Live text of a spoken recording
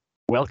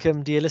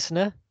Welcome, dear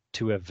listener,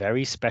 to a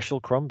very special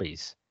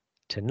Crombies.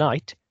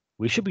 Tonight,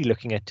 we shall be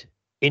looking at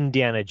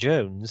Indiana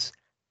Jones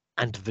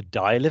and the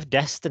Dial of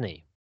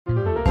Destiny.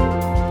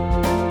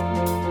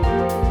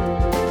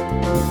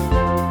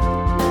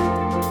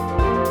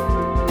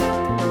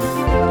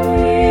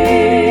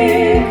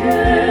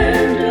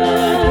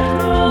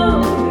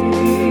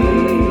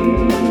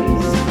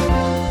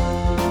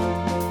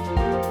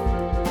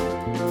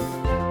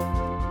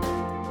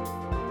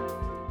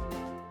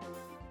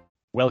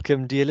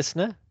 Welcome, dear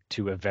listener,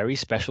 to a very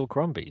special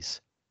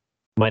Crombies.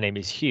 My name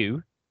is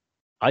Hugh.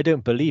 I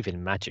don't believe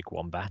in magic,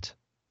 Wombat.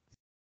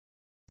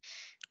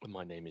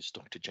 My name is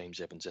Dr. James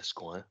Evans,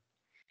 Esquire.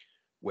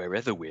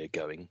 Wherever we're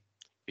going,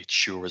 it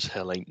sure as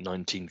hell ain't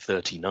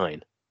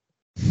 1939.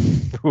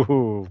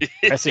 Ooh,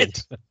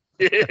 prescient.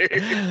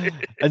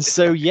 And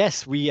so,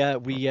 yes, we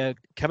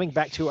coming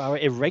back to our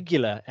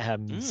irregular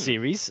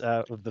series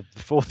of the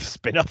fourth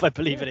spin-off, I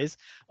believe it is,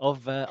 of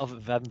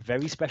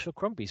Very Special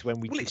Crombies. When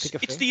we pick a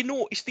film.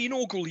 It's the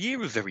inaugural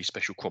year of Very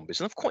Special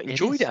Crombies, and I've quite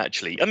enjoyed it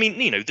actually. I mean,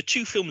 the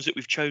two films that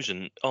we've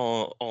chosen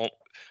are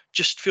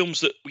just films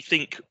that we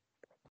think,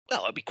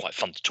 well, it'd be quite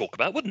fun to talk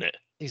about, wouldn't it?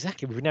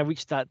 Exactly. We've now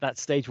reached that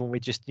stage when we're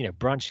just,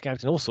 branching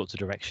out in all sorts of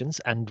directions.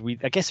 And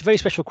I guess Very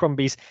Special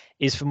Crombies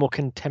is for more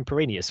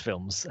contemporaneous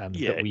films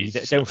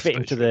that don't fit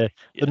into the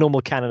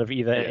normal canon of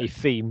either a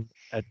theme,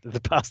 the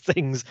past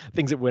things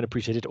that weren't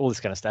appreciated, all this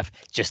kind of stuff.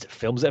 Just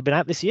films that have been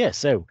out this year.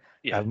 So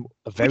a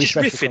very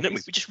special riffing, aren't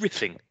we? We're just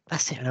riffing.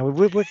 That's it. Now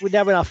we're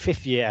now in our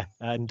fifth year,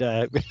 and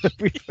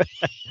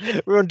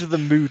we're onto the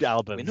mood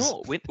albums.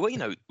 We're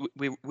not.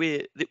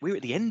 We're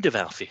at the end of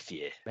our fifth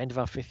year. End of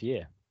our fifth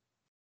year.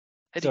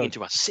 Heading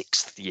into our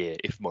sixth year,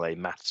 if my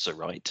maths are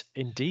right.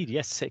 Indeed,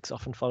 yes, 6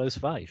 often follows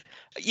 5.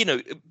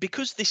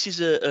 Because this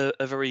is a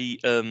very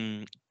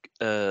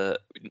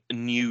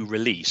new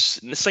release,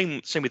 and the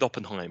same with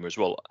Oppenheimer as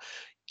well.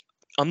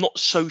 I'm not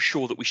so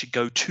sure that we should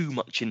go too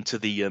much into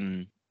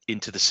the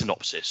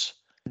synopsis.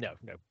 No,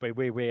 we've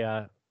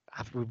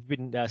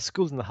been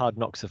schooled in the hard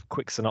knocks of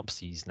quick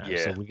synopses now,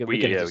 so we're going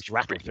to just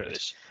rattle through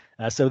this.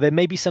 So there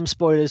may be some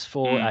spoilers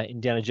for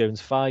Indiana Jones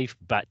 5,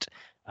 but.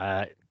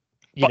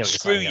 But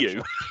screw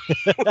you.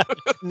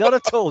 Not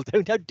at all.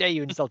 How dare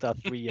you insult our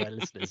 3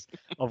 listeners,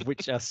 of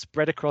which are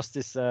spread across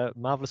this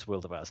marvelous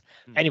world of ours.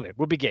 Anyway,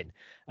 we'll begin.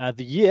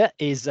 The year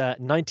is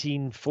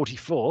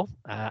 1944,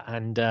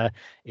 and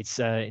it's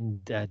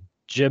in a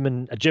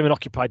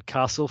German-occupied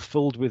castle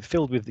filled with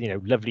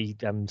lovely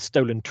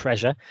stolen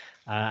treasure.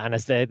 And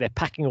as they're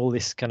packing all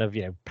this kind of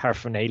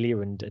paraphernalia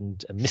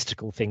and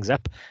mystical things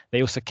up, they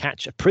also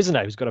catch a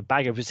prisoner who's got a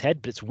bag over his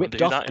head, but it's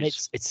whipped off, and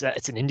it's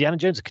an Indiana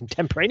Jones, a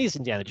contemporaneous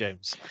Indiana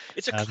Jones.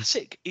 It's a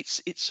classic.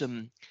 It's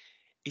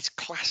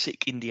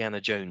classic Indiana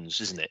Jones,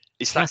 isn't it?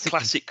 It's that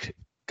classic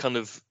kind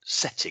of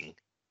setting.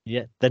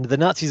 Yeah, then the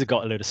Nazis have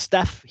got a load of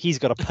stuff. He's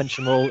got to punch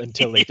them all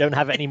until they don't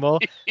have it anymore.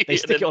 They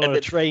stick it on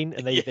a train,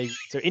 and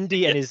so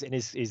Indy and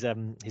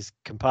his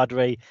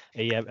compadre,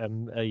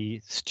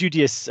 a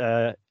studious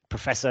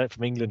professor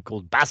from England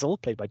called Basil,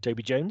 played by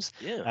Toby Jones.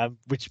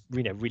 Which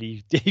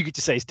really you could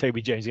just say is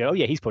Toby Jones. You go, oh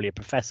yeah, he's probably a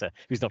professor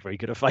who's not very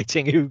good at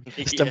fighting, who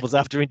stumbles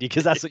after Indy,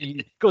 because that's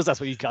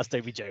what you cast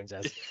Toby Jones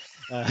as.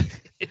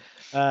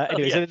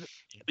 Anyway, so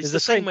it's the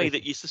same way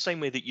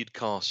that you'd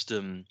cast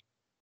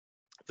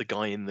the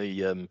guy in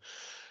the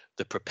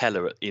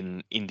propeller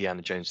in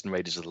Indiana Jones and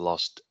Raiders of the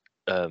Lost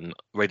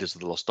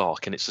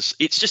Ark, and it's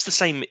just the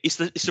same. It's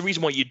the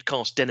reason why you'd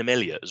cast Denham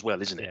Elliott as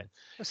well, isn't it?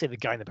 I'll say the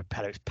guy in the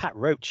propeller. It's Pat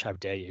Roach. How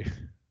dare you?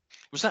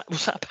 Was that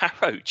Pat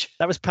Roach?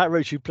 That was Pat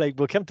Roach who played.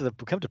 We'll come to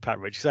Pat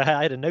Roach, because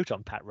I had a note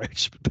on Pat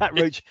Roach. Pat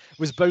Roach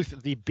was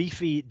both the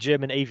beefy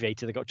German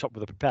aviator that got chopped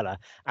with a propeller,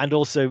 and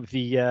also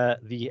the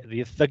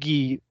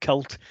thuggy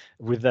cult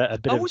with a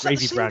bit of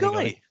gravy browning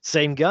on it.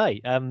 Same guy,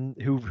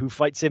 who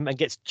fights him and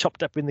gets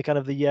chopped up in the kind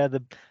of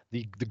the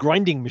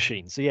grinding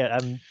machine. So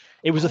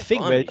it was a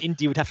thing where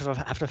Indy would have to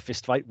have a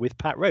fist fight with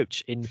Pat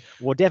Roach in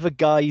whatever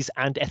guise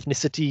and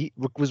ethnicity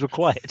was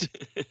required.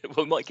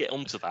 Well, we might get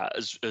onto that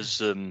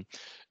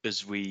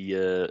as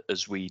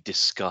we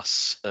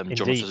discuss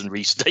Jonathan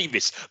Rhys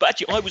Davis. But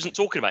actually, I wasn't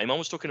talking about him. I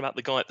was talking about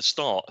the guy at the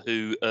start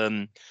who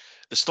the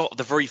start of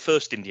the very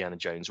first Indiana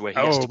Jones, where he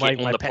has to get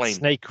on the plane.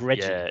 Snake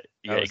Reggie.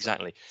 Yeah,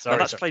 exactly. Now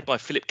that's played by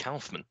Philip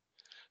Kaufman,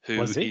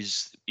 who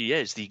is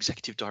the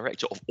executive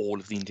director of all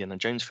of the Indiana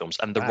Jones films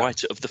and the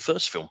writer of the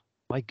first film.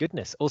 My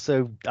goodness.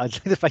 Also, I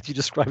like the fact you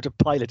described a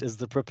pilot as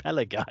the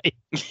propeller guy.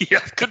 Yeah,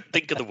 I couldn't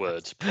think of the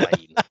words.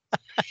 Plane.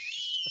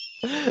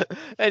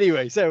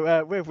 Anyway,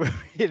 so we're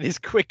in this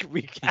quick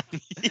recap.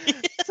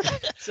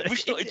 We've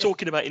started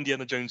talking about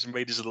Indiana Jones and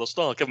Raiders of the Lost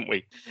Ark, haven't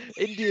we?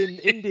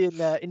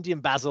 Indian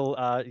Basil,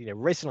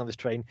 racing on this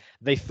train.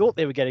 They thought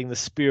they were getting the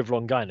Spear of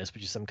Longinus,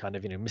 which is some kind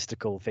of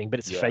mystical thing, but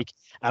it's fake.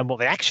 And what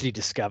they actually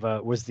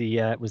discover was the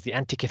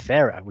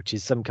Antikythera, which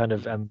is some kind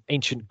of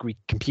ancient Greek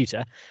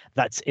computer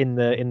that's in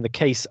the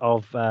case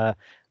of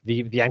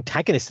the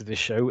antagonist of this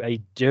show,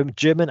 a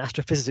German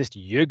astrophysicist,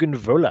 Jürgen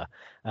Wöhler,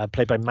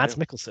 played by Mads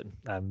Mikkelsen,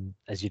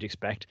 as you'd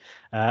expect.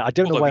 I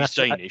don't know why he's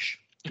Danish.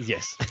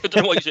 Yes. I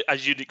don't know why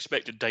as you'd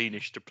expect a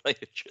Danish to play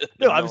a German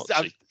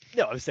Nazi.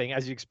 I was saying,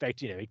 as you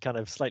expect, a kind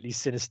of slightly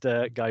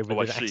sinister guy with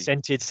I an see.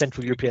 accented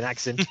Central European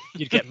accent,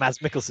 you'd get Mads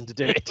Mikkelsen to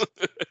do it.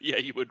 Yeah,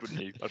 you would,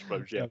 wouldn't you? I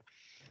suppose, yeah.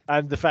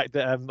 And the fact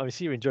that I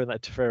see you're enjoying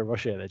that Ferrero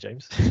Rocher there,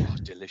 James. Oh,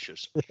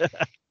 delicious.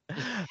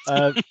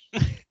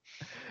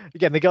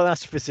 Again, they got an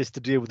astrophysicist to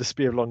deal with the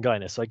Spear of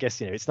Longinus. So I guess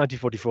it's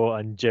 1944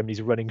 and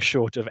Germany's running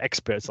short of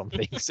experts on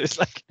things. So it's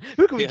like,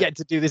 who can we get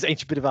to do this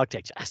ancient bit of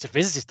architecture?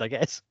 Astrophysicist, I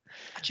guess.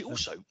 Actually,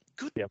 also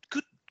good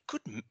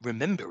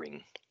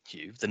remembering,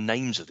 Hugh, the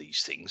names of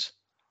these things.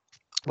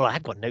 Well, I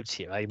have got notes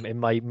here. I'm in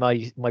my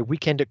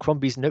weekend at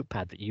Crombies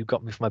notepad that you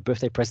got me for my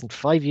birthday present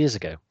 5 years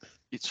ago.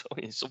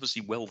 It's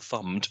obviously well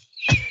thumbed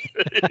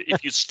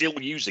if you're still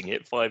using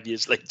it 5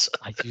 years later.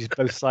 I use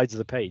both sides of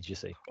the page, you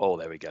see. Oh,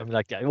 there we go. I'm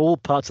like, all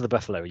parts of the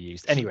buffalo are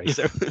used. Anyway,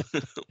 so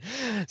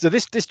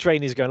this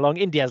train is going along.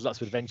 India has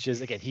lots of adventures.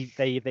 Again,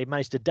 they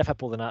managed to def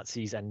up all the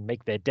Nazis and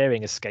make their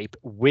daring escape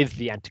with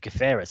the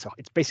Antikythera. So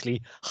it's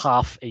basically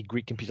half a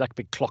Greek computer, like a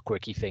big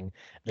clockworky thing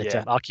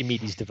that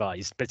Archimedes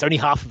devised, but it's only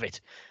half of it.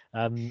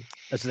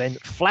 So then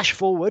flash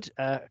forward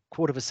a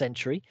quarter of a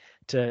century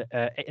to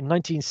in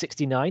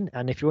 1969,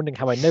 and if you're wondering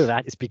how I know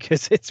that, it's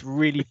because it's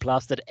really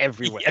plastered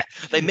everywhere. Yeah,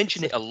 they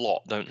mention it a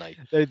lot, don't they?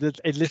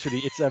 It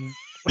literally, it's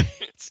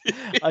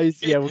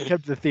we'll come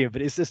to the theme,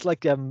 but it's just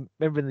like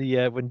remember in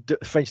the when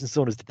French and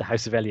Saunders did the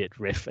House of Eliot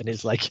riff, and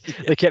it's like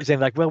they kept saying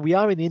like, well, we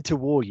are in the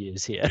interwar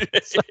years here.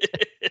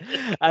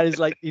 And it's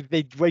like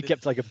they wake up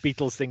to like a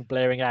Beatles thing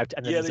blaring out,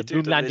 and then there's a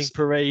moon landing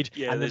parade,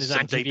 and then there's an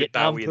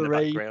anti-Vietnam parade. In the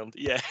background.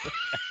 Yeah.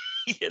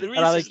 Yeah, there is.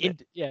 And I like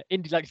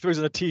Indy like throws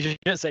on a T-shirt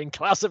saying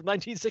 "Class of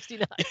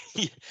 1969."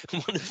 Yeah,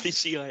 one of the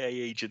CIA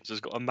agents has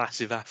got a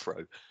massive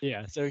afro.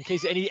 Yeah, so in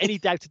case any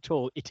doubt at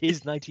all, it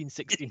is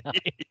 1969.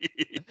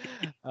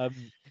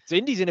 So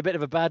Indy's in a bit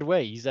of a bad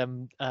way. He's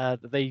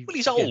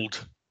he's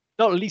old.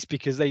 Not least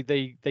because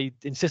they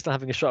insist on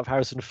having a shot of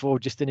Harrison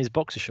Ford just in his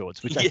boxer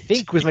shorts, which I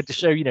think was meant to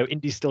show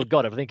Indy's still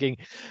got it. I'm thinking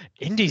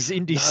Indy's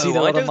seen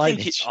a lot of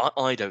mileage.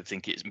 I don't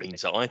think it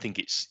means that. I think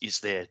it's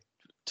there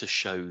to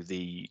show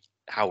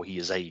how he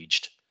has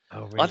aged.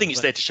 Oh, really? I think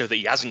it's there to show that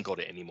he hasn't got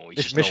it anymore.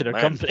 He's just mission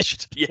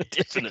accomplished. Yeah,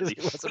 definitely.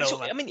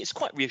 I mean, it's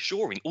quite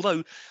reassuring.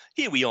 Although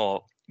here we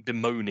are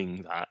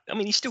bemoaning that. I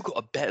mean, he's still got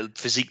a better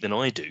physique than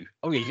I do.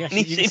 Oh yeah,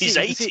 he's in his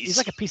 80s. He's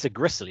like a piece of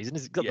gristle. He's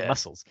got the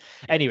muscles.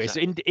 Anyway, so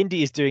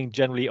Indy is doing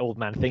generally old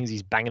man things.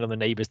 He's banging on the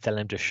neighbors, telling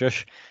them to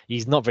shush.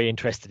 He's not very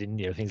interested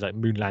in things like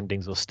moon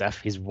landings or stuff.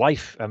 His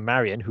wife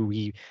Marion, who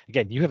you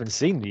haven't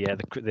seen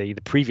the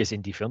previous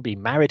Indy film, but he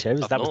married her.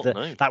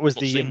 That was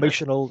the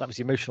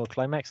emotional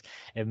climax.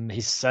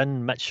 His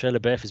son Matt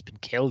Shirley-Berth has been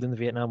killed in the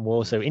Vietnam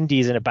War, so Indy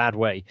is in a bad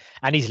way,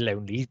 and he's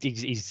lonely.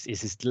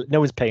 No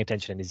one's paying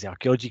attention in his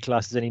archaeology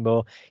classes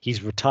anymore.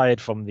 He's retired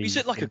from the. He's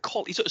at like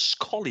he's at a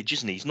college,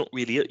 isn't he? He's not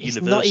really at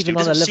university. Not even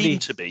on a lovely. Seem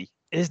to be.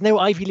 There's no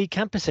Ivy League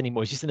campus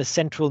anymore. He's just in a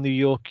central New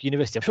York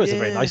university. I'm sure it's a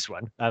very nice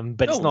one,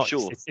 but it's not.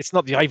 Sure. It's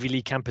not the Ivy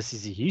League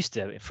campuses he used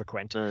to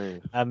frequent.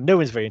 No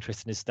one's very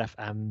interested in his stuff.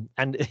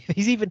 And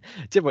he's even.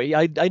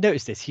 I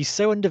noticed this. He's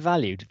so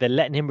undervalued. They're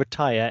letting him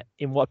retire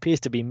in what appears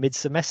to be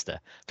mid-semester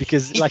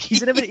because, like, he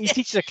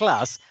teaches a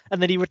class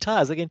and then he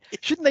retires. Again,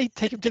 shouldn't they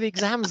take him to the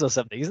exams or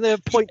something? Isn't there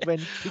a point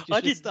when?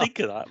 I didn't think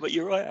of that, but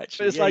you're right.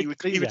 Actually,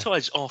 he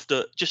retires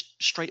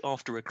straight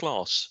after a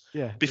class.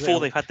 Yeah.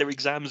 Before they've had their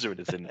exams or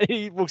anything.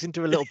 He walks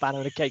into a little banner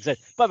and a cake, says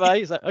bye bye.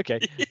 He's like, okay.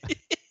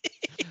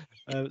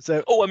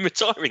 I'm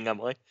retiring, am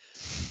I?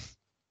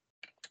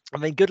 I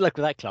mean, good luck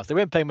with that class. They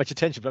weren't paying much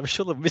attention, but I'm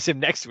sure they'll miss him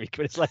next week.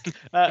 But it's like,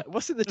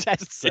 what's in the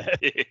test, sir?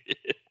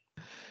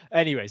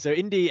 Anyway, so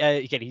Indy,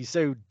 again, he's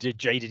so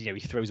jaded, he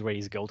throws away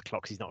his gold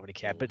clocks. He's not really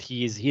care, but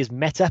he is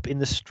met up in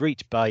the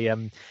street by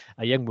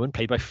a young woman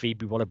played by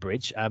Phoebe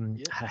Waller-Bridge,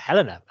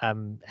 Helena.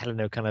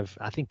 Helena kind of,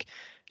 I think.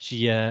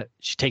 She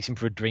takes him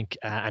for a drink,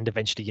 and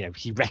eventually,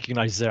 he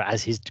recognizes her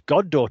as his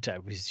goddaughter.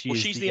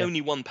 She's the only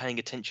one paying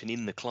attention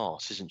in the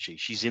class, isn't she?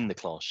 She's in the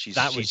class. She's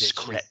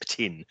crept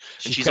in,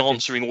 and she's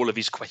answering all of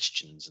his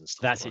questions and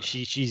stuff. That's it.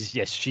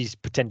 She's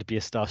pretended to be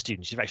a star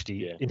student. She's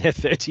actually in her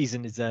 30s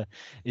and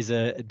is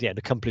an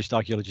accomplished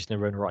archaeologist in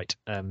her own right,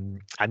 and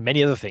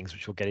many other things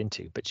which we'll get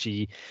into. But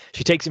she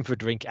takes him for a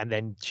drink, and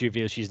then she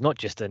reveals she's not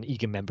just an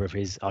eager member of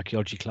his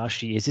archaeology class.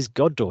 She is his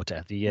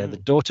goddaughter, the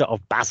daughter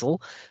of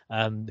Basil,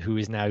 who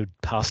is now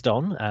passed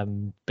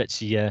on, but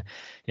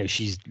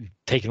she's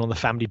taken on the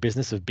family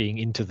business of being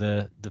into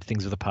the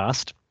things of the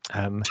past.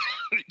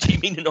 Do you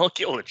mean an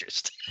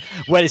archaeologist?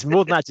 Well, it's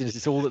more than that.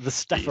 It's all the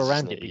stuff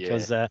around it,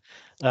 because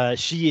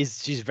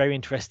she's very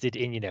interested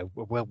in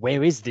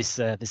where is this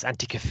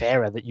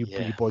Antikythera that you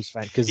boys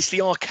found? Because it's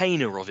the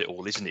arcana of it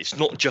all, isn't it? It's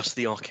not just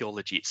the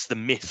archaeology; it's the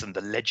myth and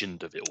the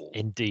legend of it all.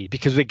 Indeed,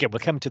 because we'll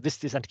come to this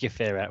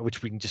Antikythera,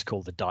 which we can just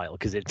call the dial,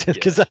 because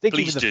I think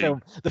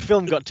even the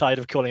film got tired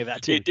of calling it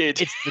that too. It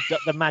did. It's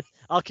the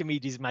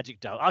Archimedes'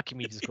 magic dial.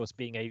 Archimedes, of course,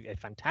 being a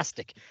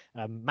fantastic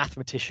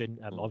mathematician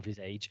of his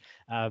age.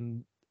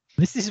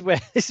 This is where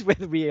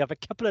we have a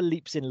couple of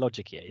leaps in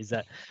logic here. Is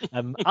that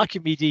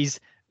Archimedes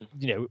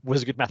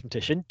was a good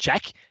mathematician.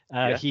 Check.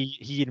 Yeah.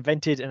 He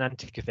invented an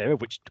Antikythera,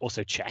 which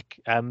also check.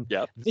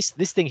 Yeah.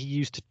 This thing he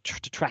used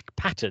to track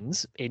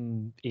patterns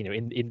in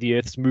the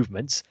Earth's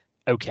movements.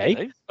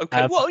 Okay.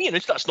 Okay. Well,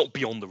 that's not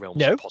beyond the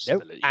realms of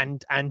possibility. No.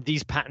 And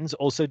these patterns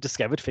also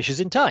discovered fishes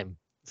in time.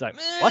 It's like,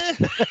 what?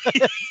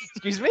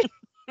 Excuse me?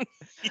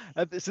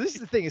 So this is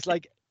the thing. It's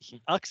like,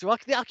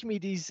 the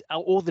Archimedes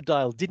or the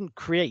dial didn't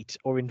create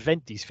or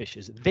invent these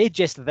fishes. They're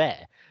just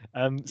there.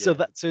 So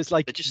it's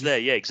like they're just there.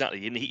 Yeah,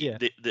 exactly. And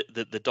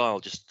the dial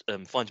just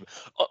finds them.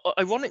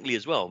 Ironically,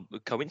 as well,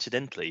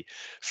 coincidentally,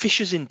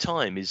 Fishes in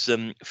Time is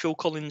Phil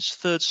Collins'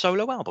 third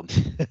solo album.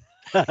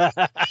 Would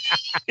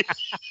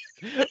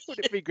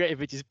it be great if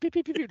it just beep,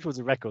 beep, beep, beep towards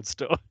a record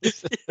store?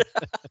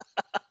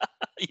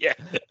 Yeah.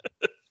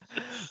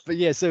 But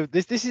yeah, so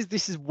this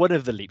is one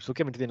of the leaps. We'll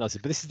come into the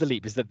analysis, but this is the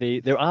leap: is that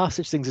there are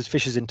such things as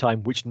fishes in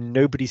time which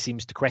nobody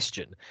seems to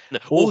question. No,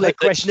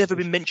 it's never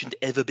been mentioned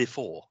ever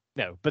before.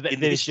 No, but in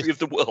the history of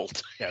the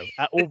world. No,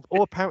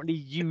 or apparently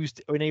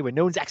used in any way.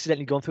 No one's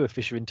accidentally gone through a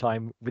fissure in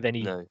time with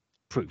any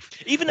proof.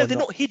 Even though they're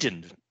not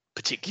hidden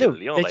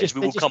particularly, are they? As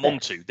we will come on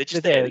to. They're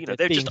just there.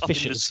 They're just up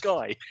in the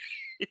sky.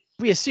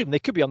 We assume they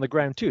could be on the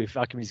ground too if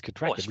Archimedes could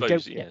track them. They're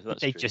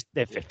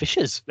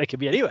fissures. They could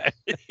be anywhere.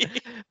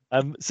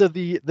 So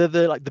the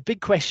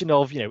big question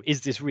of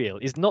is this real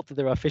is not that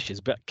there are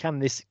fissures, but can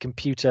this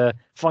computer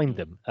find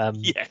them?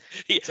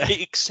 It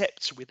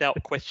accepts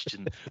without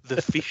question the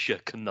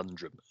fissure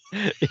conundrum.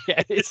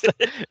 Yeah, it's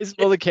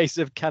more the case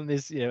of can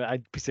this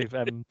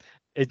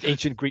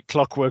ancient Greek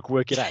clockwork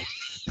work it out?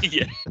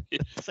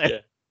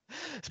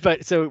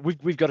 So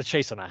we've got a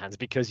chase on our hands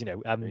because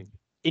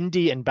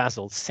Indy and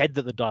Basil said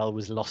that the dial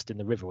was lost in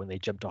the river when they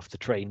jumped off the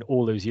train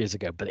all those years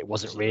ago, but it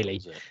wasn't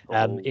really.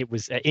 It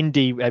was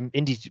Indy.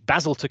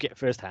 Basil took it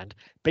firsthand,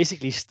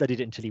 basically studied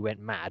it until he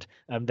went mad.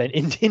 Then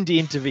Indy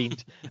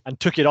intervened and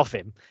took it off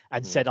him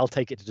and said, "I'll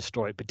take it to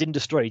destroy it," but didn't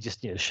destroy it. He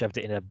just shoved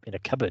it in a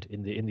cupboard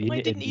in the.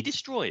 Why didn't he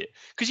destroy it?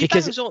 Because he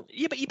bangs on.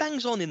 Yeah, but he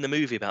bangs on in the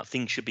movie about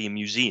things should be in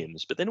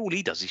museums, but then all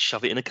he does is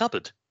shove it in a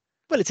cupboard.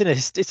 Well, it's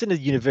in a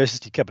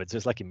university cupboard, so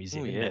it's like a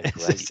museum. Oh, yeah,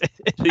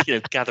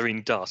 great.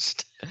 Gathering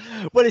dust.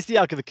 Well, it's the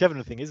Ark of the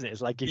Covenant thing, isn't it? It's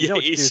like if you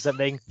don't do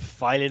something,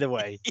 file it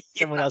away.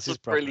 Someone else's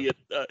problem. Brilliant.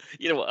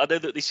 You know what? I know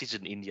that this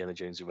isn't Indiana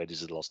Jones and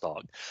Raiders of the Lost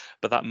Ark,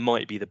 but that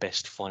might be the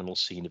best final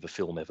scene of a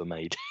film ever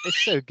made.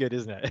 It's so good,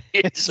 isn't it?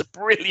 It's a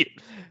brilliant.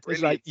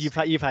 It's like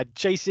you've had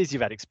chases,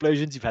 you've had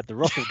explosions, you've had the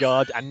wrath of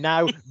God, and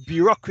now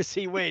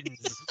bureaucracy wins.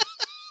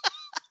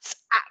 It's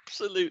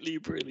absolutely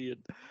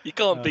brilliant. You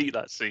can't beat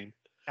that scene.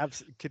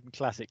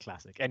 Absolutely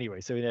classic. Anyway,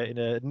 so in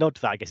a nod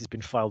to that, I guess it's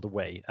been filed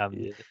away.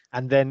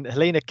 And then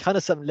Helena kind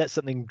of lets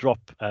something drop.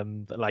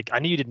 Like, I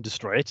knew you didn't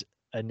destroy it.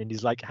 And then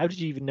he's like, "How did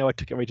you even know I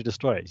took it away to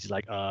destroy it?" She's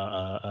like,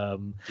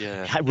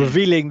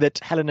 revealing that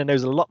Helena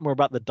knows a lot more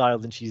about the dial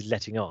than she's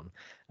letting on.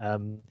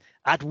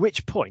 At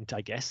which point,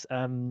 I guess,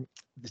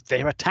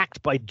 they're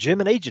attacked by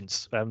German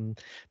agents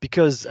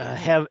because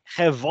Herr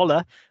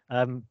Woller,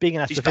 being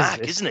an astrophysicist, he's back,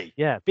 isn't he?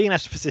 Yeah, being an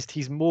astrophysicist,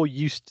 he's more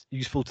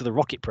useful to the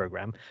rocket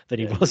program than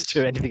he was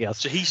to anything else.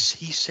 So he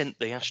sent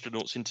the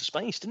astronauts into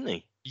space, didn't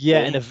he?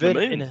 Yeah, in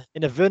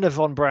a Werner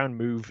von Braun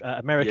move,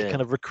 America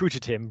kind of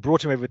recruited him,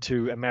 brought him over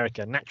to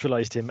America,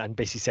 naturalized him, and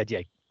basically said,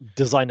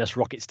 design us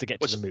rockets to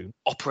get to the moon.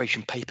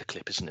 Operation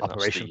Paperclip, isn't it?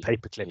 Operation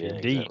Paperclip,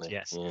 indeed. Exactly.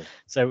 Yes. Yeah.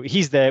 So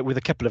he's there with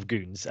a couple of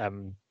goons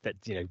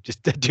that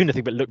just do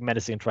nothing but look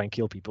menacing and try and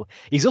kill people.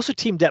 He's also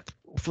teamed up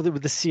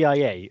with the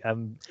CIA.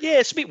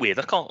 It's a bit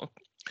weird.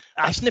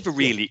 That's never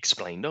really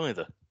explained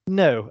either.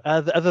 No,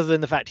 other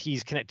than the fact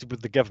he's connected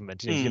with the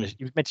government. He was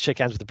meant to shake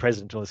hands with the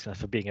president, all this kind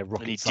of for being a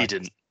rocket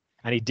scientist.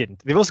 And he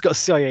didn't. They've also got a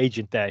CIA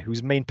agent there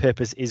whose main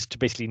purpose is to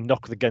basically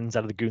knock the guns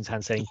out of the goons'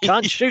 hands, saying,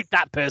 "Can't shoot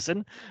that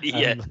person."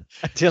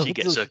 Until she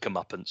gets her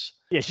comeuppance.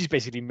 Yeah, she's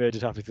basically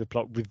murdered halfway through the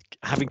plot with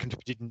having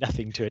contributed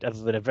nothing to it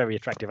other than a very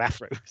attractive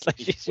afro.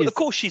 Of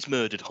course she's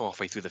murdered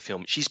halfway through the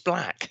film. She's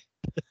black.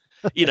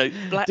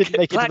 Black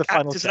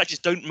actors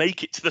just don't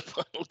make it to the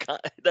final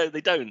cut. No,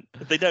 they don't.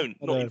 They don't.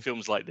 Not in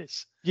films like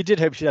this. You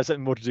did hope she'd have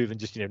something more to do than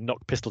just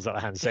knock pistols out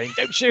of her hands, saying,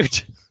 "Don't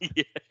shoot."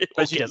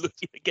 Or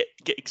get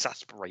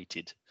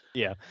exasperated.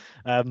 Yeah.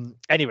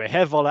 Anyway,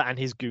 Herr Woller and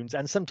his goons,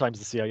 and sometimes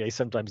the CIA,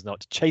 sometimes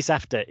not, chase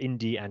after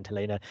Indy and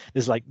Helena.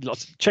 There's like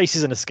lots of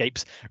chases and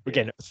escapes.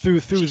 Again,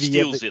 through she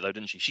steals it though,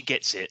 doesn't she? She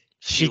gets it.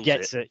 She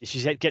gets it.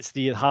 She gets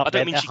the heart. I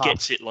don't mean she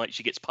gets it like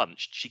she gets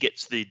punched. She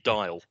gets the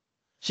dial.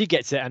 She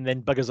gets it and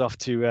then buggers off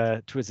to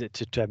not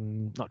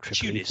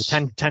Tripoli,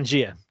 to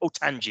Tangier. Oh,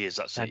 Tangiers,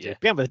 that's Tangier. It.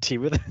 Yeah. With a T,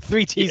 with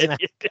 3 T's in it.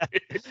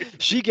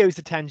 She goes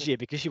to Tangier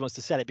because she wants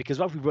to sell it. Because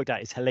what we've worked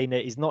out is Helena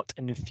is not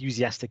an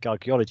enthusiastic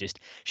archaeologist.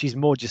 She's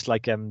more just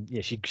like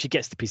she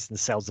gets the pieces and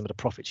sells them at a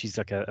profit. She's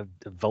like a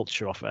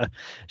vulture off her.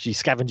 She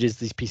scavenges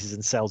these pieces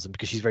and sells them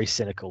because she's very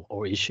cynical,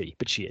 or is she?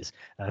 But she is.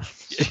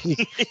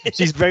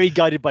 She's very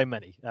guided by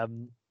money.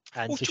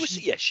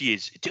 She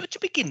is. To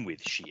begin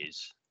with, she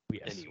is.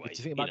 Yes, anyway. which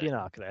I think it might be an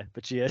arc there,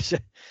 but so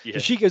Yeah.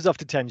 she goes off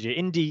to Tangier.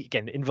 Indy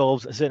again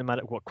involves a certain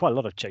amount of quite a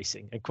lot of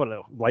chasing and quite a lot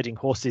of riding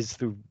horses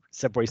through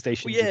subway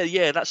stations. Well,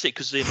 yeah, that's it.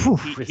 Because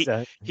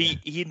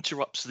he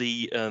interrupts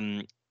the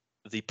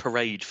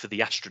parade for the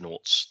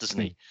astronauts, doesn't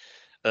he?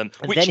 And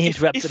Which then he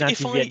interrupts an if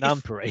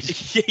anti-Vietnam parade.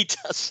 Yeah, he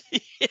does.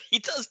 He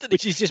does.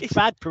 Which is just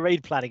bad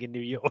parade planning in New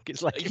York.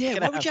 It's like,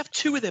 why would you have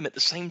two of them at the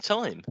same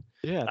time?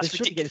 Yeah, they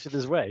shouldn't get each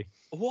other's way.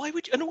 Why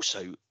would you? And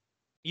also,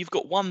 you've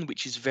got one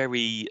which is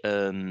very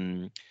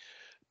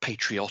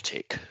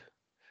patriotic,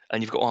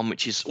 and you've got one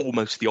which is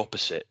almost the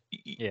opposite.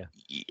 Yeah,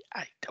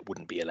 that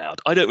wouldn't be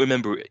allowed. I don't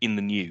remember in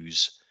the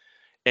news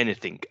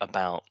anything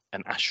about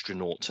an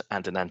astronaut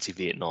and an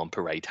anti-Vietnam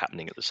parade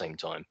happening at the same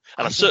time,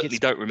 and I certainly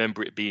don't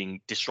remember it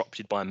being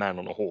disrupted by a man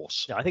on a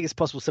horse. Yeah, I think it's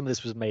possible some of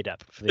this was made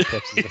up for the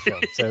purposes of the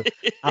film. So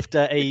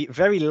after a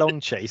very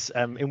long chase,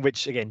 in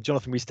which again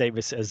Jonathan Rhys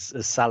Davies as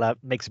Salah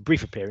makes a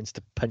brief appearance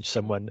to punch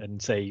someone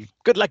and say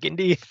 "Good luck,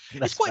 Indy."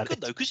 It's quite good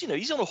though, because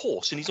he's on a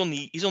horse and he's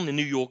on the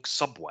New York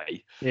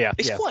subway. Yeah,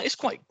 it's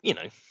quite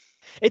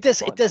It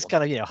does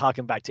kind of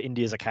harken back to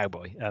Indy as a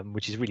cowboy,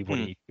 which is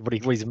really what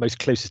he's most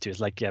closest to. Is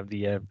like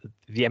the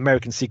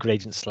American secret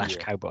agent /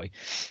 cowboy.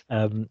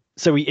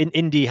 So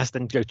Indy has to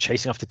then go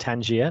chasing off to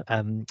Tangier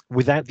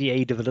without the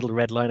aid of the little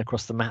red line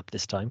across the map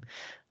this time.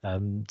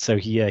 So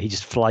he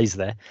just flies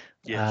there.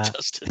 Yeah,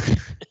 it's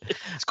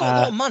got a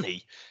lot of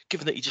money,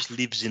 given that he just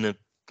lives in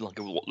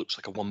what looks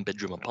like a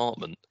 1-bedroom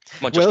apartment.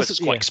 It's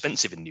quite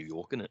expensive in New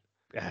York, isn't it?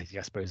 I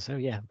suppose so,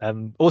 yeah.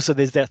 Also,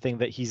 there's that thing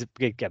that he's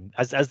again,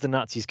 as the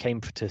Nazis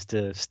came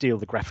to steal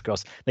the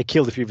Grafikos, they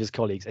killed a few of his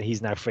colleagues, and he's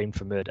now framed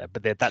for murder.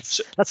 But that's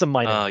a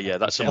minor.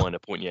 That's a minor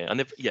point, yeah. And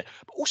But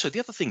also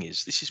the other thing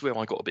is, this is where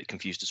I got a bit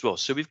confused as well.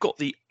 So we've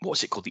got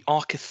what's it called? The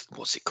Archith.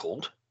 What's it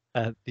called?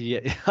 I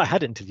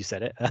had it until you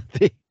said it.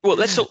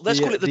 Let's call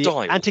it the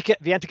dial.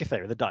 The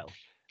Antikythera, the dial.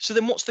 So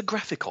then, what's the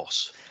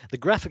Grafikos? The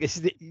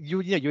Grafikos is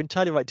you're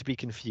entirely right to be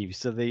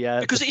confused. So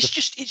because it's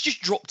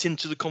just dropped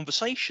into the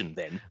conversation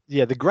then.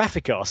 Yeah, the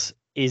Grafikos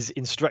is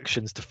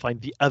instructions to find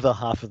the other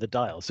half of the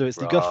dial. So you've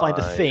got to find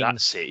a thing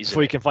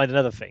before you can find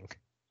another thing.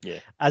 Yeah.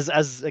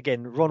 As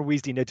again, Ron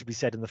Weasley notably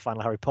said in the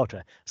final Harry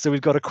Potter. So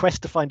we've got a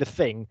quest to find a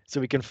thing, so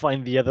we can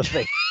find the other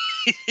thing.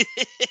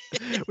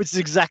 Which is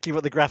exactly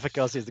what the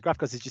Grafikos is. The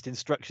Grafikos is just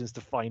instructions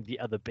to find the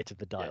other bit of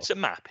the dial. Yeah, it's a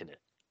map, isn't it?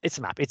 It's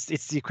a map. It's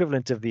the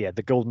equivalent of the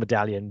gold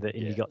medallion that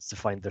Indy got to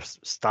find the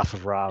staff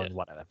of Ra and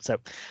whatever. So,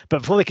 but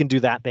before they can do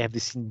that, they have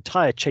this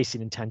entire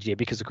chasing in Tangier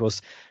because, of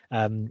course,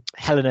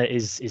 Helena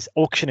is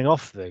auctioning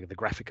off the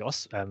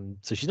Grafikos.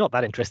 So she's not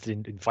that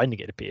interested in finding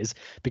it, appears,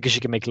 because she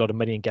can make a lot of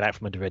money and get out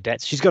from under her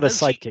debts. She's got a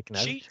sidekick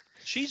now.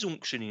 She's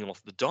auctioning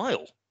off the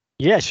dial.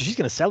 Yeah, so she's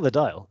going to sell the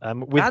dial.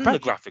 And the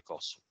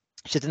Grafikos.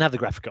 She doesn't have the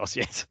Grafikos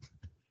yet.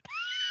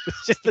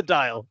 It's just the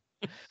dial.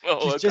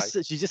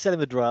 She's just selling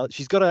the dial.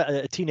 She's got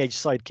a teenage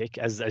sidekick,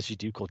 as you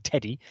do, called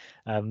Teddy.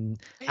 Where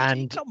did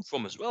he come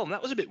from as well? And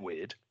that was a bit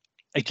weird.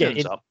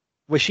 Again,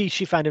 well, she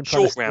found him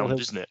short round,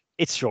 isn't it?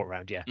 It's short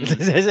round, yeah.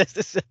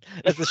 That's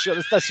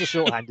the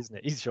shorthand, isn't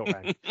it? He's short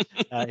round.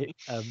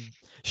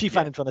 She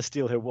found him trying to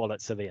steal her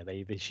wallet, so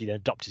she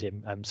adopted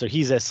him. So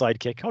he's her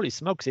sidekick. Holy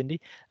smokes,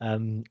 Indy!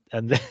 And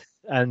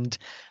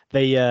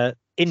they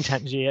in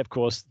Tangier, of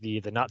course, the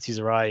Nazis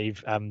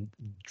arrive.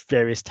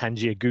 Various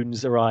Tangier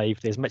goons arrive.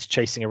 There's much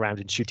chasing around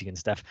and shooting and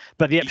stuff.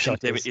 But the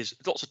upshot is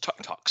lots of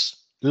tuk-tuks.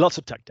 Lots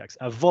of tuk-tuks.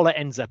 Vola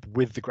ends up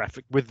with the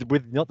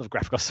not the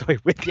Grafikos, sorry,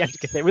 with the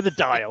Antikythera, with the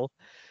dial.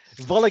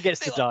 Vola gets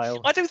the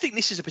dial. I don't think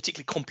this is a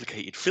particularly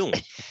complicated film,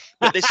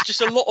 but there's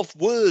just a lot of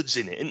words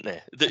in it, isn't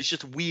there? That's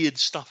just weird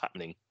stuff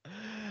happening.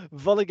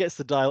 Vola gets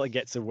the dial and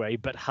gets away,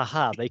 but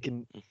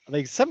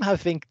they somehow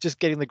think just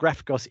getting the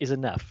Grafikos is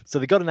enough. So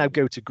they've got to now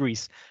go to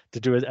Greece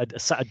to do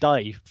a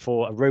dive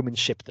for a Roman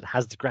ship that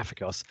has the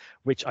Grafikos,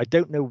 which I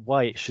don't know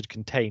why it should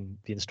contain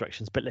the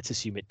instructions, but let's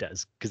assume it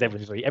does, because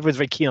everyone's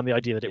very keen on the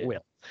idea that it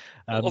will.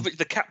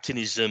 The captain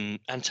is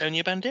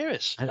Antonio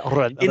Banderas. And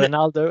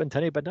Ronaldo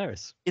Antonio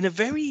Banderas. In a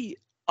very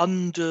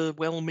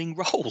underwhelming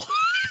role.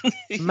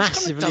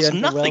 Massively does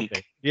underwhelming.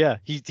 Nothing. Yeah,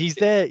 he's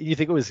there. You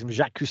think, there's some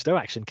Jacques Cousteau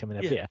action coming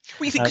up here.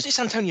 Well, you think because it's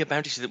Antonio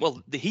Banderas,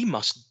 well, he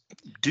must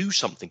do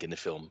something in the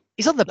film.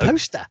 He's on the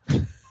poster.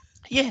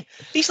 Yeah,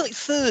 he's like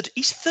third.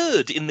 He's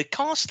third in the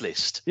cast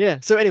list. Yeah.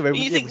 So anyway,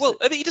 you think,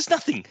 he does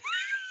nothing.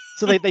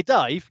 So they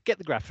dive, get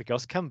the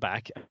Grafikos, come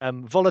back.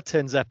 Vola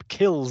turns up,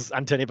 kills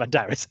Antonio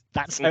Banderas.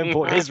 That's how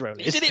important his role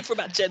is. He's in it for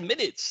about 10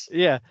 minutes.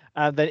 Yeah,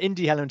 and then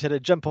Indy, Helen, and Teddy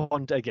jump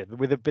on again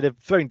with a bit of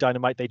throwing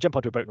dynamite. They jump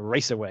onto a boat and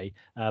race away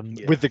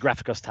with the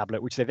Grafikos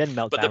tablet, which they then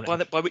melt down.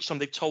 But by which time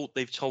they've told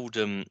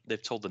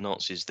the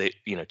Nazis that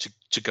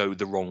to go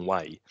the wrong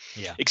way.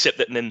 Yeah. Except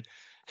that then.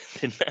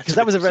 Because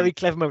that was a very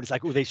clever moment. It's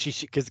like, oh, they have all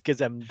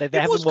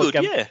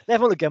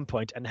at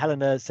gunpoint, and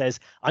Helena says,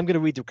 "I'm going to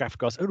read the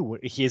Grafikos." Oh,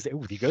 here's there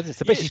you go.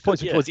 So basically, she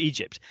points towards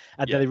Egypt,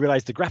 and then they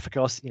realize the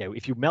Grafikos.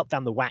 If you melt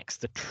down the wax,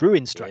 the true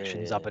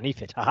instructions are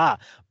beneath it. Haha!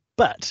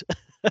 But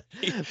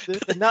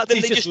the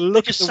Nazis just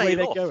look at the way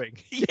they're going.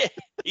 Yeah,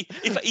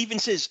 if it even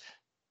says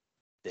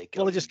they're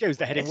going. Well, it just goes.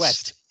 They're heading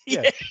west.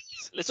 Yeah,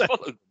 let's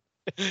follow.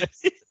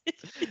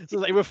 So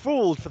they were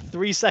fooled for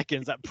 3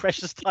 seconds, that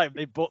precious time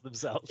they bought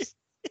themselves.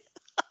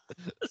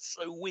 That's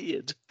so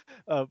weird.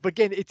 But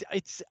again,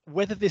 it's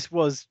whether this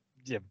was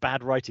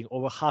bad writing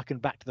or harken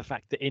back to the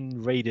fact that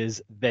in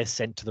Raiders they're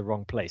sent to the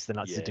wrong place. They're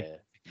not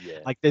Yeah.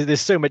 like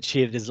there's so much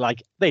here that is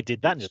like they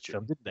did that in the It's true.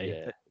 film, didn't they?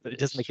 Yeah, But it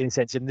doesn't make any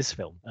sense in this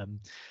film.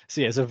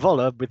 So yeah, so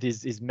Voller with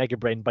his mega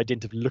brain, by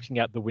dint of looking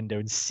out the window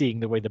and seeing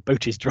the way the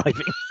boat is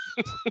driving,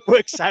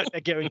 works out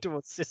they're going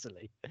towards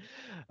Sicily.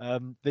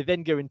 They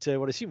then go into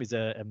what I assume is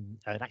an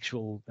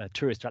actual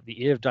tourist trap,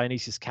 the Ear of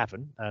Dionysus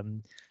cavern.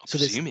 So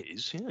I assume it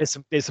is. Yeah.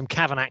 There's some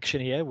cavern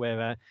action here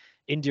where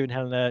India and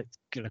Helena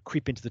going to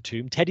creep into the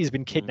tomb. Teddy's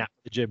been kidnapped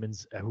by the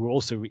Germans, who are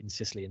also in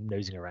Sicily and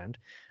nosing around.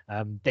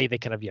 They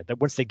kind of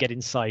once they get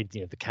inside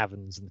the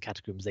caverns and the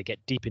catacombs, they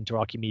get deep into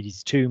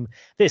Archimedes' tomb.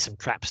 There's some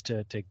traps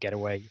to get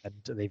away, and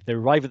they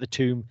arrive at the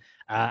tomb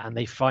and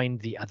they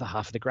find the other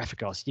half of the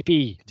Graphicos.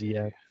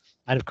 Yippee!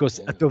 And of course,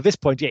 up to this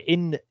point,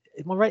 am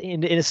I right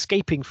in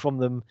escaping from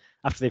them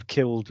after they've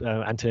killed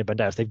Antonio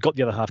Banderas? They've got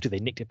the other half too. They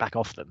nicked it back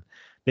off them.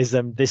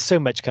 There's so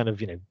much kind of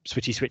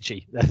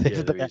switchy.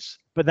 There is.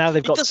 But now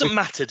they've got. It doesn't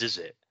matter, does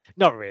it?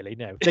 Not really.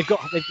 No, they've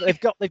got.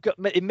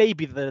 It may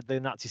be the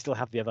Nazis still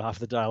have the other half of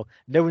the dial.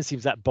 No one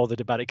seems that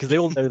bothered about it because they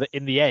all know that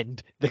in the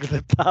end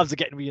the paths are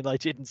getting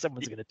reunited and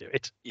someone's going to do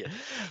it. Yeah,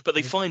 but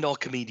they find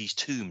Archimedes'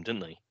 tomb, don't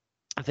they?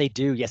 They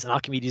do, yes. And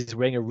Archimedes is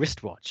wearing a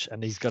wristwatch,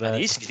 and he's got a.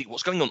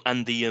 What's going on?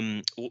 And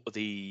the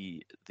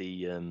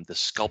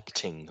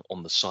sculpting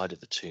on the side of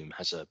the tomb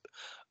has a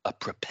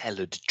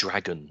propellered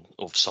dragon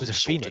of some sort.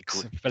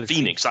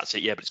 Phoenix, that's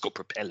it. Yeah, but it's got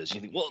propellers.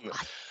 You think what?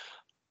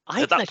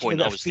 At that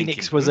point, I was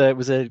Phoenix thinking,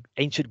 was a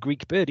ancient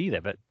Greek bird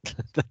either, but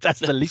that's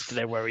the least of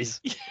their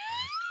worries.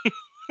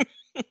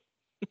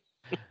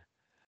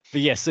 But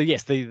yes,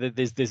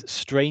 there's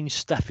strange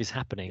stuff is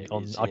happening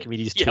on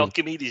Archimedes' tomb. Yeah,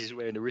 Archimedes is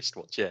wearing a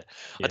wristwatch. Yeah.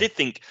 I did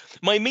think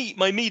my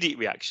immediate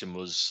reaction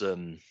was,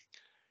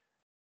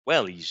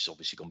 well, he's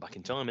obviously gone back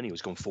in time, and he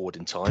was gone forward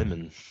in time,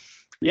 and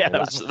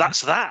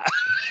that's that.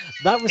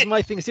 That was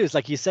my thing too. It's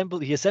like he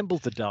assembled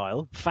the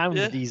dial, found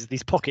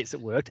these pockets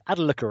that worked, had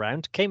a look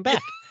around, came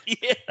back.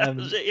 Yeah, that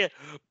was it. Yeah.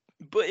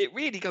 But it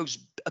really goes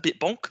a bit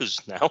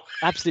bonkers now.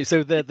 Absolutely.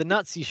 So the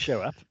Nazis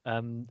show up.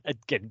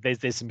 Again,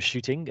 there's some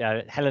shooting.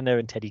 Helena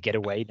and Teddy get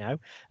away now.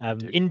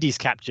 Indy's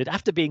captured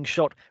after being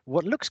shot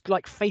what looks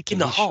like fatally in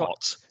the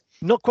heart.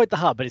 Not quite the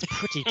heart, but it's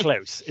pretty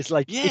close. It's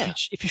like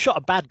if you shot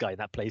a bad guy in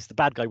that place, the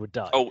bad guy would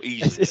die. Oh,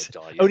 easily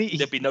die. Yeah.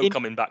 There'd be no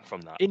coming back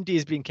from that. Indy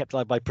is being kept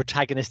alive by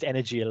protagonist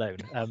energy alone.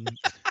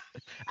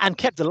 And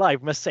kept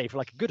alive, must say, for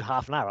like a good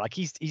half an hour. Like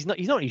he's not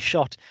only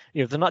shot,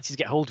 the Nazis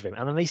get hold of him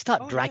and then they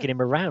start dragging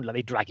him around. Like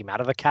they drag him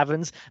out of the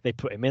caverns, they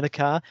put him in a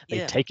car,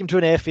 they take him to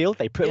an airfield,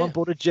 they put him on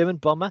board a German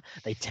bomber,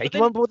 they take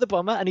him on board the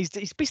bomber, and he's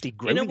basically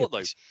groaning. You know what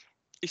though?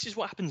 This is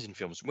what happens in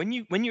films. When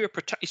you're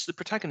it's the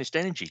protagonist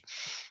energy.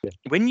 Yeah.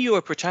 When you're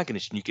a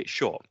protagonist and you get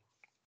shot,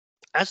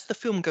 as the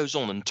film goes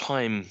on and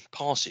time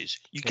passes,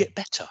 you get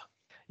better.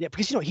 Yeah,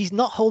 because he's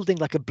not holding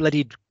like a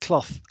bloodied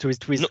cloth to his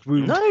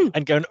wound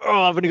and going,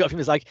 oh, I've only got a few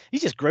minutes. Like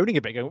he's just groaning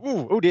a bit, going,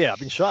 oh dear, I've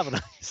been shot,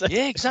 haven't I? So,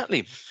 yeah,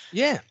 exactly.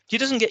 Yeah, he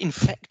doesn't get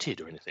infected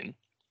or anything.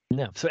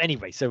 No. So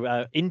anyway,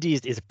 Indy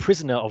is a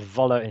prisoner of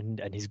Voller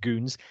and his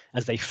goons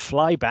as they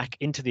fly back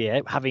into the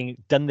air,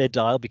 having done their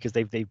dial because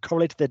they've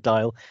correlated their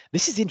dial.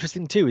 This is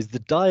interesting too, is the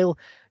dial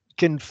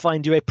can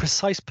find you a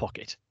precise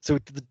pocket. So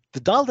the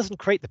dial doesn't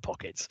create the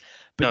pockets,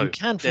 but you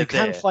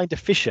can find a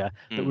fissure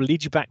that will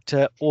lead you back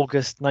to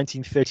August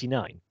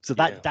 1939. So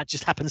that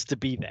just happens to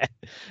be there.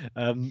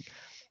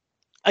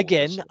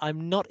 Again,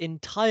 I'm not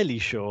entirely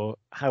sure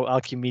how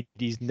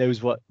Archimedes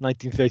knows what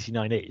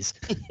 1939 is.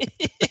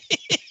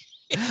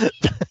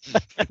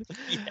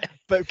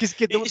 But because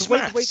it's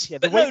maths.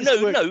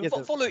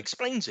 Voller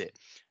explains it.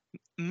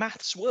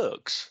 Maths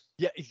works.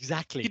 Yeah,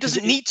 exactly. He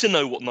doesn't need to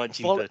know what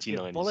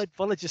 1939 is.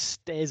 Voller just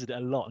stares at it a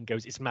lot and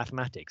goes, "It's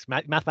mathematics.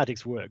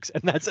 Mathematics works."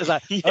 And that's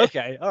like,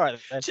 okay, all right.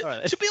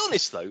 To be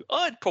honest, though,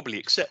 I'd probably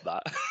accept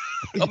that.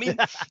 I mean,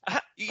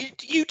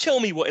 you tell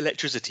me what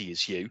electricity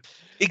is, Hugh.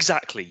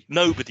 Exactly.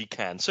 Nobody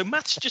can. So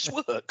maths just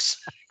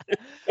works.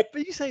 But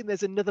you're saying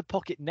there's another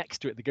pocket next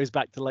to it that goes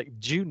back to like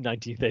June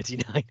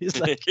 1939. It's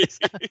like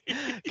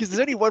because there's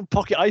only one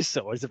pocket I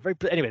saw. It's a very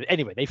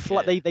anyway. They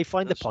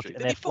find the pocket.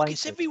 There'd be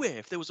pockets everywhere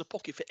if there was a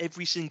pocket for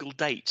every single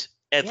date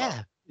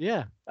ever.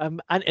 Yeah.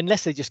 And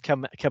unless they just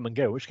come and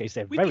go, in which case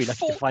they're very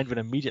lucky to find one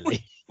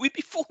immediately. We'd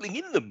be falling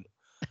in them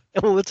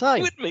all the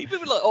time. Wouldn't we? We'd be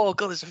like, oh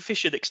god, there's a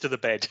fissure next to the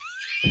bed.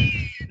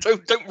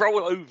 don't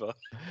roll over.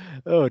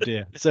 Oh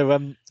dear.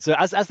 So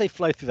as they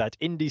fly through that,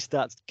 Indy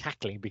starts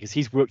cackling because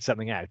he's worked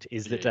something out.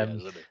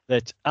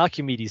 That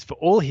Archimedes, for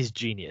all his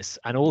genius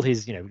and all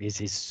his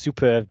his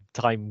super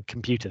time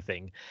computer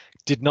thing,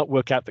 did not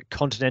work out that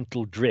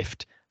continental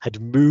drift had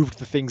moved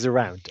the things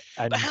around.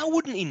 But how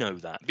wouldn't he know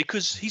that?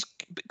 Because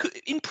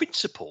in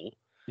principle,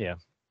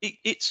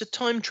 it's a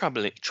time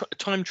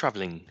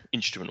traveling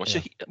instrument. Right?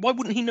 So why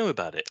wouldn't he know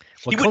about it?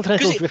 Well,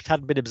 continental drift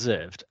hadn't been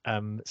observed,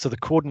 so the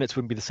coordinates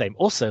wouldn't be the same.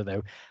 Also,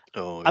 though,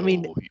 I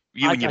mean,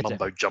 and your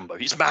mumbo jumbo.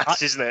 It's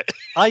maths, isn't it?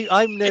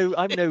 I'm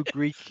no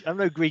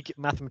Greek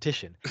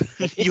mathematician.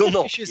 You're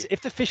not.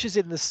 If the fish is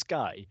in the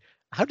sky,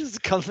 how does the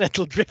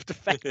continental drift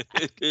affect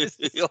the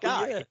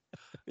sky?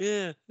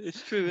 Yeah,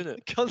 it's true, isn't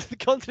it? The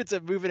continents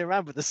are moving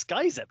around, but the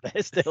sky's up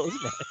there still,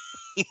 isn't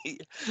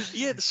it?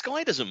 Yeah, the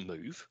sky doesn't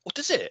move. Or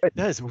does it? It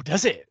does. Well,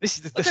 does it? This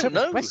is the so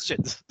many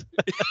questions.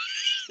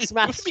 It's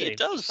maths. It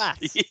does.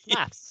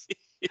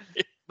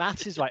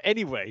 Maths is right.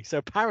 Anyway, so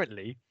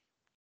apparently,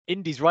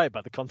 Indy's right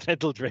about the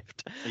continental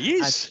drift. He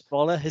is. And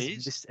Voller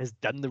has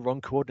done the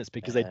wrong coordinates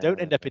because they don't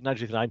end up in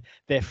 939.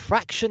 They're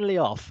fractionally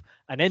off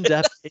and end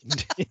up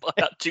in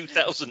about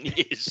 2,000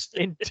 years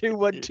in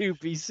 212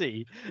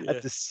 BC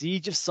at the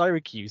siege of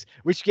Syracuse,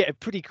 which you get a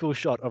pretty cool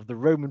shot of the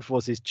Roman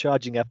forces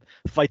charging up,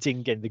 fighting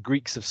again the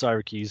Greeks of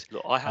Syracuse.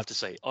 Look, I have to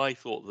say, I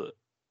thought that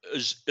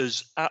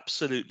as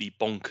absolutely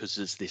bonkers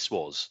as this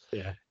was,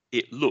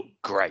 it looked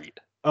great.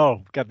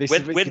 Oh God!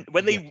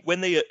 When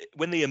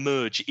they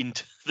emerge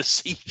into the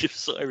siege of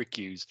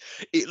Syracuse,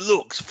 it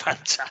looks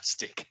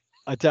fantastic.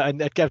 I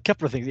a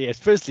couple of things. Yes,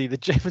 firstly, the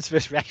Germans'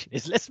 first reaction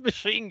is let's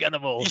machine gun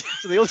them all.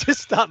 So they all just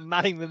start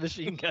manning the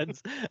machine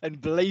guns and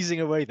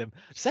blazing away them.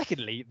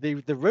 Secondly,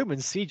 the Roman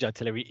siege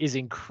artillery is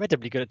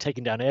incredibly good at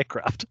taking down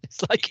aircraft.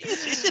 It's like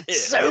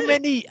so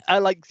many,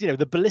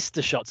 the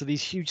ballista shots of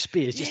these huge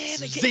spears just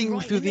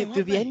zing through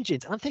the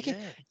engines. And I'm thinking,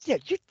 you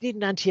need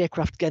an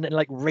anti-aircraft gun and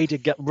like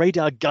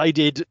radar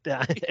guided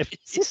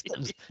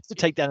systems to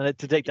take down a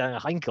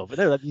Heinkel. But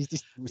no,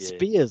 these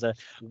spears are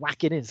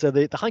whacking in. So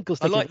the Heinkel's.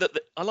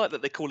 I like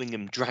that they're calling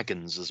them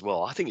dragons as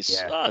well. I think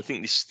it's. I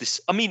think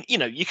this. I mean,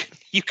 you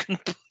can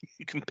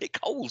pick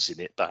holes in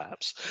it,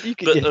 perhaps. You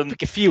can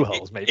pick a few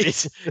holes, maybe.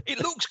 It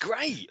looks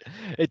great.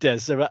 It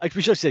does. So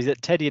we should say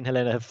that Teddy and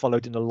Helena have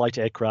followed in a light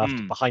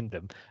aircraft behind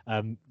them,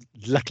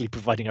 luckily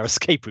providing our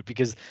escape route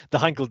because the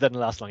Heinkel doesn't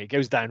last long. It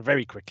goes down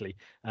very quickly.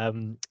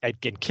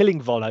 Again, killing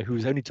Voller,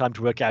 who's only time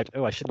to work out.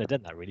 Oh, I shouldn't have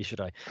done that, really,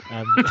 should I?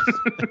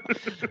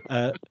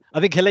 I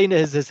think Helena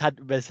has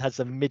had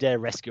some mid-air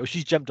rescue.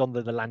 She's jumped on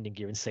the landing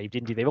gear and saved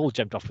Indy. They've all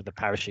jumped off with the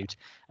parachute,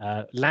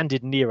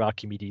 landed near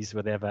Archimedes,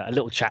 where they have a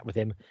little chat with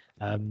him.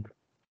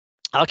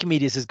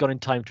 Archimedes has gone in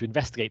time to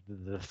investigate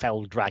the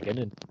fell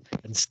dragon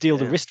and steal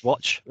the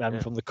wristwatch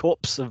from the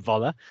corpse of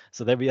Voller.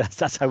 So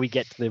that's how we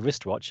get to the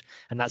wristwatch,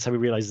 and that's how we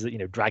realize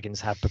that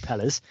dragons have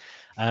propellers.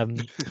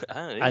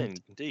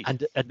 Indeed.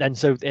 And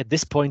so at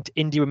this point,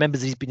 Indy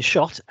remembers that he's been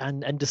shot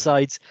and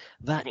decides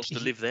that he wants to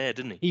live there,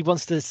 didn't he? He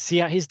wants to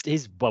see out his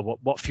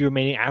what few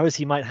remaining hours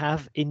he might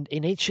have in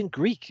ancient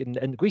Greek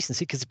and Greece, and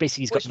see, because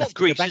basically he's got nothing.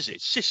 It's not Greece, is it?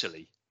 It's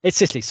Sicily. It's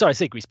Sicily. Sorry, I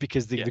say Greece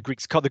because the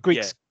Greeks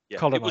colonized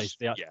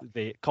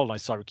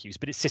colonized Syracuse,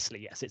 but it's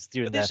Sicily. Yes, it's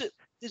during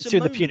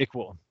the Punic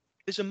War.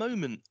 There's a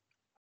moment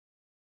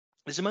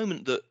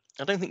that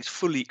I don't think it's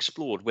fully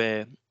explored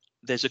where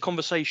there's a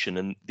conversation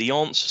and the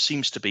answer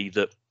seems to be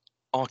that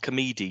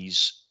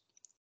Archimedes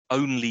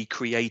only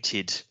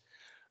created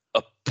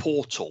a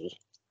portal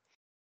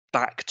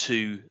back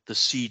to the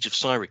siege of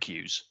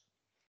Syracuse.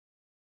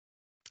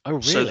 Oh,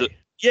 really? So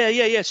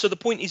that, So the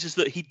point is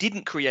that he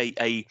didn't create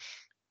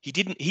he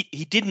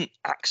didn't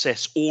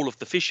access all of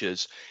the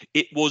fissures.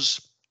 It was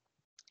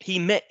he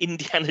met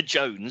Indiana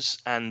Jones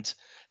and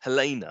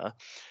Helena,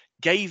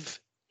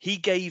 he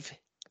gave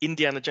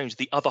Indiana Jones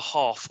the other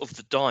half of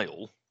the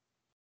dial,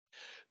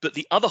 but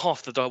the other half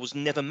of the dial was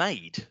never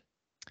made.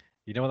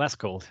 You know what that's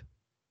called?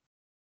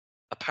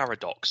 A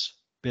paradox.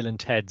 Bill and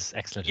Ted's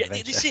Excellent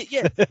Adventure. This is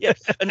it. Yeah.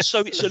 And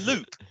so it's a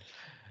loop.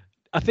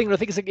 I think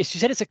she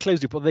said it's a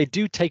closed loop, but they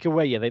do take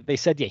away. Yeah, they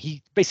said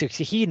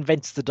he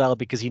invents the dial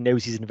because he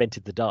knows he's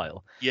invented the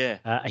dial.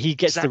 Yeah, he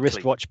gets the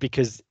wristwatch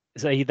because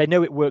they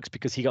know it works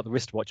because he got the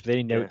wristwatch, but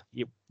they didn't know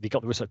they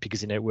got the wristwatch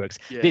because they know it works.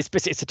 Yeah.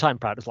 It's a time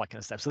paradox, like kind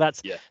of stuff. So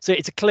so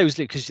it's a closed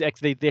loop because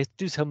they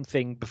do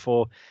something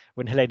before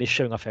when Helena is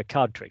showing off her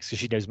card tricks because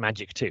she knows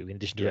magic too, in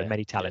addition to her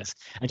many talents.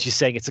 And she's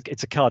saying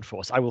it's a card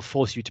force. I will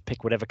force you to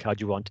pick whatever card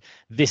you want.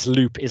 This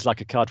loop is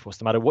like a card force.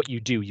 No matter what you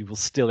do, you will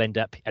still end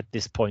up at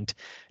this point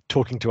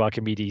talking to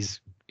Archimedes.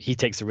 He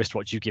takes the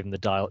wristwatch, you give him the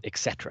dial,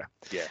 etc.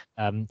 Yeah.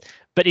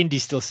 But Indy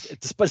still,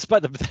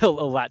 despite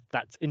all that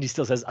Indy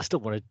still says, I still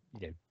want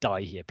to,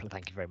 die here.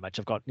 Thank you very much.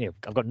 I've got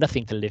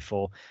nothing to live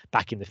for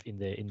back in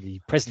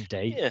the present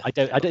day. Yeah. I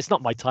don't. It's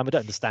not my time. I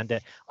don't understand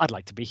it. I'd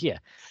like to be here.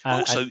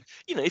 Also,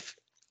 if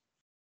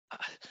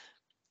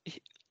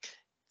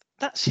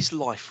that's his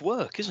life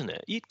work, isn't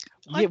it?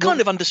 I kind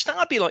of understand.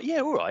 I'd be like,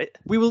 yeah, all right.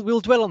 We'll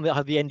dwell on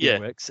how the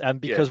ending works,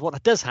 because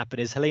what does happen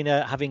is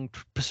Helena, having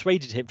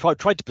persuaded him,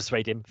 tried to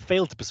persuade him,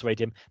 failed to persuade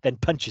him, then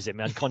punches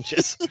him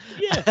unconscious.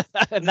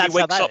 And he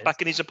wakes up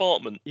back in his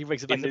apartment. He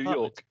wakes up in New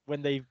York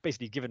when they've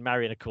basically given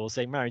Marion a call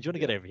saying, "Marion, do you want to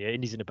get over here?"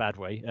 And he's in a bad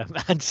way,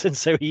 and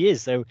so he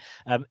is. So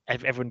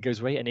everyone goes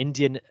away, and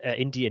Indy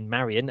and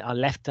Marion are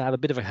left to have a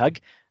bit of a hug.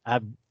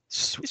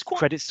 It's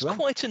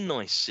quite a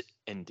nice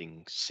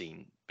ending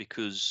scene,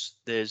 because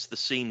there's the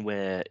scene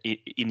where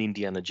in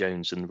Indiana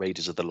Jones and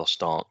Raiders of the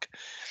Lost Ark,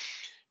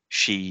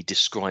 she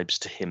describes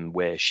to him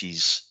where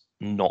she's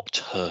not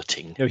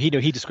hurting. No, he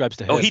describes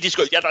to her. Oh, he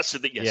describes. Yeah, that's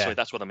the yeah. Yeah. Sorry,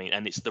 that's what I mean.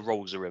 And it's the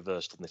roles are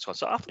reversed on this one.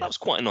 So I thought that was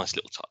quite a nice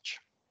little touch.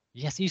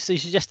 Yes, you're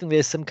suggesting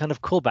there's some kind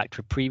of callback to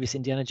a previous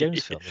Indiana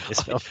Jones film in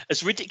this film.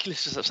 As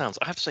ridiculous as that sounds,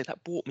 I have to say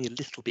that brought me a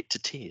little bit to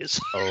tears.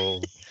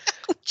 Oh,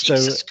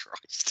 Jesus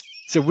Christ!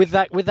 So with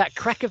that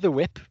crack of the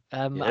whip,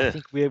 I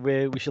think we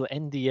shall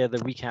end the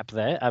recap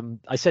there.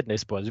 I said no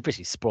spoilers. We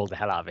basically spoiled the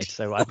hell out of it.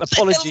 So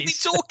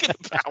apologies. What the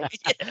hell are we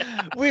talking about?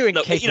 Yeah. We're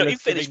incapable in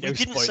fairness, of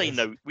giving no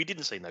spoilers. We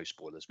didn't say no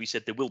spoilers. We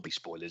said there will be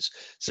spoilers.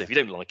 So if you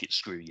don't like it,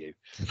 screw you.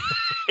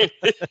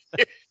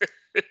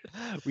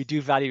 We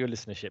do value your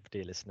listenership,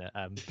 dear listener.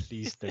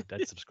 Please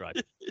don't subscribe.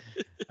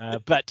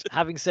 But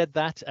having said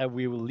that,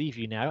 we will leave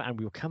you now, and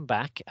we will come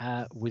back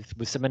with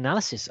some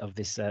analysis of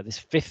this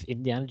fifth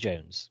Indiana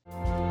Jones.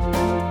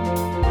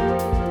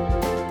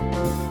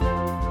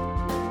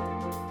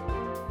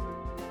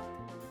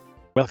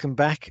 Welcome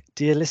back,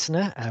 dear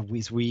listener,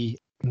 as we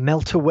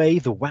melt away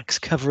the wax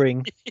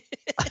covering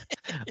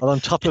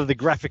on top of the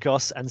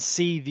graphicos and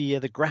see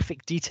the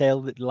graphic detail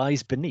that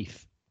lies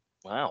beneath.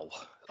 Wow.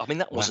 I mean,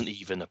 that wasn't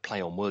even a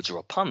play on words or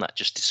a pun. That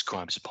just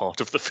describes a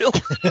part of the film.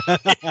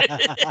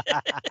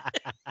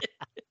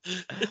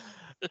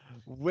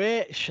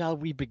 Where shall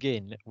we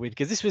begin with?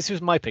 Because this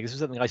was my pick. This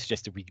was something I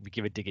suggested we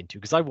give a dig into,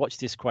 because I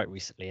watched this quite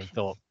recently and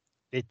thought,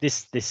 I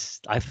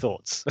have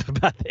thoughts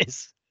about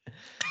this.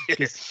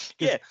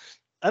 Yeah.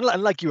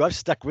 Unlike you, I've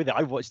stuck with it.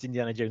 I watched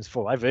Indiana Jones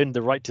 4. I've earned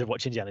the right to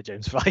watch Indiana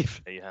Jones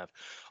 5. There you have.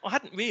 I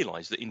hadn't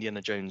realised that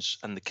Indiana Jones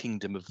and the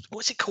Kingdom of...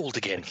 What's it called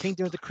again? The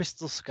Kingdom of the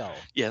Crystal Skull.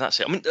 Yeah,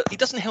 that's it. I mean, it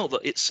doesn't help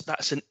that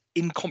that's an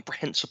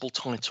incomprehensible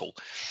title.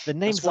 The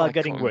names are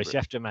getting worse, you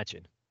have to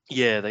imagine.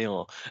 Yeah, they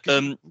are.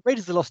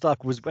 Raiders of the Lost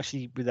Ark was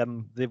actually with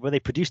them when they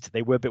produced it.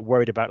 They were a bit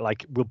worried about,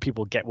 like, will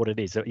people get what it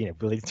is? You know,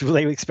 will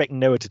they expect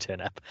Noah to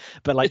turn up?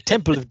 But like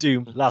Temple of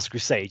Doom, Last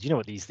Crusade, you know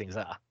what these things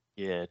are.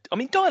 Yeah, I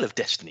mean, Dial of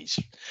Destiny's.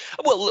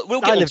 Well, we'll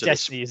get Dial on of to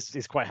Destiny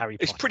is quite Harry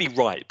Potter. It's pretty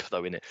ripe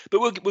though, isn't it?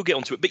 But we'll get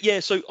onto it. But yeah,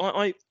 so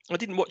I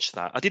didn't watch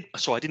that. I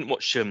didn't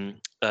watch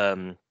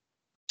the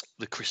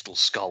Crystal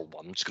Skull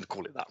one. I'm just going to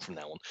call it that from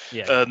now on.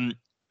 Yeah.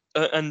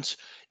 And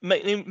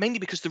mainly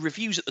because the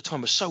reviews at the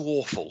time were so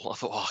awful. I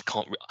thought, I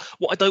can't.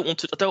 What I don't want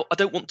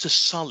to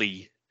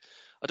sully.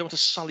 I don't want to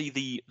sully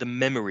the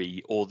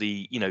memory or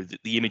the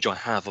image I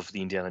have of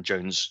the Indiana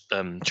Jones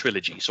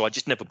trilogy. So I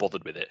just never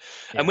bothered with it.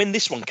 Yeah. And when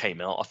this one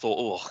came out, I thought,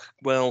 oh,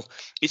 well,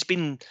 it's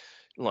been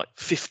like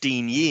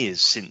 15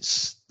 years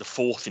since the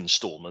fourth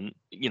installment.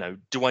 You know,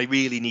 do I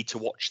really need to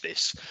watch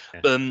this?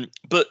 Yeah.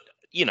 But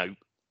you know,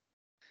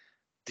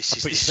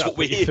 this is what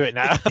we're here for.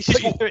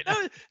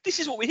 This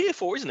is what we're here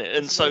for, isn't it?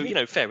 And so, you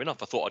know, fair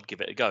enough. I thought I'd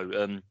give it a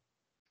go.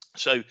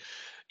 So.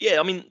 Yeah,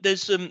 I mean,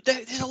 there's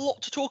a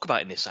lot to talk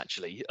about in this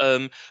actually.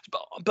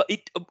 But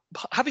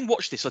having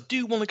watched this, I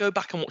do want to go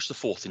back and watch the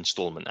fourth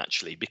installment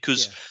actually,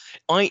 because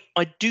I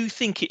do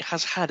think it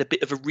has had a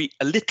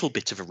little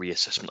bit of a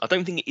reassessment. I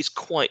don't think it is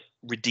quite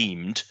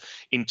redeemed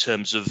in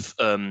terms of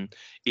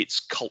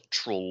its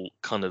cultural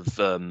kind of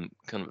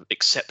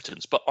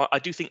acceptance. But I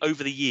do think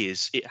over the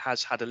years it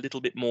has had a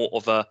little bit more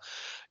of a.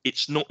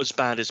 It's not as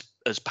bad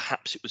as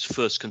perhaps it was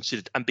first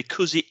considered, and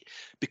because it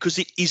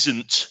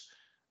isn't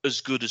as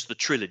good as the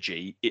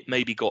trilogy, it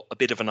maybe got a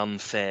bit of an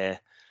unfair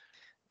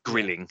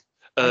grilling.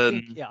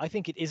 I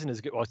think it isn't as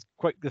good. Well,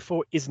 the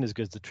four isn't as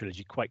good as the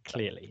trilogy, quite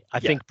clearly. I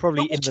think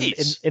probably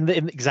in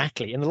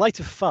the light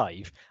of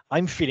 5,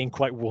 I'm feeling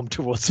quite warm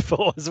towards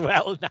 4 as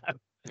well now.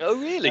 Oh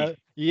really?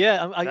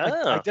 Yeah, I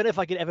don't know if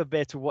I could ever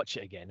bear to watch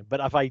it again.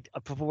 But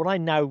for what I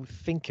now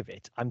think of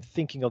it, I'm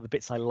thinking of the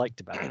bits I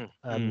liked about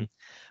it.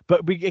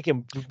 But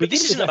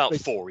this isn't about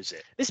 4, is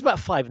it? This is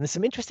about 5, and there's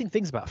some interesting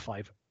things about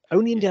 5.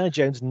 Only Indiana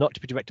Jones not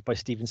to be directed by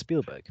Steven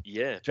Spielberg.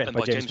 Yeah, and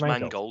by James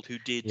Mangold, who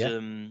did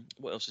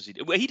what else has he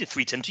did? Well, he did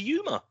 3:10 to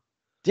Yuma.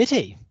 Did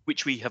he?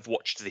 Which we have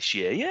watched this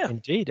year, yeah.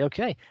 Indeed.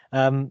 Okay.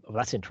 Well,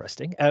 that's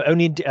interesting.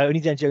 Only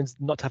Indiana Jones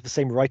not to have the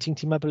same writing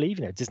team, I believe.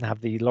 You know, it doesn't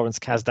have the Lawrence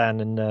Kasdan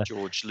and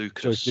George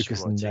Lucas.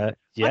 And, I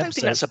don't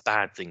think that's a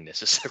bad thing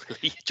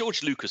necessarily.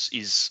 George Lucas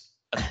is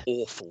an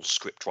awful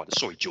script writer.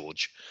 Sorry,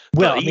 George.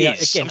 Well, he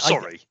is. I'm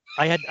sorry.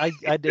 I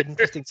had an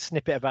interesting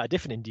snippet about a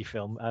different indie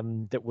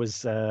film that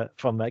was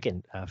from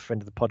a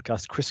friend of the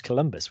podcast, Chris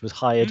Columbus, was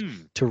hired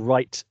to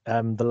write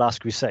The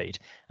Last Crusade,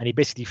 and he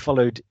basically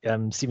followed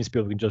Steven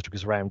Spielberg and George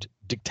Lucas around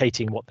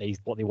dictating what they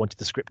wanted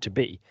the script to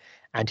be,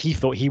 and he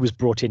thought he was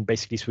brought in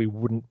basically so he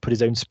wouldn't put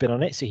his own spin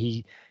on it. So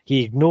he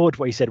ignored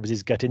what he said was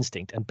his gut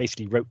instinct and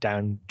basically wrote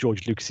down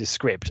George Lucas's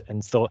script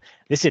and thought,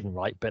 this isn't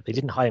right, but they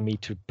didn't hire me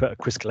to put a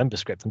Chris Columbus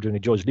script. I'm doing a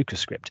George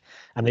Lucas script.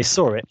 And they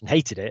saw it and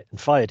hated it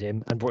and fired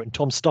him and brought in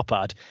Tom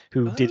Stoppard,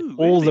 who did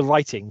all the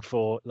writing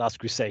for Last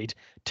Crusade,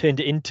 turned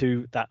it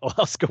into that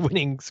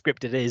Oscar-winning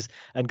script it is,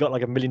 and got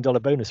like $1 million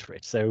bonus for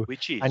it. So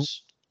which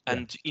is,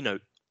 and you know,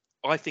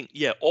 I think,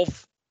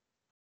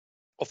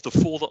 of of the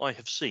 4 that I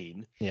have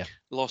seen, Yeah.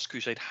 Last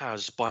Crusade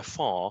has by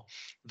far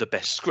the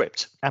best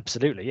script.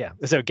 Absolutely, yeah.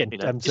 So again,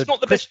 it's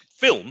not the best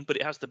film, but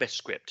it has the best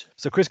script.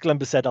 So Chris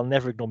Columbus said, "I'll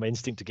never ignore my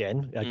instinct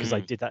again because I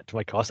did that to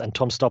my cast." And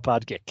Tom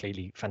Stoppard,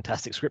 clearly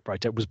fantastic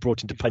scriptwriter, was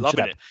brought in to punch it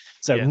up.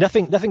 So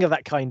nothing of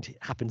that kind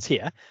happens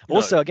here. No.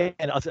 Also, again,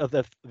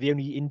 the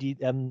only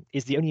indie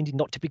is the only indie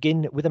not to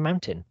begin with a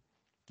mountain.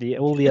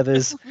 All the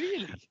others,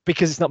 really,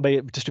 because it's not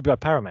distributed by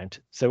Paramount.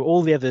 So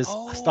all the others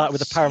start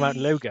with a Paramount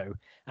logo,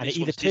 and it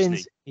either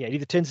turns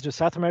into a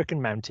South American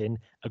mountain,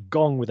 a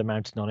gong with a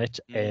mountain on it,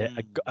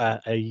 a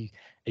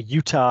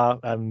Utah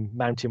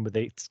mountain with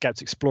the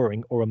scouts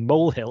exploring, or a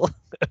molehill.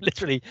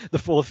 Literally, the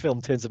 4th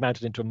film turns a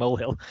mountain into a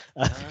molehill.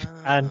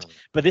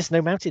 But this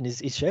no mountain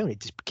is shown. It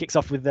just kicks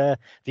off with the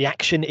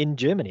action in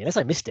Germany. Unless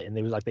I missed it, and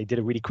they did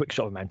a really quick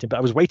shot of a mountain, but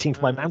I was waiting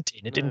for my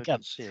mountain. It didn't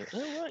come.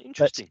 Oh, right,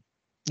 interesting.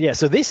 Yeah,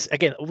 so this,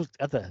 again, all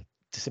other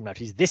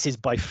dissimilarities, this is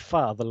by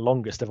far the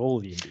longest of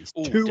all the indies.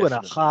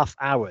 2.5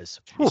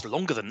 hours. It's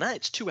longer than that.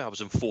 It's 2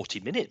 hours and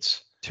 40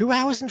 minutes. 2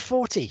 hours and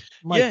 40.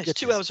 It's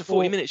 2 hours and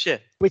 40 minutes, yeah.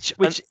 Which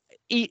that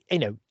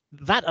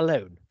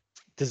alone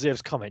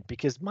deserves comment,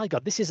 because my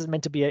God, this is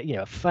meant to be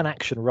a fun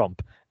action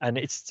romp, and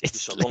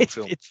it's a long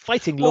film. It's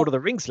fighting Lord of the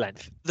Rings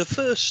length. The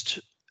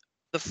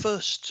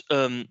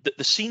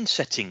scene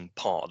setting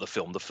part of the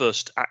film, the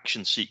first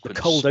action sequence,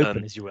 the cold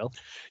open, as you will,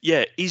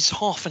 is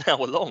half an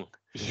hour long.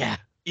 Yeah,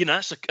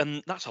 that's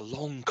a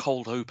long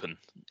cold open,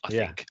 I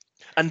think.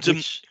 And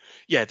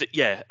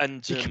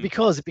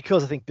because I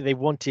think they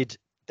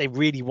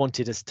really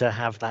wanted us to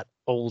have that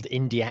old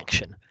indie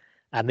action,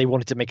 and they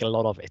wanted to make a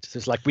lot of it. So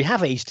it's like, we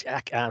have aged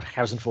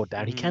Harrison Ford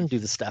down; he can do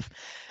the stuff.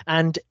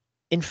 And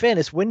in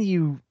fairness,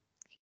 the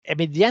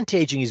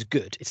anti-aging is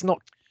good. It's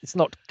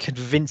not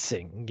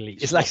convincingly.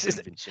 It's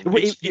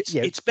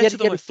better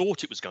than I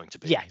thought it was going to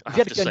be. Yeah, if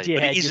you had a gun to your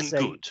head, it isn't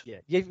good. Yeah,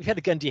 if you had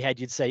a gun to your head,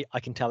 you'd say, "I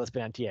can tell it's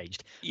been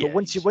anti-aged." But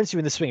once you're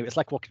in the swing of it, it's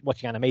like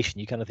watching animation.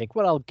 You kind of think,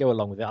 "Well, I'll go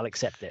along with it. I'll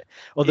accept it."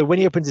 Although when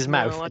he opens his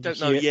mouth, I don't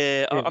know.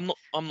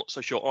 I'm not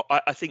so sure.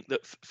 I think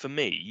that for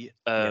me,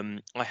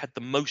 I had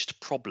the most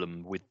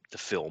problem with the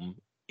film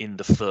in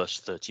the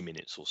first 30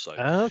 minutes or so.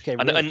 Okay.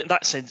 And in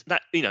that sense,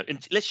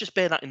 and let's just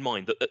bear that in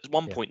mind, that at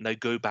one point they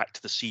go back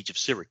to the Siege of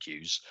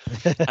Syracuse.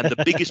 And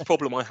the biggest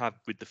problem I had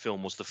with the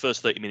film was the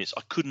first 30 minutes.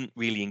 I couldn't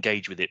really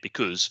engage with it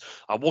because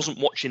I wasn't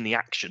watching the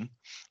action.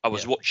 I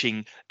was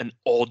watching an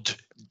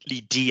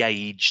oddly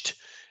de-aged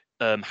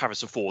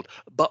Harrison Ford,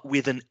 but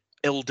with an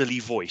elderly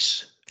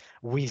voice.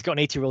 Well, he's got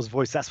an 80-year-old's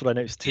voice. That's what I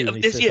noticed too.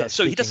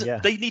 So he doesn't.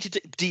 Yeah. They needed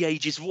to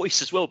de-age his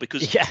voice as well,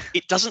 because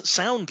it doesn't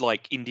sound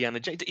like Indiana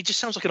Jones. It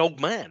just sounds like an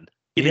old man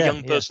in a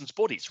young person's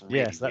body. It's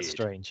really that's weird.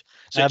 Strange.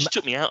 So it just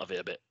took me out of it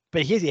a bit.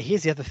 But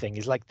here's the other thing: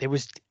 is like they were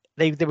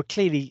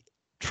clearly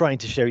trying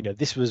to show,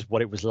 this was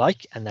what it was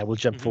like, and now we'll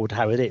jump forward to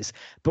how it is.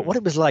 But what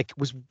it was like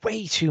was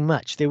way too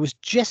much. There was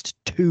just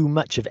too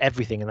much of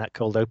everything in that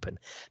cold open.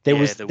 There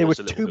was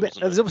too much.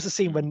 There's almost a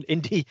scene when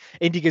Indy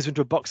goes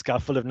into a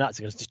boxcar full of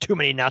Nazis. There's too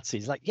many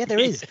Nazis. Like, there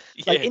is.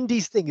 Like,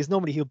 Indy's thing is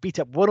normally he'll beat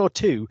up one or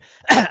two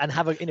and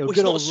have a good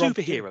he's not a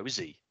superhero, is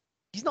he?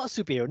 He's not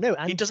a superhero, no.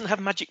 And he doesn't have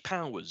magic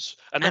powers,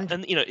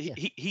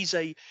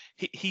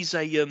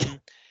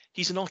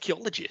 he's an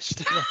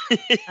archaeologist.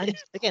 And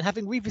again,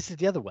 having revisited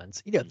the other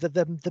ones,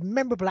 the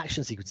memorable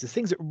action sequences, the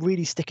things that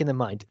really stick in the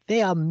mind,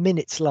 they are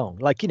minutes long.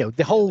 Like,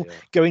 the whole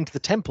going to the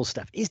temple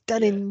stuff is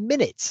done in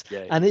minutes,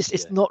 and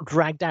it's not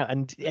dragged out.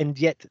 And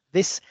yet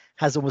this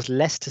has almost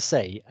less to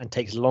say and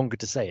takes longer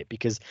to say it,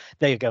 because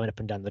they're going up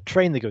and down the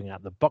train, they're going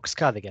out the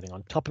boxcar, they're getting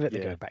on top of it,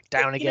 they're going back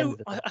down again.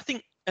 I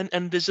think,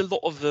 and there's a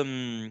lot of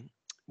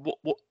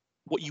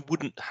what you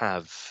wouldn't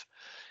have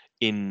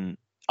in.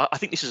 I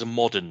think this is a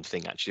modern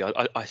thing, actually.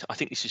 I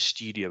think this is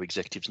studio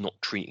executives not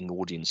treating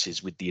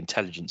audiences with the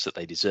intelligence that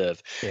they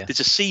deserve. Yeah.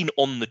 There's a scene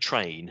on the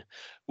train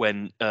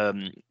when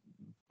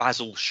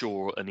Basil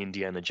Shaw and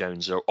Indiana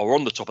Jones are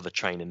on the top of the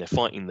train, and they're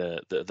fighting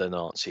the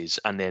Nazis.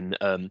 And then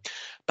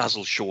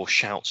Basil Shaw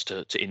shouts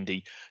to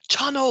Indy,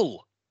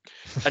 "Tunnel!"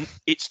 And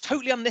it's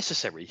totally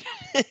unnecessary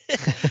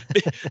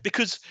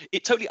because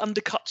it totally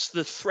undercuts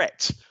the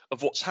threat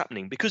of what's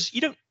happening, because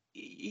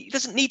he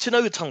doesn't need to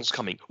know the tunnel's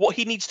coming. What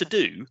he needs to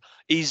do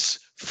is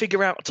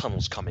figure out a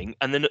tunnel's coming,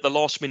 and then at the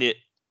last minute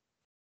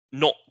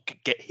not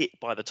get hit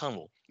by the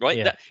tunnel,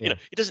 right? It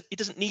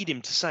doesn't need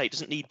him to say, it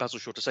doesn't need Basil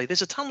Shaw to say,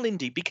 "There's a tunnel,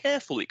 Indy, be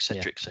careful,"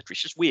 etc., etc.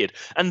 It's just weird.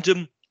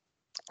 And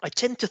I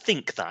tend to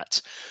think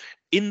that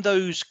in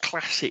those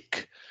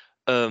classic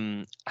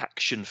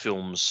action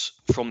films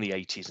from the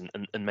 80s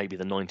and maybe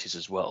the 90s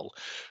as well,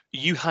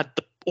 you had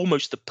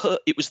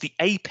it was the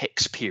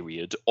apex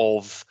period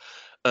of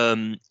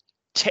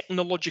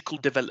technological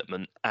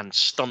development and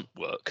stunt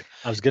work.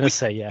 I was going to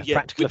say,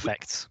 practical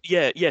effects.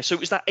 So it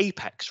was that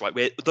apex, right,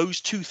 where those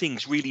two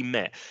things really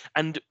met.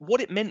 And what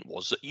it meant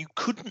was that you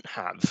couldn't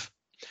have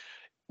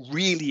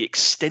really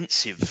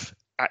extensive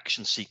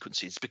action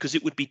sequences, because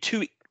it would be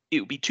too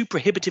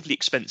prohibitively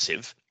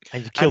expensive,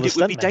 and it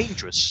would be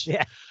dangerous.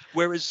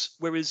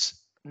 Whereas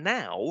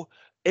now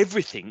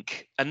everything,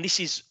 and this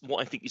is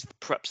what I think is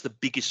perhaps the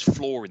biggest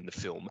flaw in the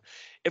film,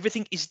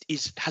 everything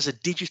has a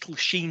digital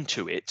sheen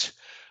to it,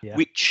 Yeah.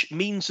 which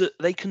means that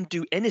they can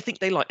do anything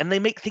they like, and they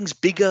make things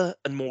bigger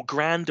and more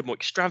grand and more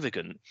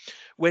extravagant,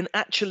 when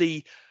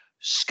actually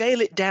scale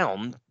it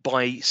down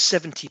by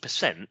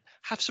 70%,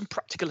 have some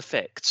practical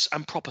effects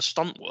and proper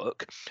stunt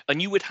work,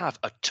 and you would have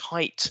a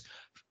tight,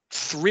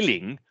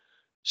 thrilling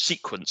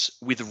sequence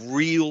with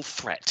real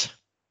threat.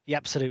 Yeah,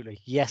 absolutely.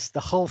 Yes, the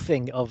whole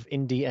thing of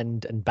Indy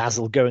and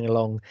Basil going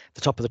along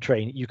the top of the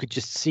train, you could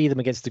just see them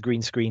against the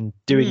green screen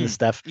doing the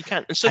stuff. You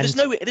can, and so there's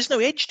no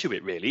edge to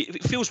it really.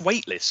 It feels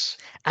weightless.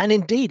 And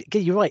indeed,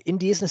 you're right.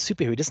 Indy isn't a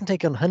superhero. He doesn't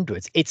take on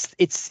hundreds.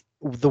 It's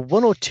the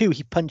one or two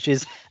he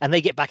punches, and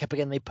they get back up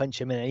again. They punch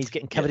him, and he's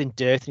getting covered in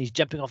dirt, and he's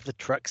jumping off the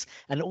trucks,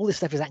 and all this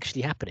stuff is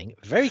actually happening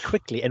very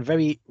quickly and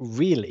very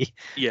really.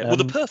 Yeah. Well,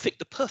 the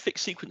perfect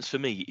sequence for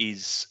me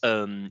is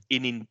in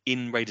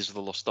Raiders of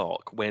the Lost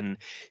Ark, when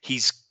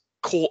he's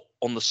caught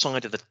on the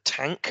side of the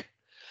tank.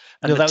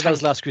 No, that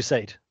was Last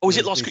Crusade. Oh, is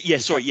it Last Crusade? Yeah,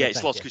 sorry. Yeah,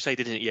 it's Last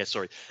Crusade, isn't it? Yeah,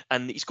 sorry.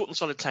 And he's caught on the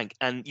side of the tank,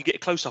 and you get a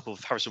close-up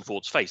of Harrison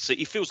Ford's face. So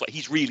it feels like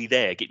he's really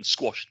there, getting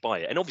squashed by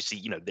it. And obviously,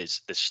 you know,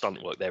 there's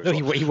stunt work there as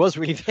well. He was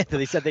really there.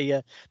 They said they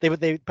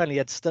apparently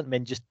had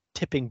stuntmen just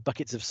tipping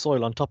buckets of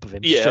soil on top of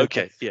him. Yeah,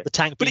 okay. Yeah. The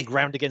tank being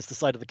ground against the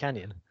side of the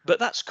canyon. But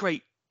that's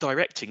great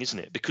directing, isn't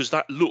it? Because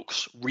that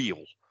looks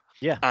real.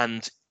 Yeah.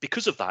 And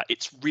because of that,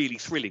 it's really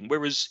thrilling.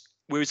 Whereas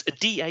a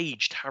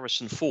de-aged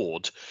Harrison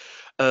Ford,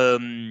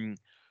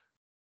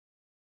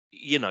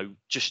 you know,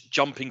 just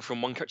jumping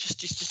from one character,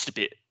 just a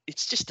bit.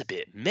 It's just a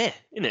bit meh,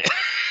 isn't it?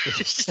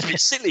 It's just a bit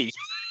silly.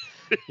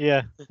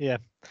 Yeah.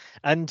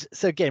 And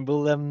so again,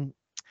 we'll and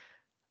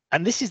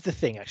this is the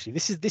thing. Actually,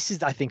 this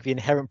is I think the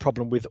inherent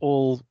problem with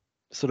all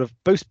sort of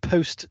both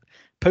post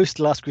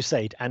Last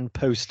Crusade and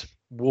post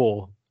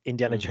war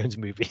Indiana Jones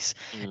movies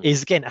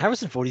is, again,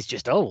 Harrison Ford is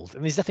just old. I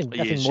mean, there's nothing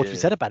more to be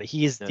said about it.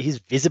 He is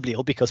visibly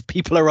old because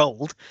people are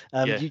old.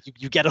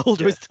 You get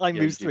older as time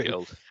moves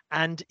through.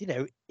 And you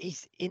know,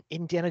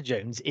 Indiana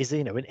Jones is,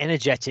 you know, an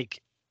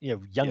energetic, you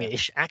know,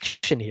 youngish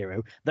action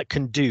hero that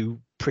can do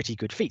pretty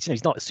good feats. You know,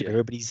 he's not a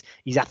superhero, but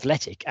he's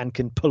athletic and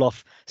can pull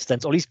off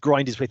stunts, or at least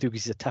grind his way through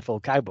because he's a tough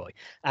old cowboy.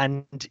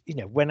 And you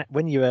know,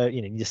 when you're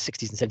in your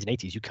 60s and 70s and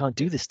 80s, you can't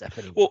do this stuff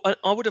anymore. Well,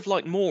 I would have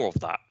liked more of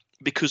that,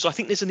 because I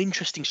think there's an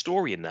interesting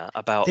story in that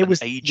about an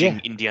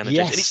aging Indiana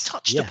Jones, and it's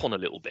touched upon a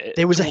little bit.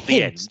 There was a hint.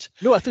 The end.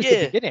 No, I thought it was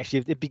the beginning, actually.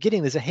 At the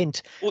beginning, there's a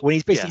hint when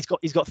he's basically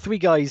he's got three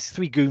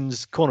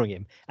goons cornering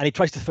him, and he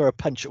tries to throw a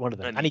punch at one of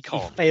them, and he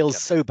fails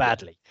so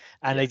badly,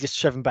 and they just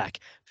shove him back.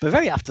 But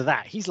very after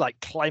that, he's like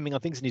climbing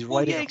on things, and he's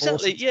riding a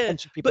horse, and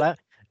punching people out.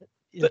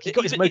 But he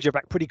got his mojo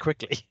back pretty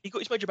quickly.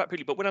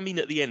 But what I mean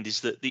at the end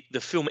is that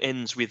the film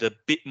ends with a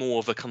bit more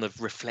of a kind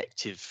of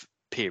reflective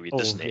period,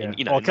 doesn't it? And,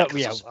 you know, I'll come to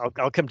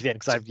the end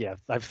because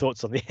I've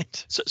thoughts on the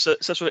end. So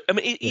that's what I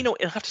mean. You know,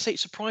 I have to say it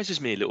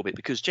surprises me a little bit,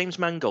 because James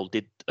Mangold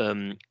did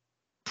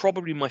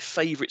probably my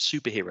favourite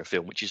superhero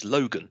film, which is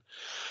Logan.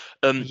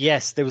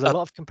 Yes, there was a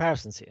lot of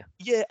comparisons here.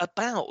 Yeah,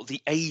 about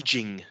the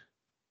aging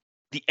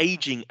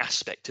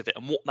aspect of it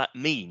and what that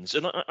means,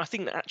 and I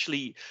think that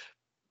actually,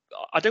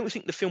 I don't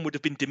think the film would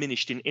have been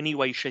diminished in any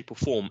way, shape, or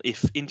form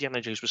if Indiana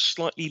Jones was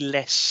slightly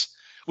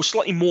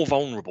more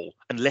vulnerable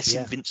and less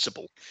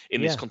invincible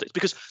in this context.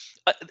 Because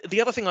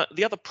the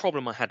other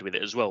problem I had with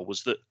it as well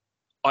was that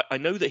I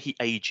know that he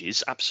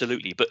ages,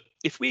 absolutely, but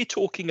if we're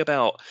talking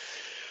about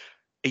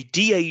a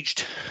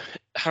de-aged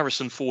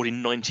Harrison Ford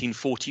in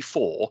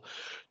 1944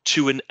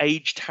 to an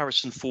aged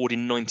Harrison Ford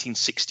in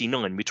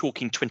 1969, we're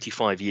talking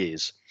 25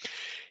 years.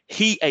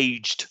 He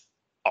aged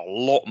a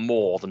lot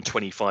more than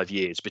 25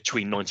 years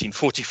between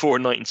 1944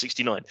 and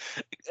 1969.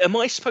 Am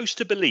I supposed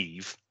to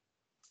believe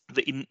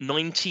that in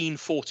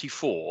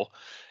 1944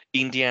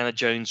 Indiana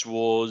Jones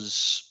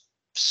was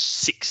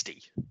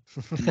 60?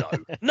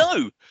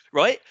 No,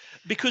 right?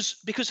 Because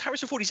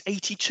Harrison Ford is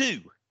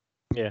 82.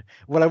 Yeah.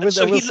 Well, I will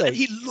say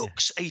he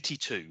looks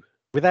 82.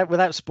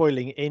 Without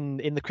spoiling,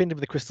 in the Kingdom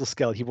of the Crystal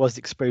Skull, he was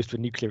exposed to a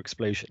nuclear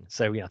explosion.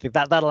 So I think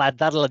that'll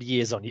add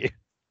years on you.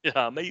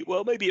 Yeah, maybe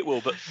it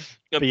will, but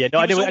yeah, no,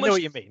 I know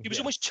what you mean. He was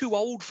almost too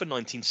old for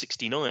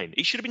 1969.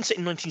 It should have been set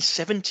in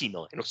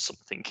 1979 or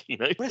something, you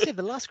know. Well, I say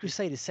The Last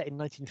Crusade is set in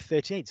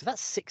 1938, so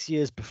that's 6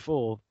 years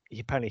before he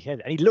apparently had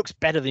it, and he looks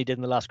better than he did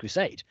in The Last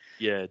Crusade.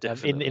 Yeah,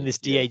 definitely. In this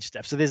de-age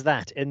stuff. So there's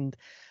that, and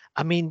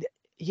I mean,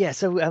 yeah.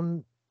 So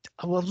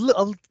we'll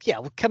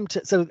come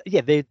to. So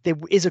yeah, there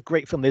is a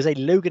great film. There's a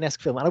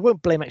Logan-esque film, and I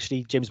won't blame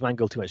actually James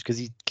Mangold too much because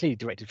he clearly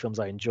directed films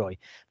I enjoy.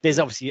 There's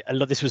obviously a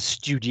lot. This was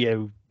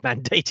studio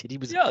mandated. He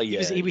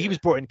was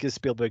brought in because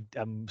Spielberg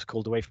was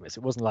called away from it. So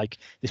it wasn't like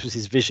this was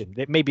his vision.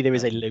 Maybe there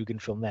is a Logan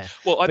film there.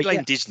 Well, I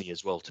blame Disney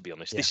as well, to be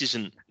honest. This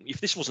isn't.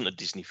 If this wasn't a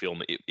Disney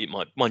film, it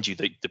might. Mind you,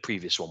 the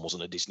previous one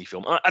wasn't a Disney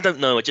film. I don't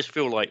know. I just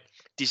feel like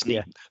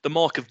Disney. The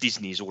mark of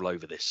Disney is all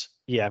over this.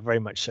 Yeah, very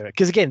much so.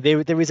 Because again,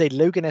 there is a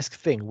Logan-esque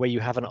thing where you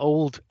have an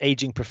old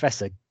aging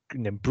professor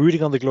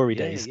brooding on the glory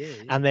Yeah, days, yeah.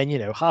 and then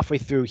halfway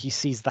through he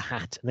sees the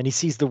hat, and then he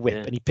sees the whip,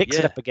 Yeah, and he picks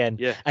it yeah, up again,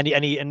 yeah. and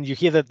you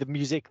hear the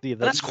music, the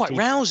And that's quite theme,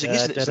 rousing,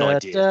 isn't it? It's an da,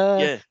 idea. da.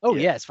 Yeah, Oh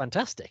yeah, yeah, it's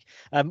fantastic.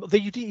 Though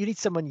you need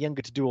someone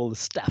younger to do all the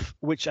stuff,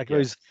 which I yeah,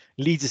 suppose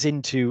leads us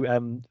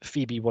into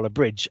Phoebe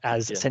Waller-Bridge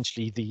as yeah.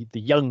 essentially the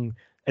young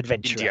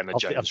adventurer Indiana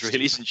of Jones, the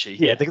really, street. isn't she?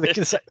 Yeah,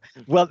 Yeah.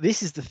 well,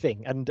 this is the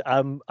thing, and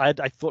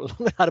I thought long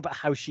and hard about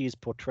how she is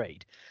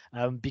portrayed,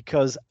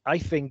 because I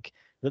think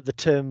that the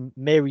term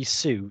Mary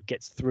Sue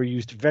gets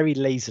used very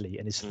lazily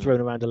and is thrown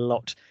around a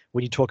lot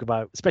when you talk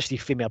about, especially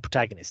female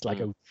protagonists,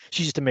 like, oh,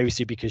 she's just a Mary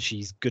Sue because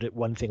she's good at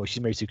one thing, or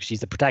she's Mary Sue because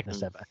she's the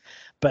protagonist ever.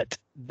 But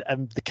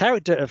the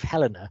character of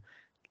Helena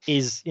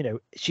is,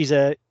 she's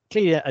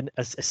clearly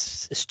a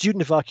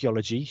student of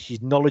archaeology. She's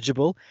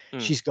knowledgeable.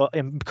 She's got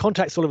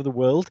contacts all over the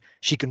world.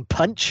 She can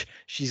punch.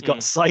 She's got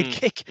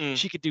sidekick.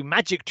 She could do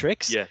magic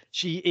tricks. Yeah.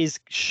 She is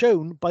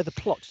shown by the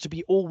plot to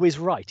be always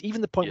right.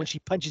 Even the point when she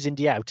punches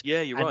Indy out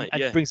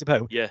and brings him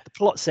home, the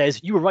plot says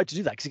you were right to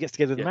do that because he gets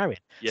together with Marion.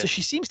 So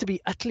she seems to be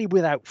utterly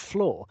without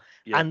flaw.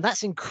 And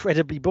that's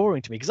incredibly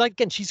boring to me because,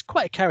 again, she's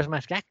quite a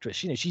charismatic actress.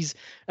 She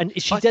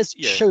does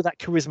show that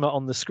charisma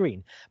on the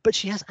screen, but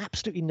she has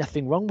absolutely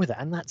nothing wrong with it,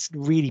 and that's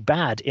really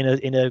bad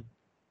in a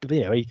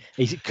co-protagonist.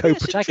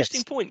 It's an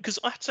interesting point because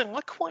I have to say I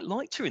quite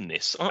liked her in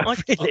this.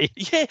 Really?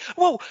 Yeah.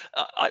 Well,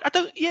 I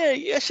don't. Yeah,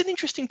 it's an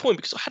interesting point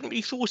because I hadn't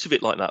really thought of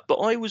it like that. But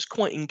I was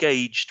quite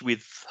engaged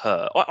with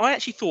her. I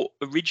actually thought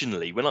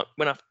originally when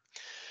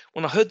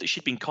I heard that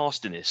she'd been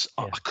cast in this,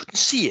 I couldn't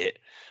see it.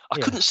 I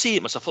couldn't see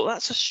it myself. I thought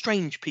that's a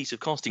strange piece of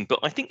casting, but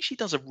I think she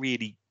does a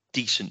really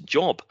decent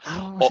job.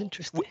 Oh, that's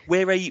interesting.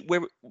 Where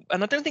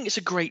and I don't think it's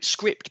a great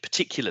script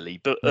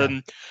particularly, but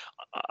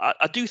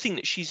I do think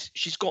that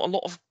she's got a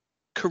lot of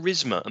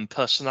charisma and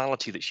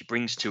personality that she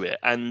brings to it,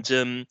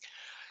 and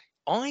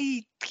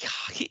I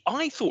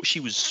thought she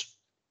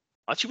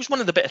was one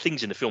of the better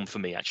things in the film for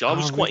me. Actually, I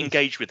was quite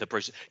engaged with her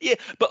process. Yeah,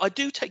 but I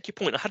do take your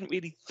point. I hadn't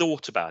really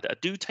thought about it. I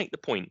do take the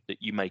point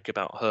that you make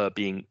about her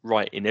being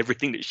right in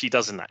everything that she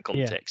does in that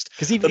context.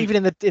 Because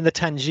even in the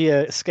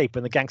Tangier escape,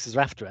 when the gangsters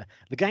are after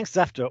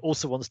her,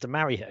 also wants to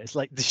marry her. It's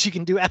like she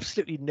can do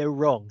absolutely no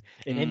wrong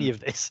in any of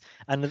this,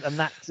 and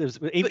that.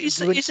 But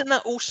isn't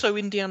that also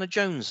Indiana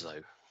Jones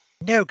though?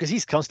 No, because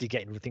he's constantly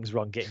getting things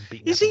wrong, getting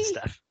beaten up he? and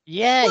stuff.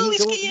 Yeah, well,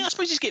 I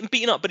suppose he's getting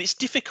beaten up, but it's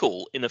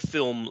difficult in a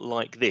film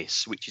like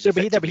this, which is a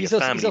family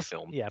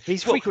film. Yeah, but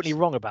he's frequently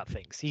wrong about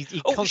things. He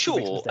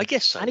constantly makes mistakes. I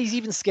guess so. And he's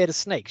even scared of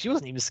snakes. She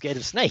wasn't even scared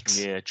of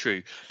snakes. Yeah,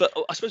 true. But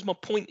I suppose my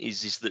point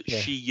is that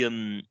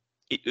she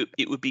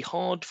it would be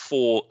hard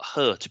for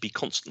her to be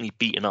constantly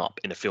beaten up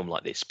in a film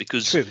like this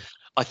because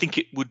I think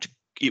it would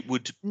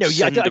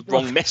send the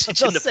wrong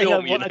message in the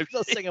film. I'm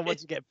not saying I want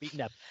to get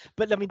beaten up,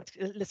 but I mean,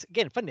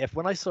 again, funny enough,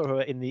 when I saw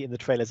her in the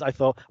trailers, I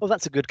thought, oh,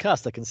 that's a good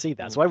cast. I can see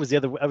that. So I was the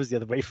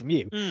other way from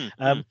you.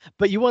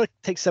 But you want to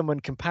take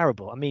someone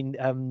comparable. I mean,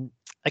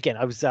 again,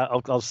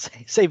 I'll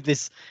save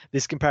this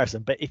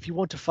comparison. But if you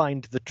want to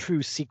find the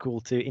true sequel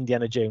to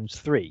Indiana Jones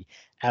 3,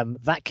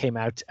 that came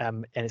out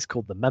and it's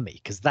called The Mummy,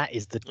 because that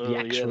is the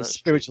actual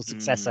spiritual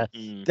successor.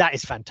 That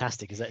is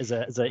fantastic as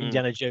a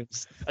Indiana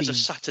Jones theme. As a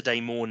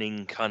Saturday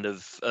morning kind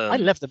of. I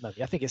love The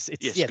Mummy. I think it's a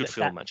good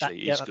film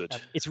actually. It's good.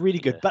 It's really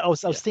good. But I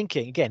was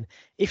thinking again,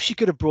 if she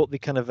could have brought the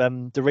kind of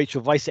the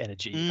Rachel Weisz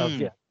energy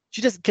of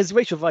she does, because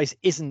Rachel Weisz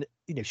isn't,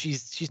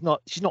 she's not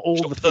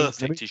all the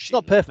things. She's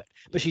not perfect,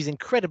 but she's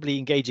incredibly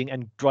engaging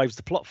and drives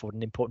the plot forward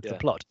and important to the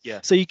plot. Yeah.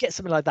 So you get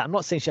something like that. I'm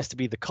not saying she has to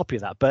be the copy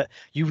of that, but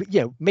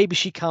maybe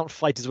she can't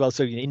fight as well.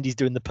 So Indy's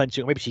doing the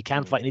punching, or maybe she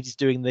can fight and Indy's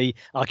doing the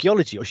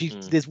archaeology, or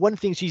there's one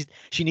thing she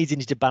needs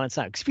Indy to balance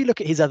out. Because if you look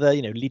at his other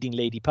leading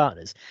lady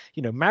partners,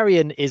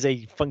 Marion is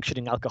a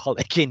functioning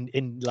alcoholic in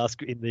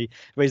the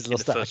Raiders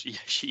of the Lost Ark.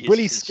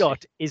 Willie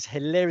Scott is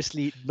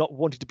hilariously not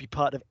wanting to be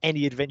part of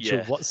any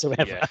adventure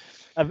whatsoever. Yeah.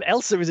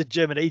 Elsa is a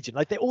German agent.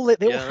 Like they all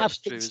have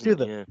things to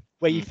them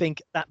where you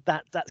think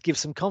that gives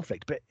some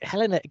conflict. But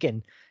Helena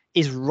again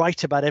is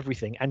right about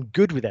everything and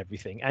good with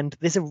everything. And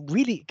there's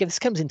this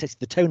comes into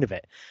the tone of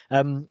it.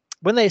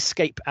 When they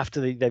escape after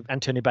the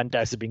Antonio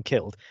Banderas has been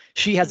killed,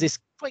 she has this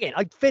again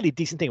a fairly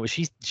decent thing where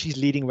she's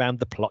leading around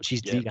the plot.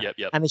 She's and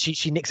then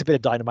she nicks a bit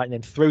of dynamite and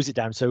then throws it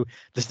down. So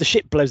the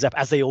ship blows up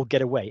as they all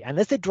get away. And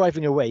as they're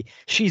driving away,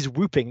 she's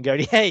whooping and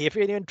going, "Hey, if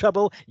you're in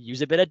trouble,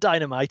 use a bit of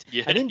dynamite."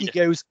 And Indy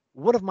goes,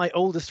 "One of my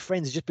oldest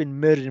friends has just been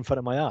murdered in front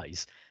of my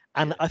eyes."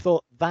 And I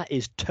thought that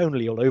is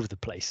tonally all over the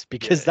place,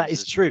 because that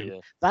is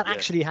true. That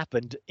actually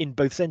happened in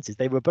both senses.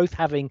 They were both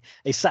having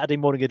a Saturday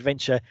morning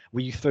adventure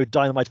where you throw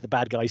dynamite at the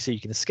bad guy so you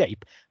can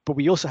escape. But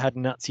we also had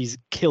Nazis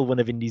kill one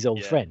of Indy's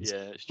old friends,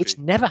 which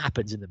never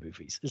happens in the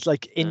movies. It's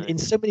like in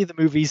so many of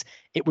the movies,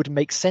 it would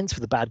make sense for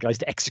the bad guys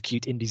to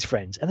execute Indy's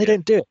friends, and they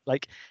don't do it.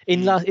 Like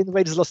in the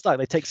Raiders of the Lost Ark,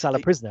 they take Salah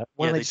prisoner.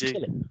 Why don't they just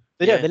kill him?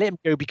 They don't. They let him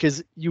go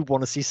because you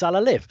want to see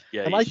Salah live.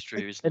 Yeah, it's true,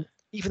 isn't it?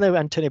 Even though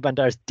Antonio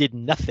Banderas did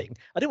nothing,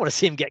 I didn't want to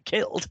see him get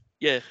killed.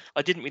 Yeah,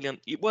 I didn't really.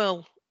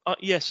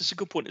 Yes, it's a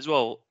good point as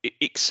well.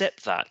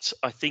 Except that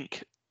I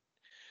think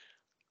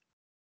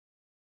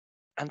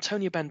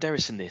Antonio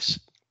Banderas in this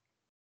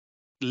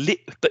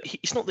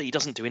it's not that he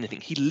doesn't do anything.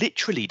 He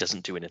literally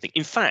doesn't do anything.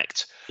 In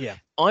fact, Yeah.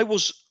 I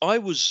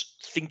was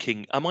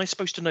thinking, am I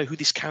supposed to know who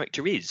this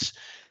character is?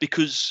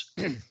 Because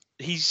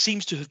he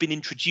seems to have been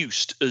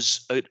introduced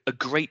as a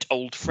great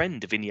old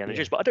friend of Indiana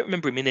Jones, but I don't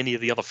remember him in any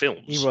of the other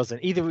films. He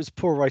wasn't. Either it was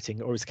poor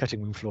writing or it was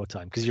cutting room floor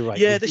time. Because you're right.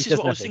 Yeah, he this is does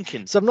what I was nothing.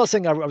 thinking. So I'm not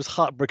saying I was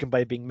heartbroken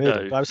by being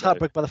murdered, No, but I was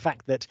heartbroken by the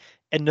fact that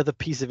another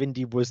piece of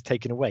Indy was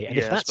taken away. And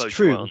if I that's suppose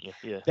true, you are, aren't you?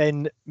 Yeah.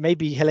 then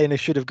maybe Helena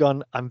should have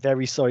gone, I'm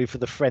very sorry for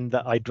the friend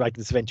that I dragged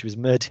this adventure was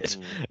murdered.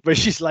 But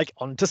she's like,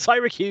 on to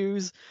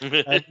Syracuse,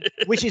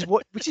 which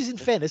is in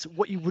fairness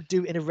what you would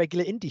do in a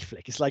regular Indy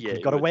flick. It's like,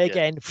 we've got away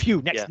again.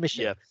 Phew, next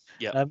mission.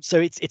 Yeah. So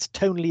it's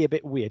tonally a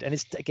bit weird, and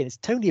it's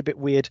tonally a bit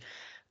weird.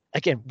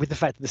 Again, with the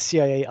fact that the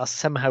CIA are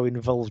somehow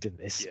involved in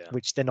this,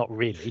 which they're not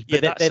really.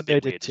 But that's a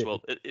bit weird too. as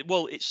well.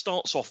 Well, it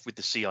starts off with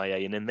the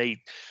CIA, and then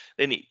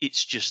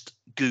it's just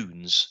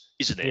goons,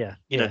 isn't it? Yeah,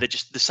 you know, they're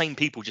just the same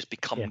people just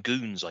become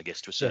goons, I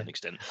guess, to a certain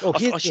extent. Oh,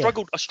 I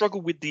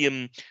struggled with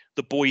the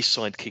boy's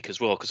sidekick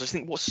as well, because I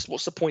think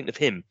what's the point of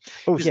him?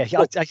 Oh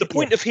the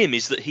point of him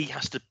is that he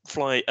has to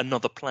fly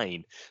another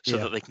plane so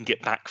that they can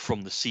get back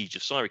from the siege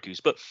of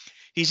Syracuse, but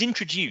he's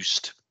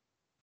introduced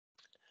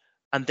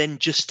and then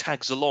just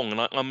tags along,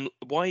 and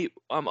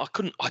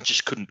I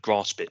just couldn't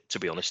grasp it, to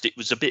be honest.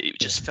 It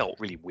just felt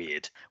really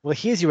weird. Well,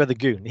 here's your other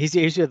goon. Here's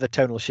your other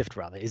tonal shift,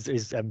 rather, is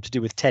to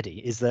do with Teddy.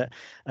 Is that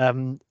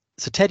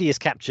so Teddy is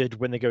captured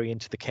when they're going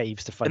into the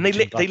caves to find. And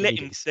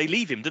they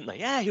leave him, didn't they?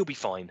 Yeah, he'll be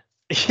fine.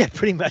 Yeah,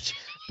 pretty much.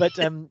 But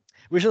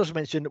we should also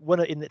mention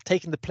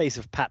taking the place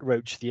of Pat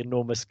Roach, the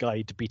enormous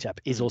guy to beat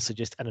up, is also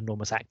just an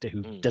enormous actor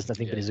who does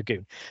nothing but is a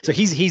goon. So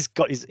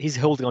he's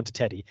holding on to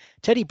Teddy.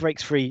 Teddy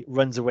breaks free,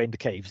 runs away in the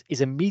caves, is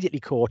immediately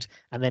caught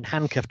and then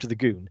handcuffed to the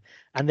goon.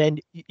 And then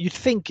you'd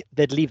think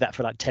they'd leave that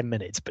for like 10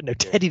 minutes, but no,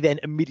 Teddy then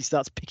immediately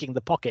starts picking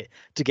the pocket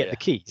to get the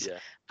keys. Yeah.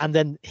 And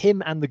then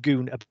him and the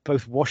goon are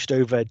both washed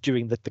over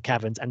during the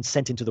caverns and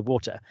sent into the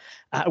water.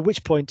 At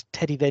which point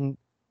Teddy then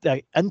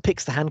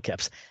unpicks the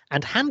handcuffs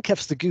and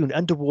handcuffs the goon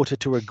underwater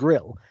to a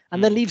grill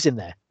and then leaves him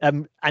there.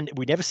 And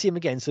we never see him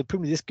again. So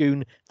probably this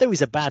goon, though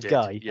he's a bad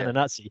guy and a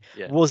Nazi,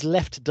 was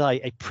left to die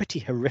a pretty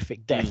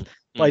horrific death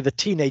by the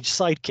teenage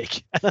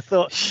sidekick. And I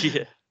thought,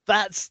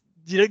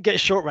 you don't get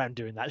Short Round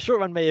doing that.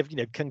 Short Round may have,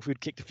 kung fu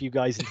kicked a few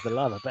guys into the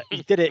lava, but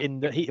he did it in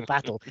the heat of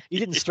battle. He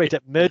didn't straight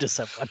up murder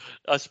someone.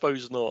 I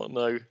suppose not.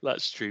 No,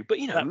 that's true. But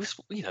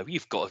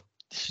you've got.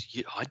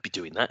 I'd be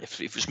doing that if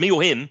it was me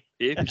or him.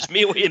 If it's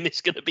me or him, it's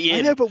going to be him.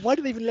 I know, but why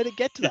do they even let it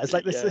get to that? It's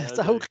like it's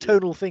the whole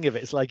tonal thing of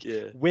it. It's like,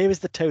 where is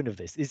the tone of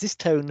this? Is this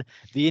tone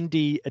the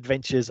Indy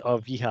adventures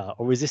of Yeehaw,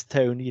 or is this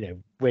tone,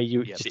 where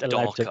you just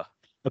allowed to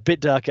a bit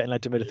darker and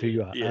allowed to murder who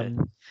you are? Yeah.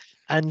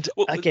 And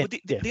again,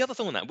 the other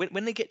thing on that,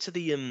 when they get to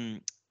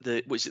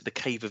the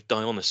cave of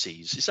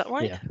Dionysus, is that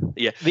right?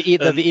 Yeah.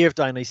 The ear of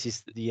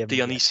Dionysus.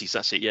 Dionysus,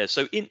 that's it. Yeah.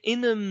 So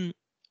in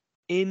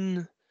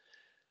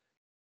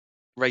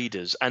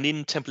Raiders and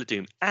in Temple of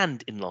Doom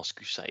and in Last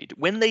Crusade,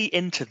 when they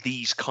enter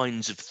these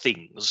kinds of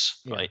things,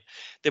 right,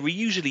 there are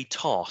usually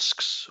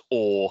tasks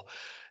or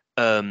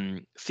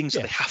things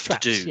that they have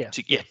traps, to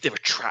do. There are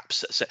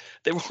traps.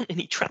 There aren't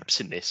any traps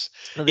in this.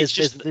 No, it's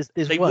just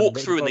they walk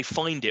through and they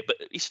find it, but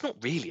it's not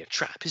really a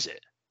trap, is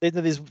it?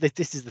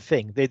 This is the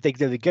thing. They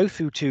go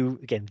through to,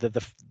 again,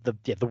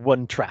 the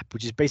one trap,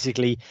 which is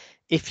basically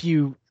if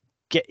you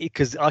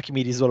because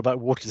Archimedes is all about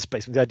water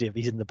displacement. The idea of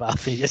he's in the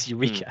bath and he gets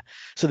eureka.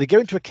 So they go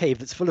into a cave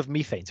that's full of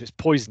methane, so it's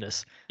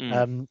poisonous.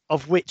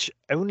 Of which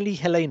only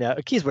Helena.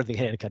 Here's one thing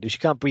Helena can do: she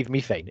can't breathe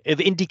methane.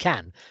 Indy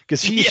can,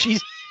 because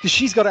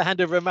she's got a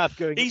hand over her mouth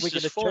going. He's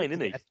just fine,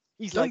 isn't he?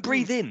 He's Don't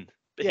breathe in.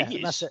 But yeah,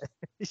 and that's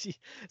it.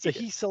 So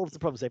he solves the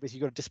problem. So basically,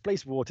 you've got to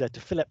displace water to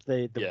fill up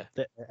the little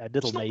maze.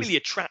 It's not really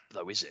a trap,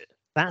 though, is it?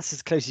 That's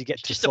as close as you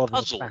get to solving a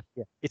puzzle. The trap.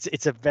 Yeah.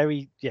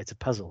 It's a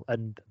puzzle,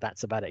 and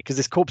that's about it. Because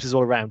there's corpses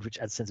all around, which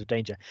adds a sense of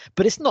danger.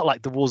 But it's not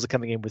like the walls are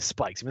coming in with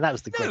spikes. I mean, that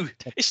was the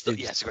it's not.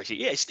 Yeah, it's a great.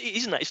 Yeah,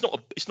 isn't that? It's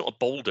not a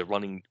boulder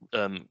running,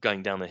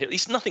 going down the hill.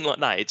 It's nothing like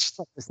that. It's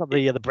not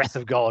the breath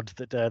of God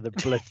that the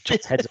blood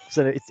chops heads off.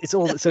 So it's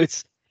all. So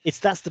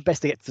that's the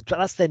best they get.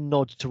 That's their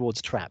nod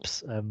towards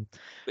traps.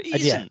 But it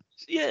isn't.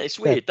 Yeah, it's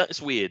weird.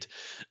 That's weird.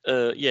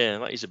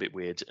 That is a bit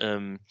weird.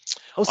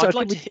 Also, I'd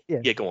like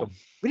to. Go on.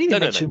 We didn't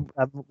even mention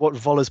what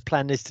Voller's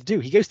plan is to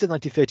do. He goes to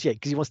 1938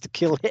 because he wants to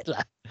kill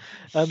Hitler,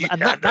 and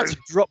that's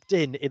dropped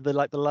in the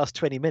last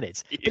 20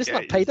 minutes. But it's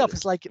not paid off.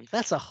 It's like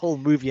that's a whole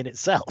movie in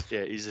itself. Yeah,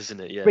 it is, isn't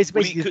it? Yeah.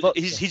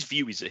 His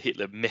view is that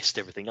Hitler messed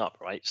everything up,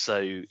 right?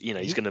 So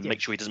he's going to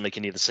make sure he doesn't make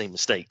any of the same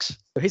mistakes.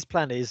 So his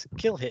plan is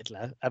kill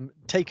Hitler,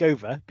 take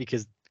over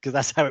because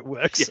that's how it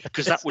works. Yeah,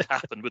 because that would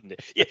happen, wouldn't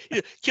it? Yeah,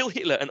 kill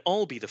Hitler and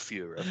I'll be the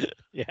Führer.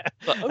 Yeah.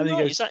 But,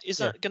 is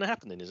that going to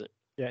happen then? Is it?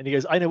 Yeah, and he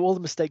goes, I know all the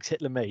mistakes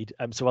Hitler made,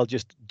 so I'll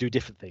just do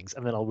different things,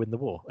 and then I'll win the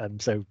war.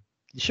 So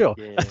sure,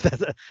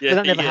 but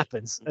that never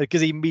happens because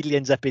he immediately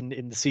ends up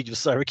in the siege of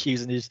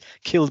Syracuse and is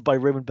killed by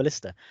Roman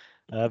ballista.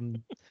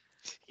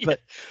 But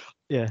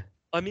yeah.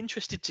 I'm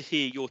interested to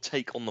hear your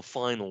take on the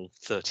final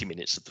 30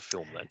 minutes of the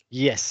film then.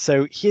 Yes.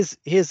 So here's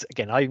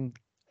again,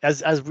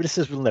 as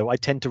listeners will know, I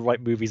tend to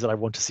write movies that I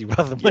want to see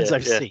rather than ones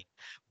I've seen.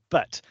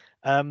 But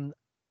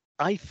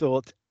I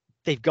thought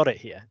they've got it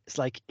here. It's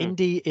like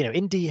Indy,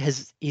 Indy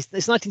it's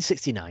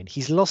 1969.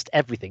 He's lost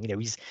everything.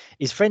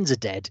 His friends are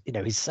dead.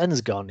 His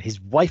son's gone.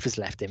 His wife has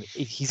left him.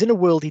 He's in a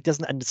world he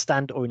doesn't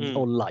understand or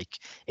like.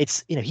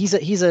 It's, he's a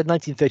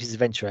 1930s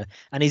adventurer,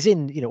 and he's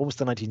in, almost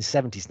the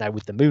 1970s now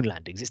with the moon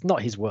landings. It's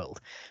not his world,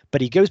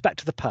 but he goes back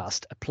to the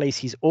past, a place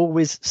he's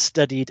always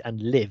studied and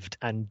lived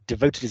and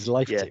devoted his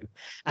life to.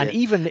 And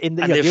even in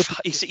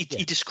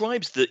he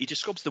describes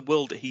the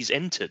world that he's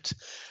entered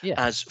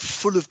as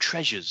full of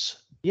treasures.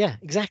 Yeah,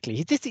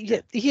 exactly.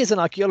 He is an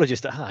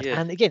archaeologist at heart.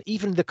 And again,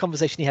 even the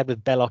conversation he had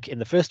with Belloc in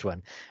the first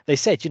one, they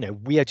said,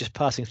 we are just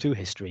passing through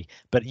history,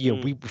 but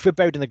if we're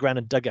buried in the ground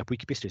and dug up, we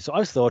could be history. So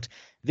I thought,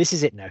 this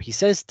is it now. He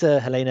says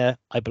to Helena,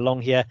 I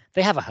belong here.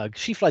 They have a hug.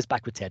 She flies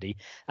back with Teddy.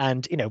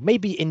 And,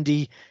 maybe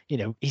Indy,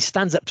 he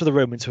stands up to the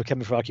Romans who are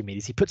coming for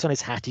Archimedes. He puts on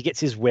his hat. He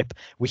gets his whip.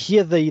 We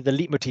hear the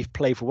leitmotif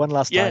play for one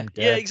last time.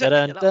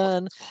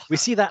 Exactly. We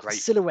see that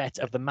silhouette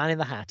of the man in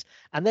the hat.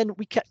 And then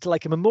we cut to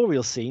like a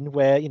memorial scene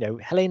where,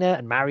 Helena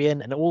and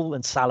Marion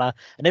and Salah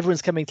and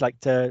everyone's coming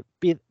to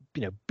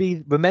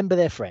remember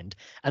their friend.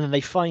 And then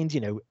they find,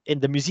 in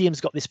the museum's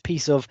got this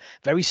piece of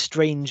very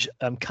strange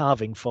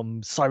carving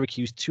from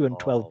Syracuse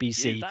 212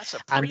 BC. Yeah, that's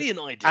a brilliant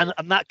idea.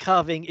 And that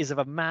carving is of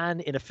a man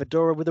in a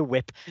fedora with a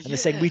whip. And they're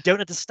saying, we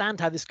don't understand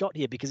how this got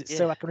here because it's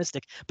so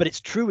anachronistic, but it's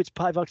true. It's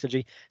part of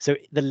archaeology. So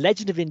the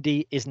legend of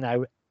Indy is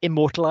now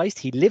immortalized.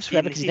 He lives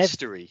forever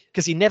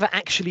because he never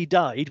actually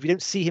died. We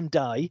don't see him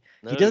die.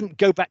 No. He doesn't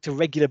go back to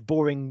regular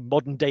boring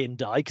modern day and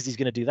die because he's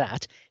going to do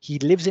that. He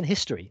lives in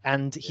history,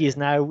 and he is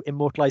now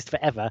immortalized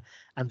forever,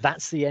 and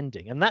that's the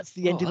ending. And that's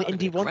the ending that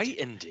Indy wanted. Great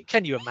ending.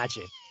 Can you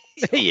imagine?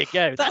 There you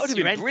go. That would have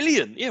been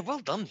brilliant. Yeah, well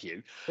done,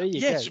 Hugh. There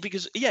you go.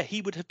 Because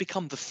he would have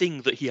become the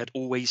thing that he had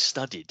always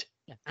studied.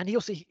 Yeah. And he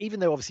also, even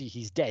though obviously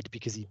he's dead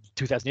because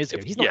 2,000 years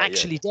ago, he's not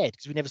actually dead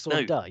because we never saw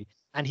him die.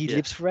 And he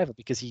lives forever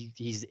because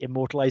he's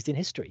immortalized in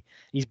history.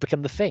 He's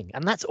become the thing.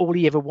 And that's all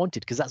he ever wanted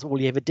because that's all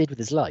he ever did with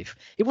his life.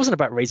 It wasn't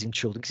about raising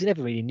children because he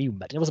never really knew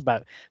much. It wasn't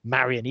about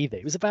marrying either.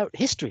 It was about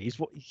history. It's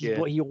all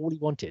he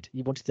wanted.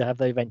 He wanted to have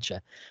the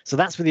adventure. So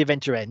that's where the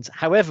adventure ends.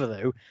 However,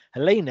 though,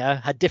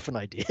 Helena had different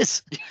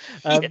ideas.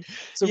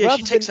 So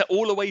she takes that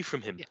all away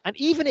from him. And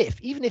even if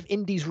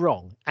Indy's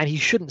wrong and he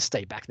shouldn't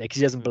stay back there because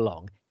he doesn't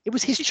belong, it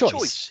was his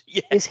choice.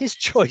 Yeah. It's his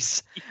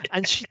choice.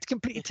 And she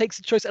completely takes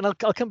the choice. And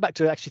I'll come back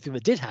to actually the thing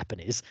that did happen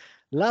is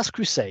Last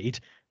Crusade,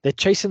 they're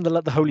chasing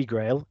the Holy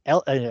Grail.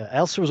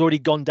 Elsa has already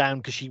gone down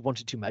because she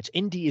wanted too much.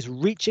 Indy is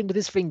reaching with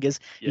his fingers.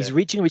 Yeah. He's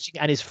reaching,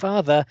 and his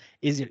father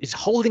is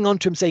holding on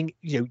to him saying,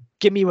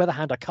 give me your other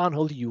hand. I can't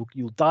hold you.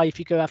 You'll die if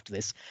you go after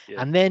this. Yeah.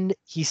 And then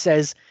he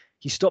says,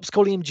 he stops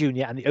calling him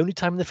Junior. And the only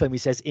time in the film he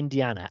says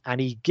Indiana.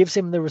 And he gives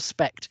him the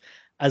respect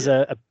as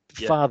a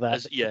father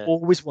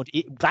always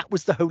wanted. That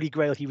was the Holy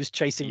Grail he was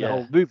chasing the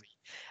whole movie.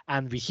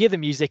 And we hear the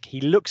music.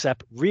 He looks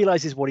up,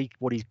 realizes what he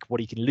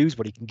can lose,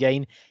 what he can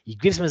gain. He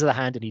gives him his other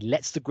hand, and he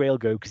lets the Grail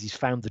go because he's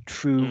found the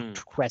true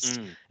quest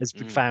has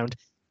been found.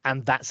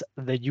 And that's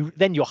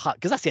then your heart,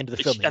 because that's the end of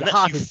the film. And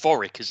that's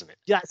euphoric, isn't it?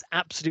 That's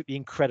absolutely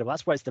incredible.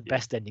 That's why it's the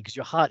best ending, because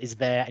your heart is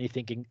there and you're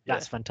thinking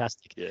that's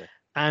fantastic. Yeah.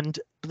 And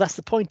that's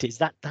the point, is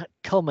that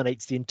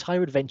culminates the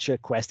entire adventure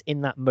quest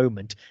in that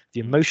moment, the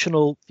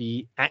emotional,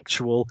 the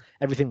actual,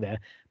 everything there.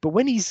 But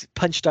when he's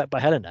punched out by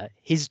Helena,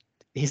 his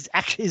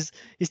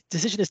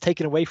decision is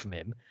taken away from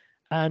him,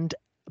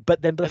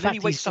 but then he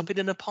wakes up in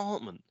an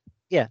apartment.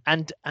 Yeah,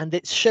 and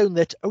it's shown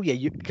that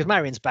because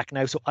Marion's back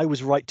now, so I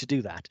was right to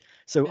do that.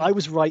 So I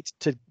was right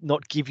to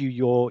not give you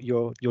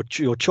your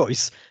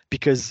choice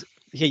because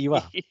here you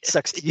are.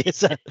 Sucks to you.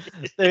 So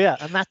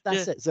and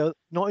that's it. So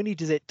not only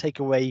does it take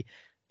away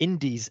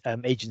Indy's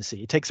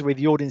agency, it takes away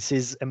the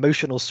audience's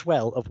emotional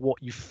swell of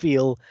what you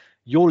feel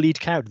your lead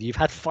character that you've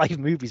had 5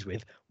 movies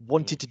with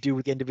wanted to do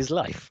with the end of his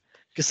life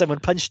because someone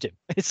punched him.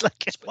 It's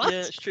like, what? Yeah,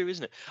 it's true,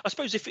 isn't it? I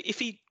suppose if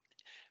he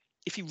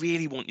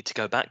really wanted to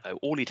go back, though,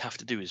 all he'd have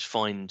to do is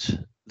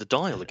find the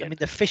dial again. I mean,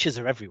 the fishes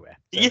are everywhere.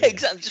 So,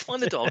 exactly. Just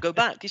find the dial, go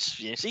back. It's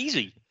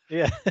easy.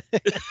 Yeah.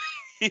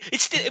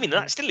 It's still. I mean,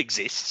 that still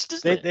exists,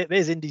 doesn't it?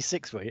 There's Indy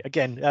 6 for you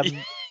again.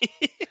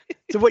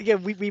 So what? Yeah,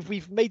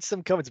 we've made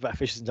some comments about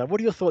fishes and time. What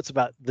are your thoughts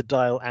about the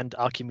dial and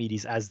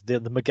Archimedes as the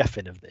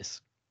MacGuffin of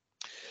this?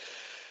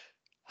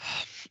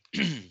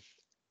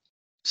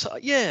 So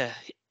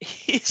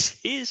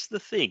here's the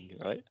thing,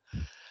 right?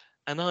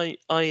 And I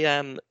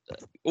am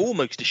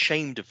almost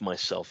ashamed of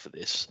myself for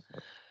this,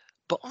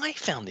 but I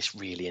found this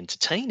really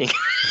entertaining.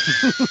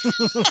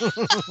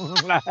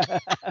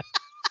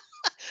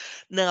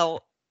 Now,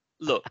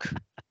 look,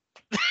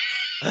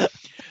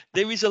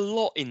 there is a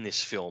lot in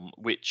this film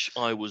which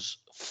I was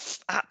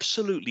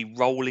absolutely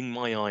rolling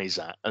my eyes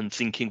at and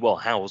thinking, well,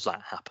 how has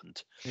that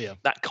happened? Yeah,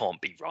 that can't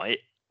be right.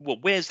 Well,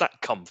 where's that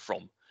come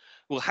from?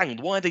 Well, hang on,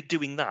 why are they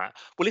doing that?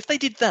 Well, if they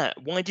did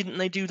that, why didn't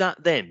they do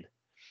that then?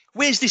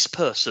 Where's this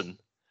person?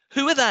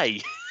 Who are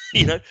they?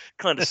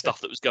 Kind of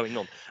stuff that was going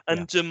on.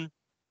 And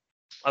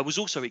I was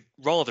also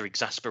rather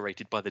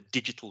exasperated by the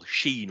digital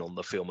sheen on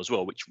the film as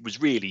well, which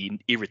was really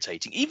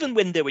irritating. Even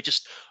when there were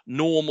just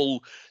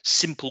normal,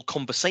 simple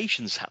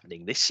conversations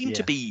happening, they seemed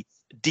to be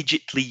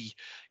digitally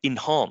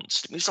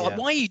enhanced. It's like,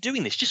 why are you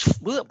doing this? Just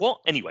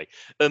what? Anyway,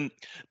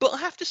 but I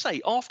have to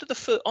say, after the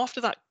first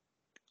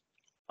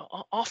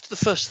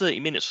 30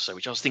 minutes or so,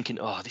 which I was thinking,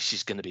 oh, this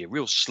is going to be a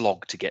real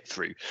slog to get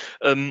through.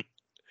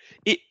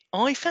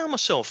 I found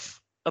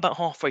myself about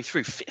halfway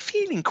through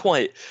feeling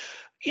quite,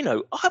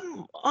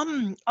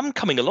 I'm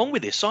coming along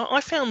with this. I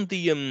found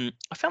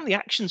the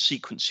action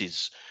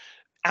sequences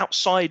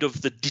outside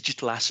of the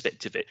digital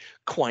aspect of it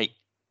quite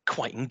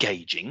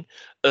engaging.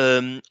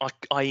 I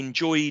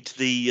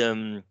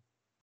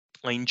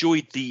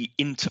enjoyed the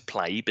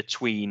interplay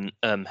between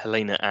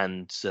Helena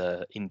and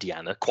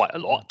Indiana quite a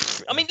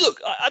lot. I mean, look,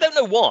 I don't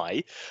know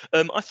why.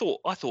 I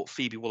thought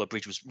Phoebe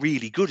Waller-Bridge was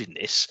really good in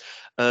this,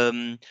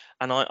 and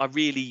I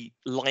really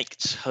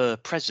liked her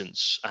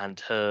presence and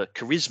her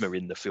charisma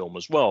in the film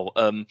as well.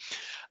 And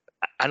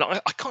I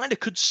kind of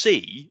could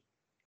see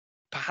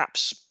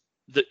perhaps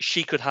that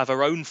she could have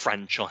her own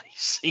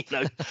franchise,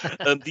 the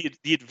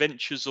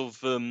adventures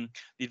of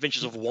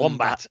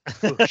Wombat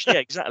Bush. Yeah,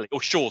 exactly. Or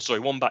Shore,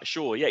 sorry, Wombat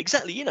Shore. Yeah,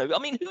 exactly. I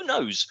mean, who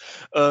knows?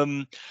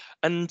 Yeah,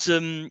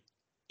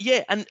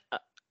 and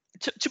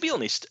to be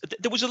honest,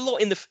 there was a lot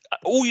in the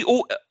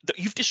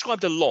you've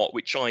described a lot,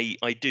 which I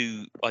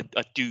do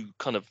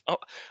kind of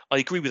I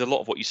agree with a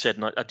lot of what you said,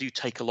 and I do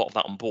take a lot of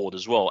that on board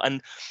as well.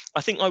 And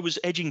I think I was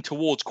edging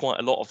towards quite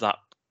a lot of that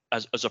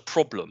as a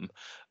problem.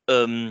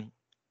 And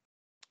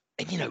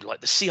like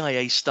the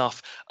CIA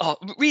stuff.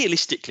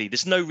 Realistically,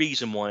 there's no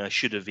reason why I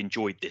should have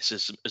enjoyed this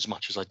as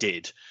much as I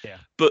did. Yeah.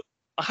 But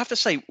I have to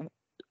say,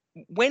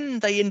 when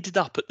they ended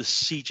up at the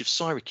siege of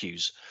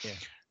Syracuse,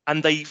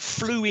 and they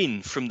flew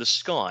in from the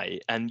sky,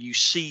 and you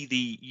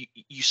see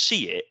you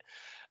see it,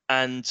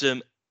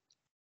 and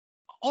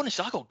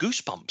honestly, I got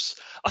goosebumps.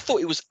 I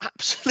thought it was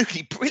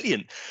absolutely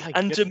brilliant.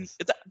 And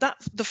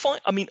the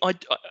fight. I mean, I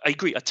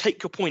agree. I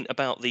take your point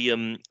about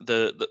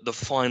the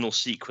final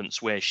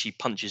sequence where she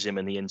punches him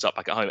and he ends up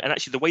back at home. And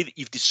actually, the way that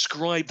you've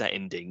described that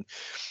ending,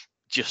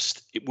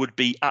 it would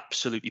be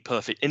absolutely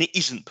perfect. And it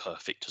isn't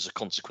perfect as a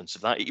consequence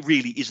of that. It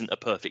really isn't a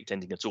perfect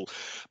ending at all.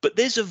 But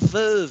there's a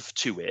verve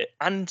to it,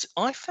 and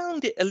I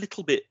found it a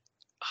little bit.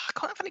 I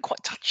kind of found it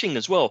quite touching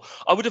as well.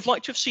 I would have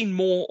liked to have seen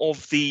more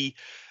of the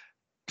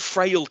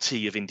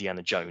frailty of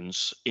Indiana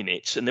Jones in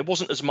it, and there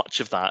wasn't as much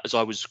of that as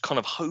I was kind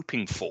of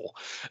hoping for.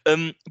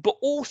 But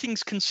all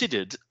things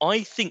considered,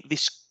 I think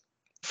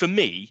for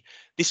me,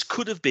 this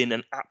could have been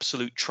an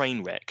absolute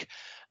train wreck.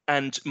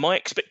 And my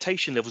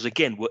expectation levels,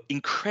 again, were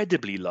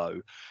incredibly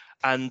low.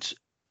 And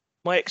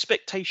my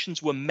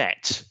expectations were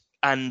met,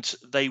 and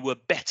it was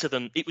better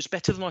than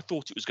I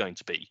thought it was going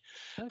to be.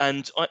 Okay.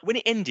 And when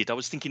it ended, I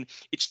was thinking,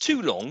 it's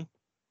too long.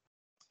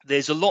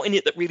 There's a lot in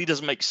it that really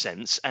doesn't make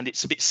sense, and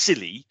it's a bit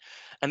silly,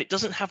 and it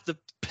doesn't have the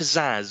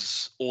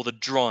pizzazz or the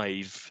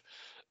drive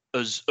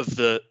as of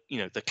the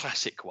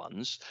classic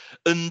ones,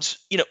 and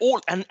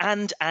all and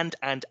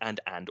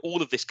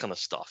all of this kind of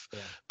stuff. Yeah.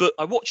 But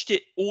I watched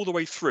it all the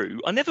way through.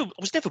 I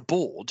was never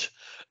bored,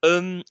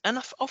 and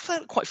I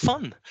found it quite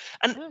fun.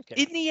 And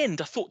in the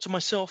end, I thought to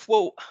myself,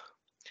 well,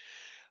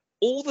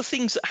 all the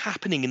things that are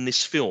happening in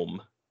this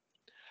film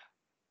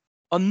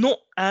are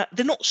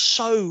they're not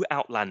so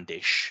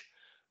outlandish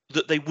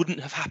that they wouldn't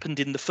have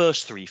happened in the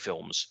first three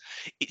films.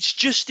 It's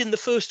just in the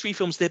first three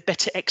films they're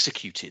better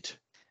executed.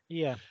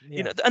 Yeah.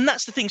 And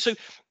that's the thing. So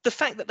the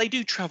fact that they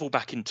do travel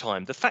back in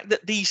time, the fact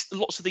that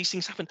lots of these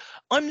things happen,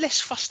 I'm less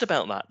fussed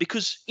about that,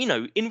 because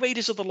in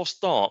Raiders of the Lost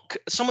Ark,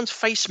 someone's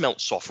face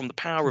melts off from the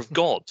power of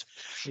God.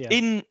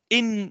 In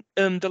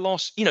the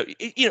last,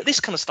 this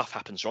kind of stuff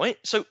happens, right?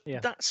 So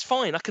that's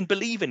fine. I can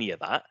believe any of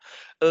that.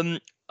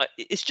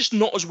 It's just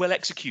not as well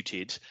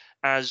executed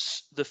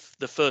as the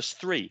first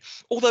three.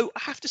 Although I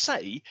have to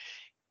say,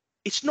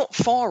 it's not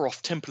far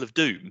off Temple of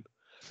Doom,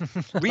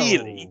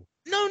 really. Oh.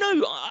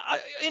 No,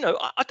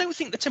 I don't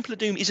think the Temple of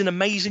Doom is an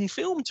amazing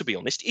film, to be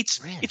honest. It's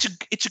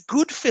a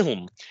good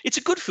film. It's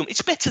a good film.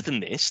 It's better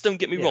than this, don't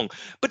get me wrong,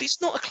 but it's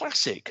not a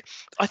classic.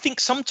 I think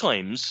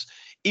sometimes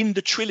in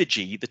the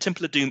trilogy, the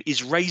Temple of Doom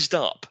is raised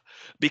up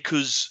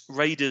because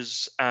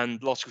Raiders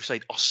and Last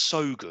Crusade are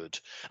so good.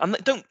 And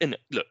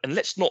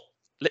let's not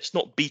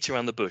beat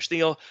around the bush.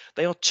 They are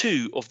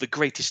two of the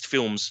greatest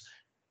films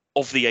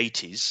of the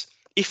 80s,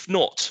 if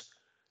not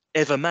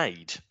ever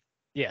made.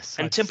 Yes,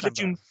 and Temple of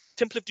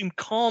Doom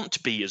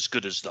can't be as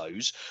good as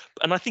those,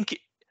 and I think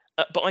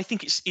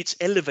it's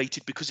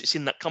elevated because it's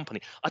in that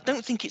company. I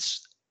don't think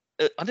it's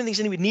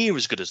anywhere near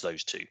as good as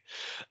those two,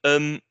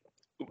 and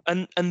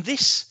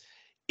this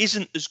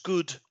isn't as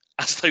good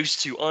as those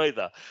two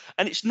either,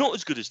 and it's not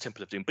as good as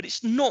Temple of Doom, but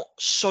it's not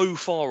so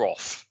far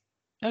off.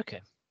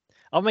 Okay,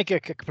 I'll make a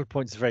couple of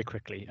points very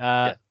quickly.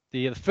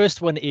 The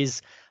first one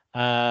is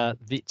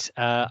that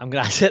I'm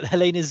going to say that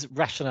Helena's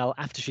rationale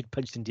after she'd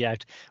punched Indy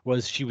out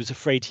was she was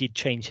afraid he'd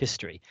change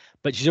history.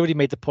 but she's already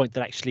made the point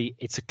that actually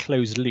it's a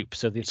closed loop.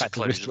 So the fact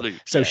closed loop.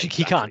 So Yeah,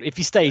 he can't. If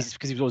he stays, it's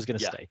because he was always going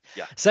to stay.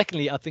 Yeah.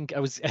 Secondly, I think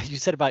you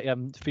said about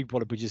Phoebe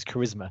Waller-Bridge's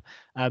charisma.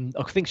 I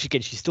think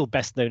she's still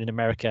best known in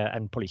America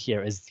and probably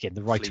here as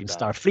the writer and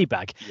star of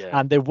Fleabag. Yeah.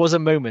 And there was a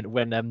moment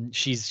when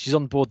she's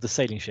on board the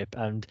sailing ship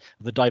and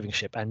the diving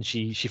ship, and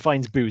she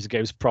finds booze,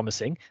 goes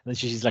promising, and then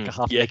she's like a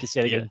half naked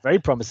sailor going very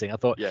promising. I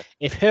thought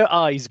if her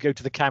eyes go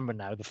to the camera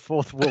now, the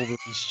fourth wall would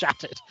be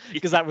shattered,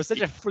 because that was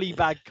such a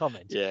Fleabag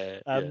comment.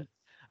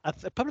 A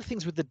couple of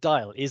things with the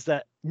dial is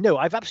that no,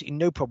 I've absolutely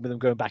no problem with them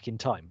going back in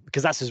time,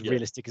 because that's as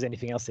realistic as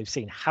anything else they've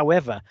seen.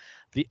 However,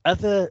 the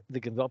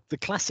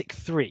classic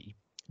 3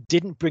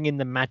 didn't bring in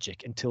the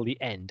magic until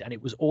the end, and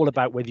it was all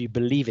about whether you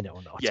believe in it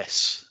or not.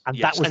 And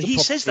that was he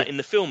says that in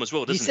the film as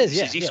well, doesn't he?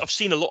 Says, I've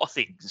seen a lot of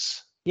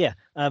things.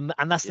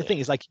 And that's the thing,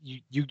 is like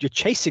you're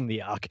chasing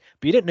the ark,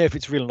 but you don't know if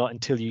it's real or not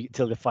until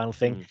the final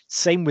thing.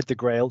 Same with the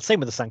Grail,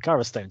 same with the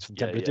Sankara stones from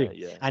Temple of Doom.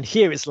 And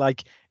here it's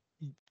like,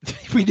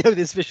 we know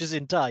this fish is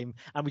in time,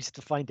 and we just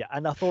have to find it.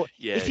 And I thought,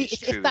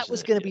 if that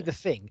was going to be the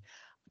thing,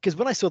 because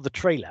when I saw the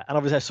trailer, and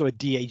obviously I saw a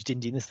de-aged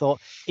Indian, I thought,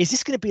 is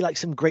this going to be like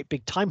some great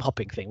big time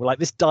hopping thing? Where like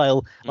this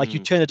dial, like you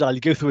turn a dial,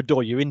 you go through a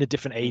door, you're in a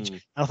different age.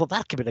 And I thought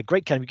that could be a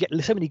great kind of, you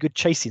get so many good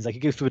chase scenes. Like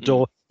you go through a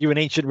door, you're in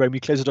ancient Rome, you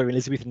close the door in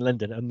Elizabethan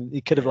London, and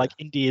it could have like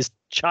India's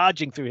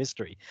charging through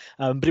history.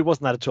 But it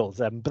wasn't that at all.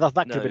 But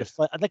that could have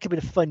been that could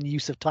have been a fun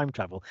use of time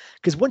travel,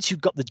 because once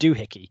you've got the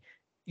doohickey,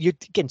 you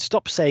again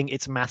stop saying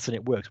it's maths and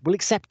it works. We'll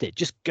accept it.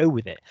 Just go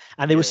with it.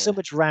 And there was so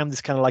much around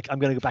this kind of like, I'm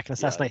going to go back and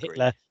assassinate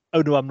Hitler. Oh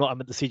no, I'm not. I'm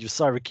at the siege of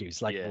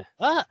Syracuse. Like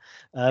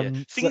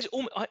things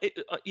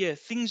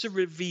things are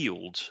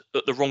revealed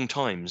at the wrong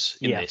times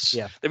in this.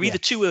 They're either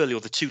too early or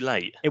they're too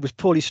late. It was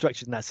poorly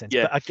structured in that sense.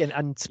 But again,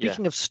 and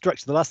speaking of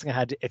structure, the last thing I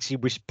had actually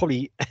was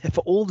probably for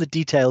all the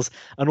details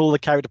and all the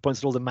character points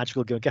and all the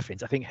magical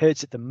MacGuffins, I think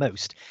hurts it the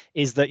most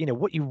is that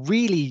what you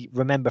really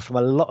remember from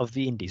a lot of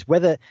the indies,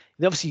 whether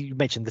obviously you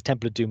mentioned the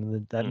Temple of Doom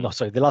and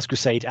the Last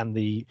Crusade and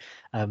the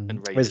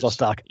Raiders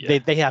Lost Ark.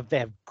 They have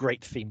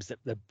great themes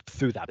that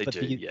through that.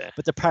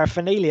 But the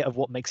paraphernalia of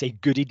what makes a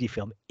good indie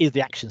film is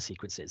the action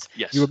sequences.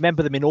 You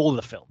remember them in all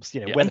the films.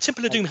 And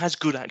Temple of Doom has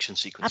good action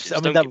sequences.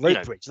 Absolutely. I mean,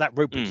 that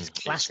rope bridge is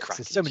classic.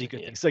 There's so many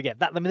good things. So those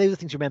are the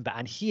things you remember.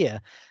 And here,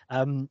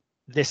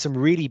 there's some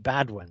really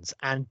bad ones,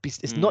 and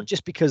it's not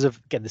just because of,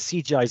 again, the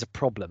CGI is a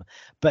problem,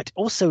 but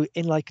also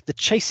in like the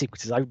chase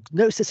sequences. I've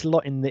noticed this a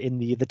lot in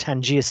the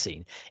Tangier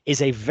scene.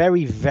 Is a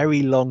very,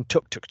 very long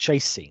tuk-tuk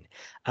chase scene.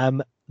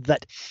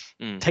 That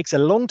takes a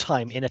long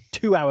time in a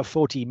 2-hour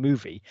 40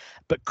 movie,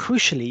 but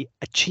crucially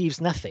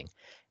achieves nothing.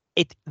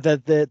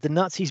 The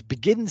Nazis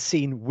begin the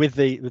scene with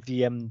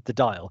the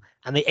dial,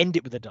 and they end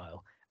it with the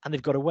dial, and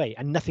they've got away,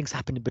 and nothing's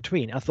happened in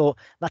between. I thought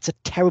that's a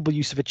terrible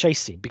use of a chase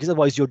scene, because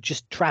otherwise you're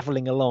just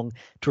traveling along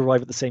to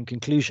arrive at the same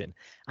conclusion.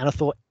 And I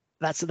thought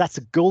that's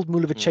a gold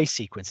rule of a chase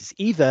sequence. It's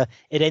either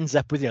it ends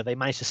up with they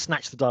manage to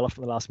snatch the dial off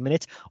at the last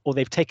minute, or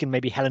they've taken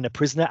maybe Helena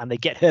prisoner and they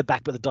get her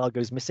back but the dial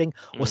goes missing,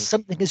 or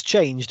something has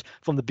changed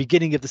from the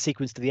beginning of the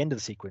sequence to the end of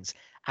the sequence.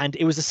 And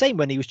it was the same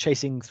when he was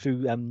chasing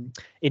through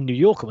in New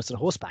York almost on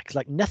horseback. It's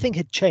like nothing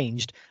had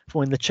changed from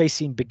when the chase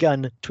scene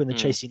begun to when the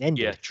chase scene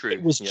ended.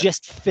 It was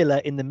just filler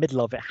in the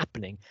middle of it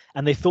happening,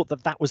 and they thought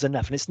that was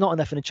enough, and it's not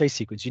enough in a chase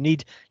sequence. You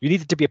need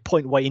it to be a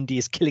point where Indy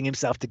is killing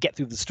himself to get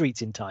through the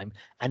streets in time,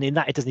 and in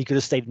that it doesn't. He could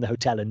have stayed in the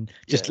hotel and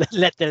just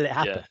let it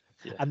happen.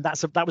 And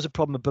that was a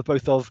problem, but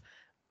both of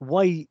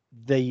why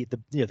the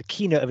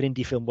keynote of an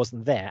indie film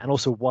wasn't there, and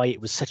also why it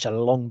was such a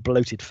long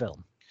bloated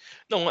film.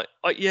 No,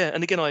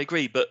 and again I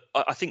agree, but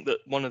I think that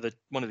one of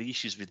the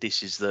issues with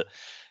this is that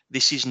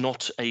this is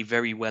not a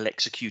very well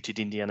executed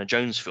Indiana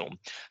Jones film.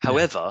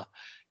 However,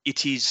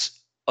 it is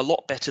a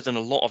lot better than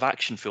a lot of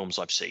action films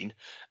I've seen.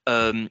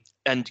 And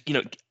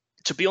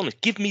to be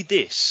honest, give me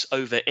this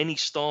over any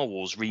Star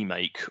Wars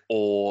remake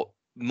or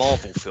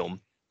Marvel film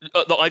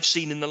that I've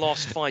seen in the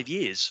last 5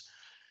 years.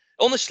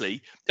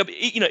 Honestly, I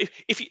mean,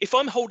 if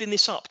I'm holding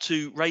this up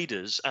to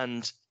Raiders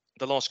and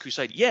The Last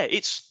Crusade,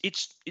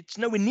 it's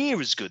nowhere near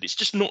as good. It's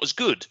just not as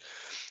good.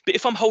 But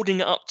if I'm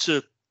holding it up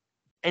to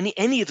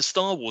any of the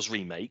Star Wars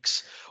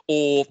remakes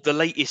or the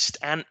latest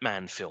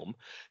Ant-Man film,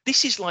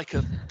 this is like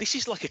a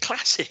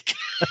classic.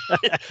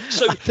 I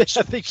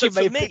think you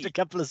may have picked a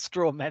couple of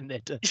straw men there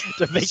to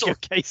make your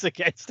case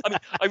against.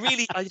 I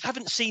mean, I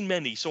haven't seen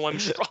many, so I'm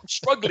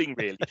struggling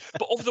really.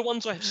 But of the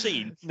ones I have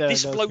seen,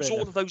 this blows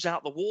all of those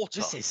out the water.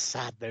 This is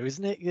sad, though,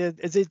 isn't it?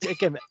 Is it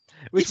again?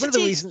 Which yes, one of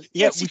the reasons?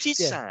 Yes, it is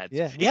sad.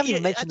 Yeah, we haven't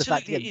even mentioned the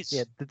fact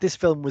that this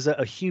film was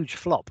a huge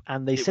flop,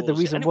 and they said the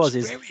reason was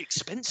very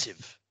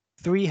expensive.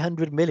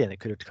 300 million it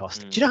could have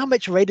cost. Do you know how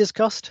much Raiders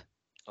cost?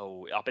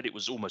 Oh, I bet it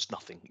was almost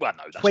nothing. Well,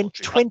 no, that's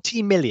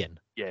 20 million.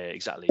 Yeah,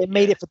 exactly. They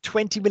made it for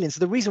 20 million. So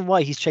the reason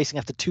why he's chasing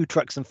after 2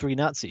 trucks and 3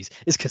 Nazis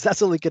is because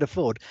that's all they could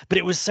afford. But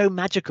it was so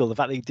magical, the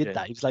fact that he did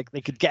that. It was like they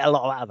could get a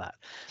lot out of that.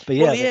 But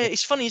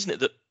it's funny, isn't it,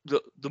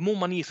 that the more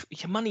money, if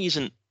your money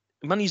isn't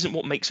money isn't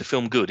what makes a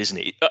film good, isn't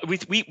it?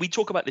 We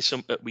talk about this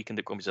at Weekend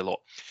at Crombies a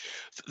lot.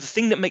 The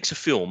thing that makes a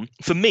film,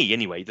 for me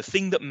anyway, the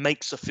thing that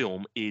makes a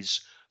film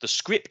is the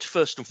script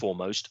first and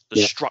foremost, the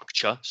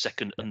structure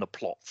second, and the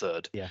plot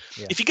third. Yeah.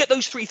 If you get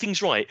those three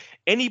things right,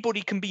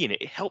 anybody can be in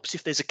it. It helps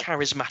if there's a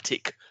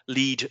charismatic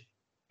lead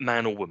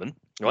man or woman,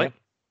 right?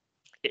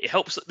 It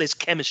helps that there's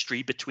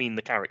chemistry between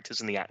the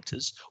characters and the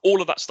actors. All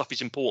of that stuff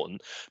is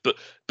important. But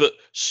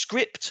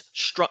script,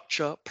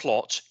 structure,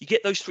 plot, you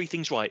get those three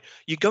things right,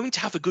 you're going to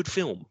have a good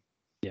film.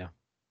 Yeah.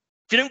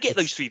 If you don't get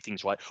those three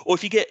things right, or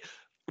if you get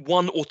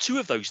one or two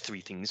of those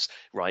three things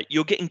right,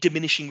 you're getting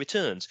diminishing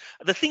returns.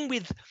 The thing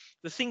with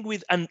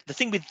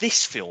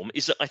this film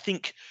is that I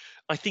think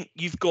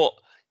you've got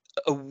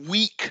a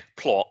weak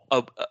plot,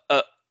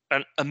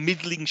 a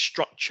middling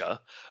structure,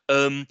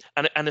 and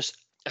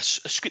a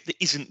script that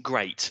isn't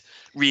great,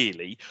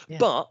 really. Yeah.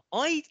 But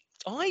I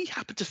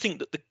happen to think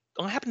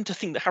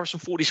that Harrison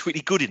Ford is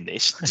really good in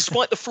this,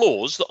 despite the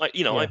flaws that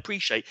I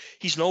appreciate.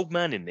 He's an old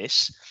man in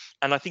this,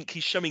 and I think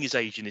he's showing his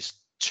age in this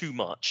too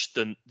much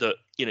than that.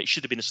 It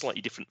should have been a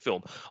slightly different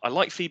film. I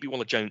like Phoebe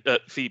Waller-Jones.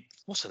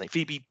 What's her name?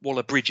 Phoebe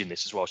Waller-Bridge in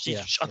this as well.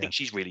 I think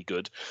she's really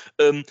good.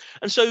 And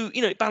so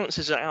it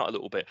balances it out a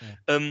little bit.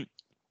 Yeah.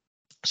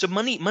 So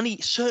money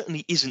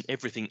certainly isn't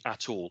everything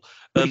at all.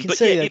 But you can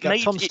say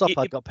Tom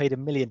Stoppard got paid $1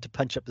 million to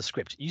punch up the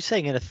script. You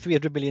saying in a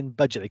 $300 million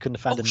budget they couldn't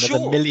have found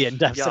another $1 million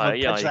to have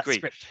someone punch that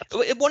script?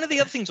 One of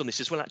the other things on this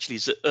as well, actually,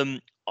 is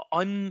that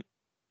I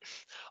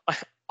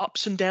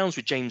ups and downs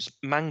with James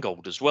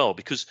Mangold as well,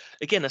 because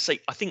again, I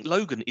think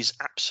Logan is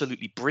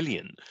absolutely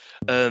brilliant,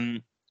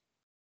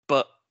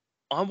 but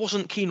I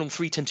wasn't keen on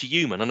 3:10 to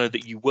Yuma, and I know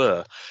that you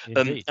were.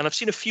 And I've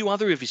seen a few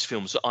other of his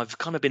films that I've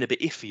kind of been a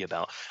bit iffy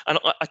about. And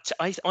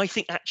I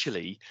think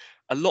actually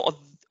a lot of...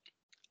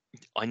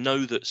 I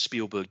know that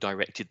Spielberg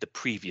directed the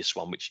previous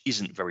one, which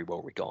isn't very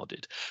well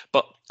regarded.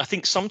 But I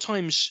think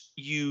sometimes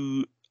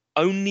you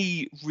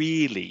only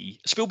really...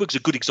 Spielberg's a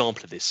good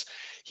example of this.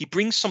 He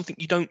brings something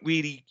you don't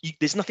really...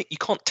 there's nothing... You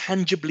can't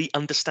tangibly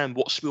understand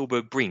what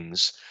Spielberg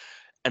brings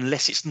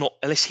unless he's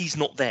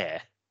not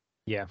there.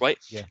 Yeah. Right.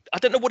 Yeah. I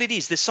don't know what it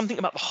is. There's something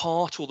about the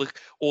heart or the.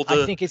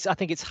 I think it's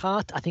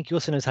heart. I think he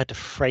also knows how to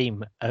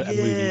frame a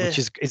movie, which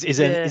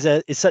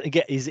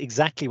is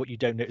exactly what you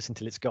don't notice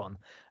until it's gone.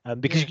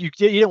 Because you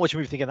don't watch a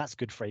movie thinking that's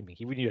good framing.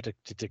 He really knew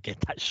to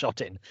get that shot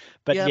in.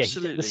 But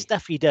the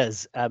stuff he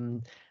does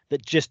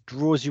that just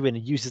draws you in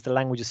and uses the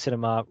language of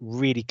cinema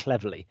really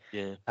cleverly.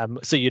 Yeah.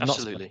 So you're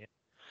absolutely. Not.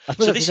 I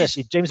suppose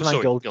James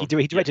Mangold.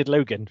 He directed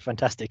Logan,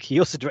 fantastic. He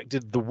also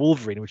directed The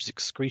Wolverine, which is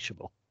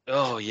excruciable.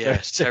 Oh yeah,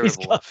 it's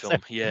terrible, that film.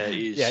 Yeah, it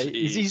is. Yeah,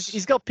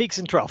 he's got peaks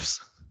and troughs.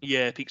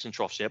 Yeah, peaks and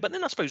troughs. Yeah, but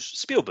then I suppose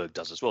Spielberg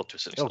does as well to a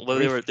certain extent. Although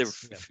there are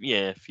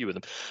a few of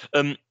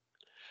them.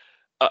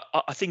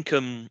 I think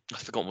I've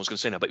forgotten what I was going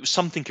to say now, but it was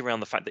something around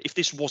the fact that if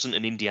this wasn't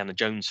an Indiana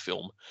Jones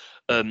film,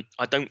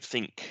 I don't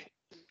think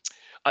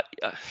I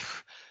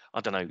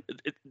don't know.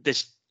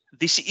 This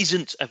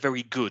isn't a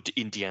very good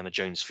Indiana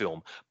Jones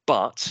film,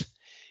 but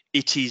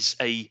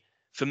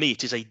for me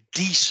it is a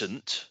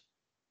decent.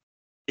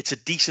 It's a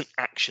decent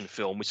action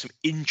film with some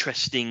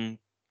interesting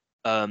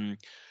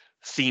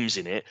themes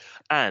in it,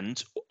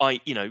 and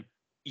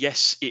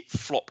yes, it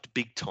flopped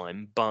big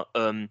time, but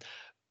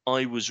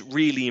I was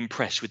really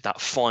impressed with that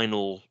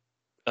final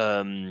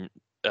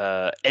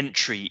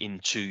entry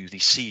into the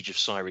Siege of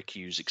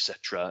Syracuse,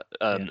 etc.,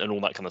 and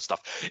all that kind of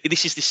stuff.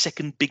 This is the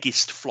second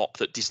biggest flop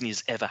that Disney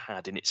has ever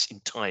had in its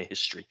entire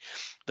history.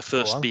 The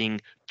first being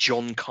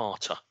John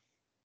Carter.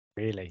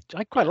 Really,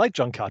 I quite like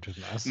John Carter's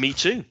Mouse. Me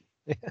too.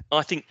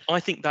 I think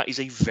that is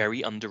a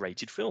very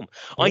underrated film.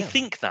 Yeah. I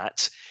think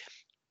that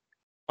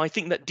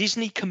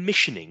Disney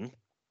commissioning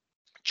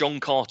John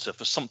Carter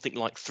for something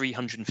like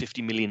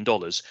 $350 million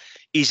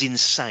is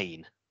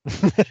insane.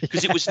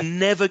 Because it was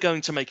never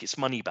going to make its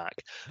money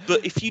back.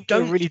 But if you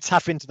don't really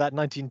tap into that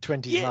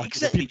 1920s market,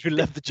 exactly. People who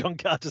love the John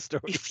Carter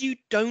story. If you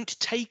don't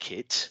take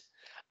it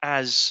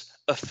as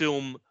a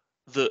film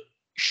that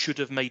should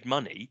have made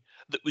money,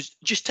 that was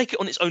just take it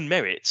on its own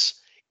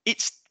merits,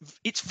 it's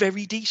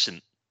very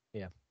decent.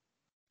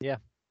 Yeah.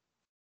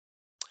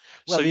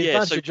 Well,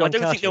 so I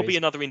don't think there'll be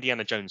another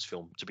Indiana Jones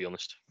film, to be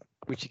honest.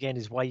 Which again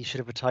is why you should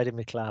have retired him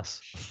with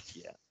class.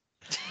 Yeah.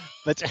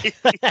 But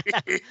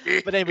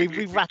anyway,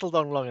 we've rattled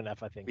on long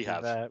enough, I think. We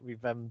have.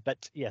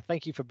 But yeah,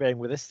 thank you for bearing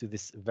with us through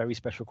this very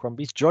special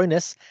Crombies. Join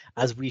us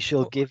as we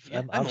shall give.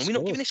 Hang on, we're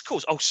not giving this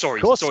course. Oh,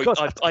 sorry. Course.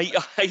 I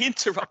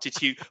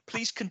interrupted you.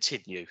 Please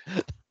continue.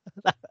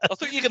 I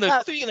thought you were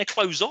gonna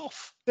close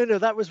off. No,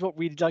 that was what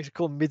we'd like to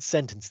call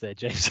mid-sentence there,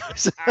 James.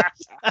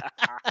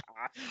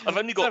 I've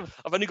only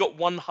got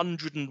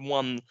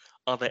 101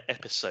 other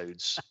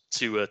episodes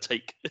to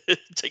take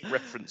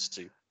reference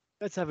to.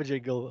 Let's have a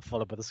jingle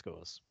followed by the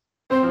scores.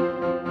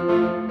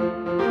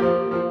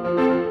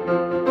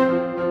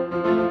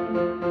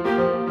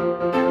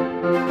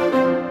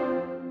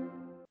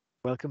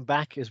 Welcome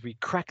back as we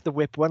crack the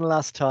whip one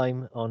last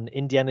time on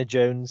Indiana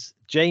Jones.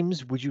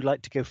 James, would you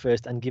like to go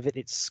first and give it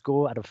its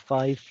score out of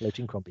 5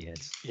 floating Crombie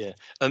heads? Yeah.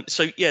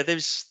 So yeah,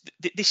 this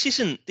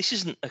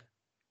isn't a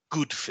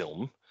good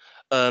film.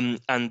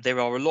 And there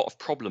are a lot of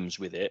problems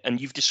with it,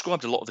 and you've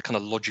described a lot of the kind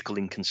of logical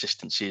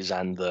inconsistencies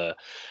and the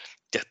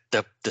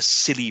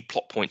silly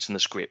plot points in the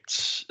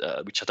scripts,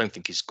 which I don't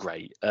think is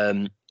great.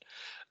 And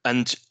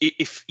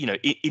if you know,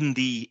 in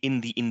the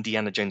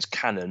Indiana Jones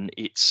canon,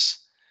 it's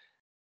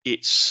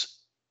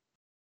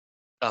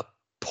a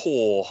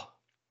poor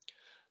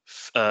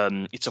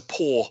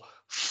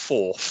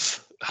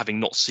fourth, having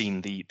not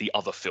seen the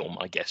other film,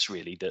 I guess,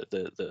 really,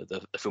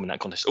 the film in that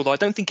context. Although I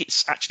don't think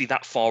it's actually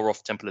that far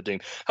off Temple of Doom.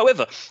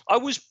 However, I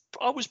was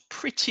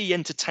pretty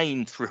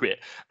entertained through it,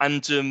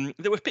 and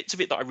there were bits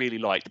of it that I really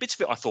liked. The bits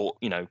of it I thought,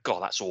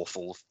 God, that's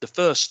awful. The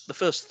first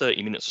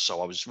 30 minutes or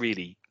so, I was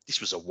really,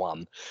 this was a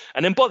 1,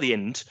 and then by the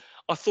end,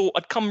 I thought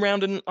I'd come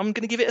round and I'm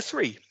going to give it a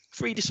 3.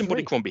 3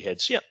 disembodied Crombie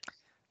heads. Yeah,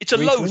 it's a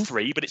low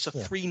 3, but it's a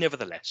 3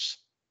 nevertheless.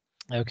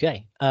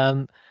 Okay.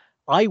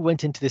 I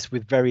went into this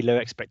with very low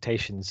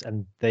expectations,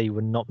 and they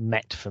were not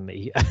met for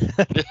me.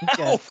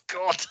 Oh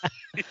God!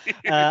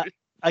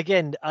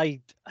 Again,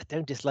 I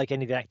don't dislike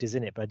any of the actors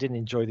in it, but I didn't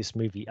enjoy this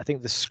movie. I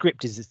think the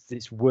script is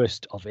its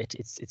worst of it.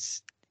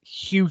 It's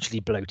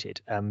hugely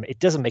bloated. It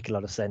doesn't make a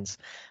lot of sense.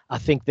 I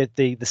think that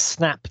the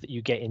snap that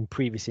you get in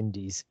previous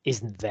indies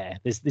isn't there.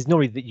 There's no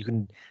way that you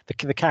can,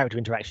 the character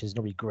interaction is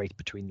not really great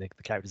between the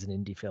characters in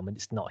an indie film, and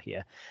it's not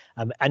here.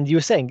 And you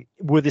were saying,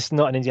 were this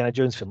not an Indiana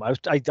Jones film? I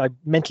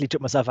mentally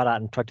took myself out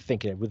and tried to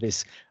think, with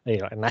this,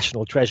 a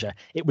national treasure,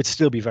 it would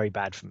still be very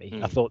bad for me.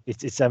 I thought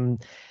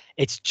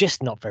it's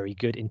just not very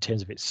good in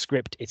terms of its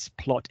script, its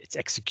plot, its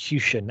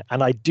execution.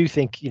 And I do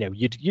think,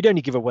 you'd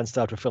only give a 1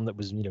 star to a film that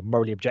was,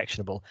 morally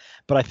objectionable.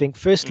 But I think,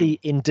 firstly,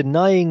 in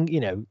denying,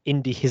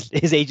 Indy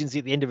his agency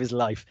at the end of his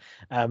life,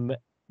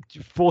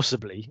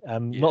 forcibly,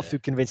 not through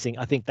convincing,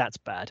 I think that's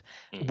bad,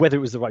 whether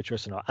it was the right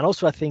choice or not. And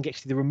also, I think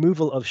actually the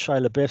removal of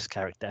Shia LaBeouf's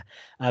character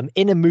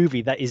in a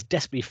movie that is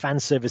desperately fan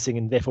servicing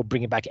and therefore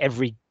bringing back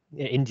every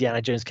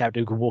Indiana Jones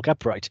character who can walk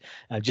upright,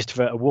 just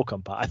for a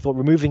walk-on part. I thought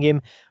removing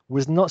him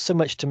was not so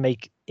much to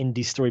make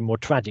Indy's story more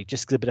tragic,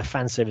 just a bit of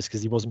fan service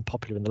because he wasn't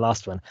popular in the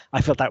last one.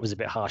 I felt that was a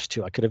bit harsh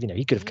too. I could have,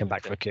 he could have come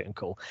back for a curtain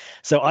call.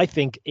 So I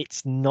think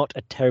it's not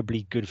a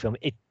terribly good film.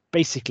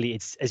 Basically,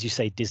 it's, as you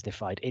say,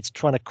 Disneyfied. It's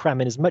trying to cram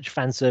in as much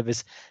fan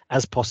service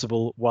as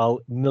possible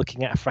while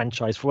milking out a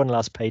franchise for one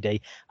last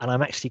payday. And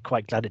I'm actually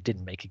quite glad it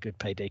didn't make a good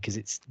payday, because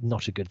it's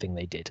not a good thing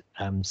they did.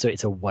 So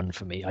it's a 1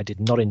 for me. I did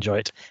not enjoy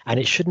it, and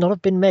it should not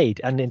have been made.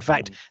 And in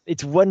fact,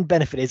 its one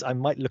benefit is I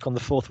might look on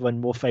the 4th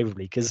one more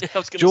favorably, because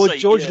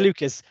George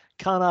Lucas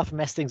can't half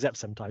mess things up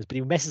sometimes, but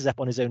he messes up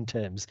on his own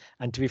terms.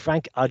 And to be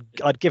frank,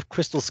 I'd give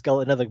Crystal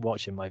Skull another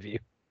watch, in my view.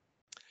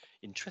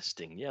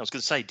 Interesting. Yeah, I was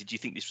going to say, did you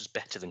think this was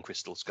better than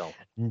Crystal Skull?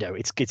 No,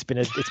 it's been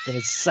a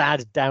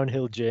sad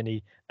downhill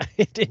journey.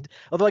 It did.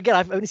 Although again,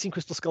 I've only seen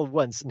Crystal Skull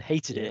once and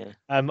hated it.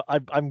 I'm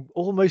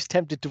almost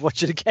tempted to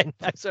watch it again,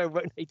 so I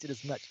won't hate it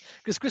as much.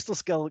 Because Crystal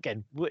Skull,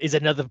 again, is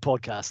another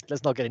podcast.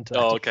 Let's not get into that.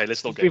 Oh, okay.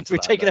 Let's not get into that.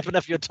 We've taken up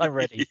enough of your time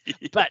already.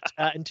 But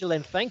until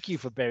then, thank you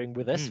for bearing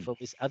with us for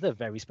this other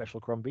very special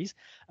Crombies.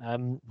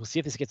 We'll see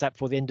if this gets out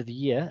before the end of the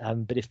year.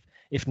 But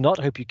if not,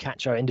 I hope you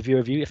catch our end of year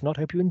review. If not,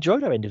 I hope you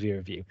enjoyed our end of year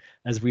review,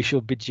 as we shall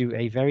bid you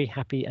a very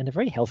happy and a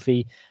very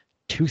healthy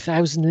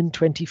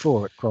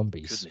 2024 at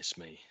Crombies. Goodness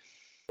me.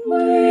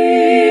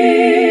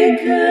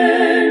 Weekend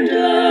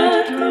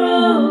at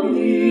Crombies.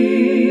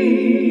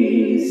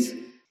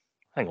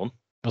 Hang on.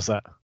 What's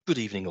that? Good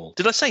evening, all.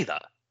 Did I say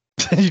that?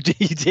 You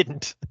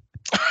didn't.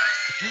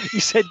 You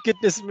said,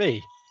 goodness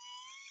me.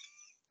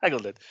 Hang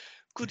on then.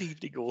 Good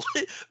evening, all.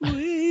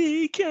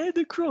 Weekend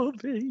at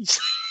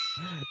Crombies.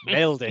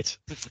 Nailed it.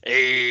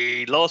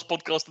 Hey, last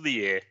podcast of the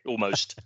year, almost.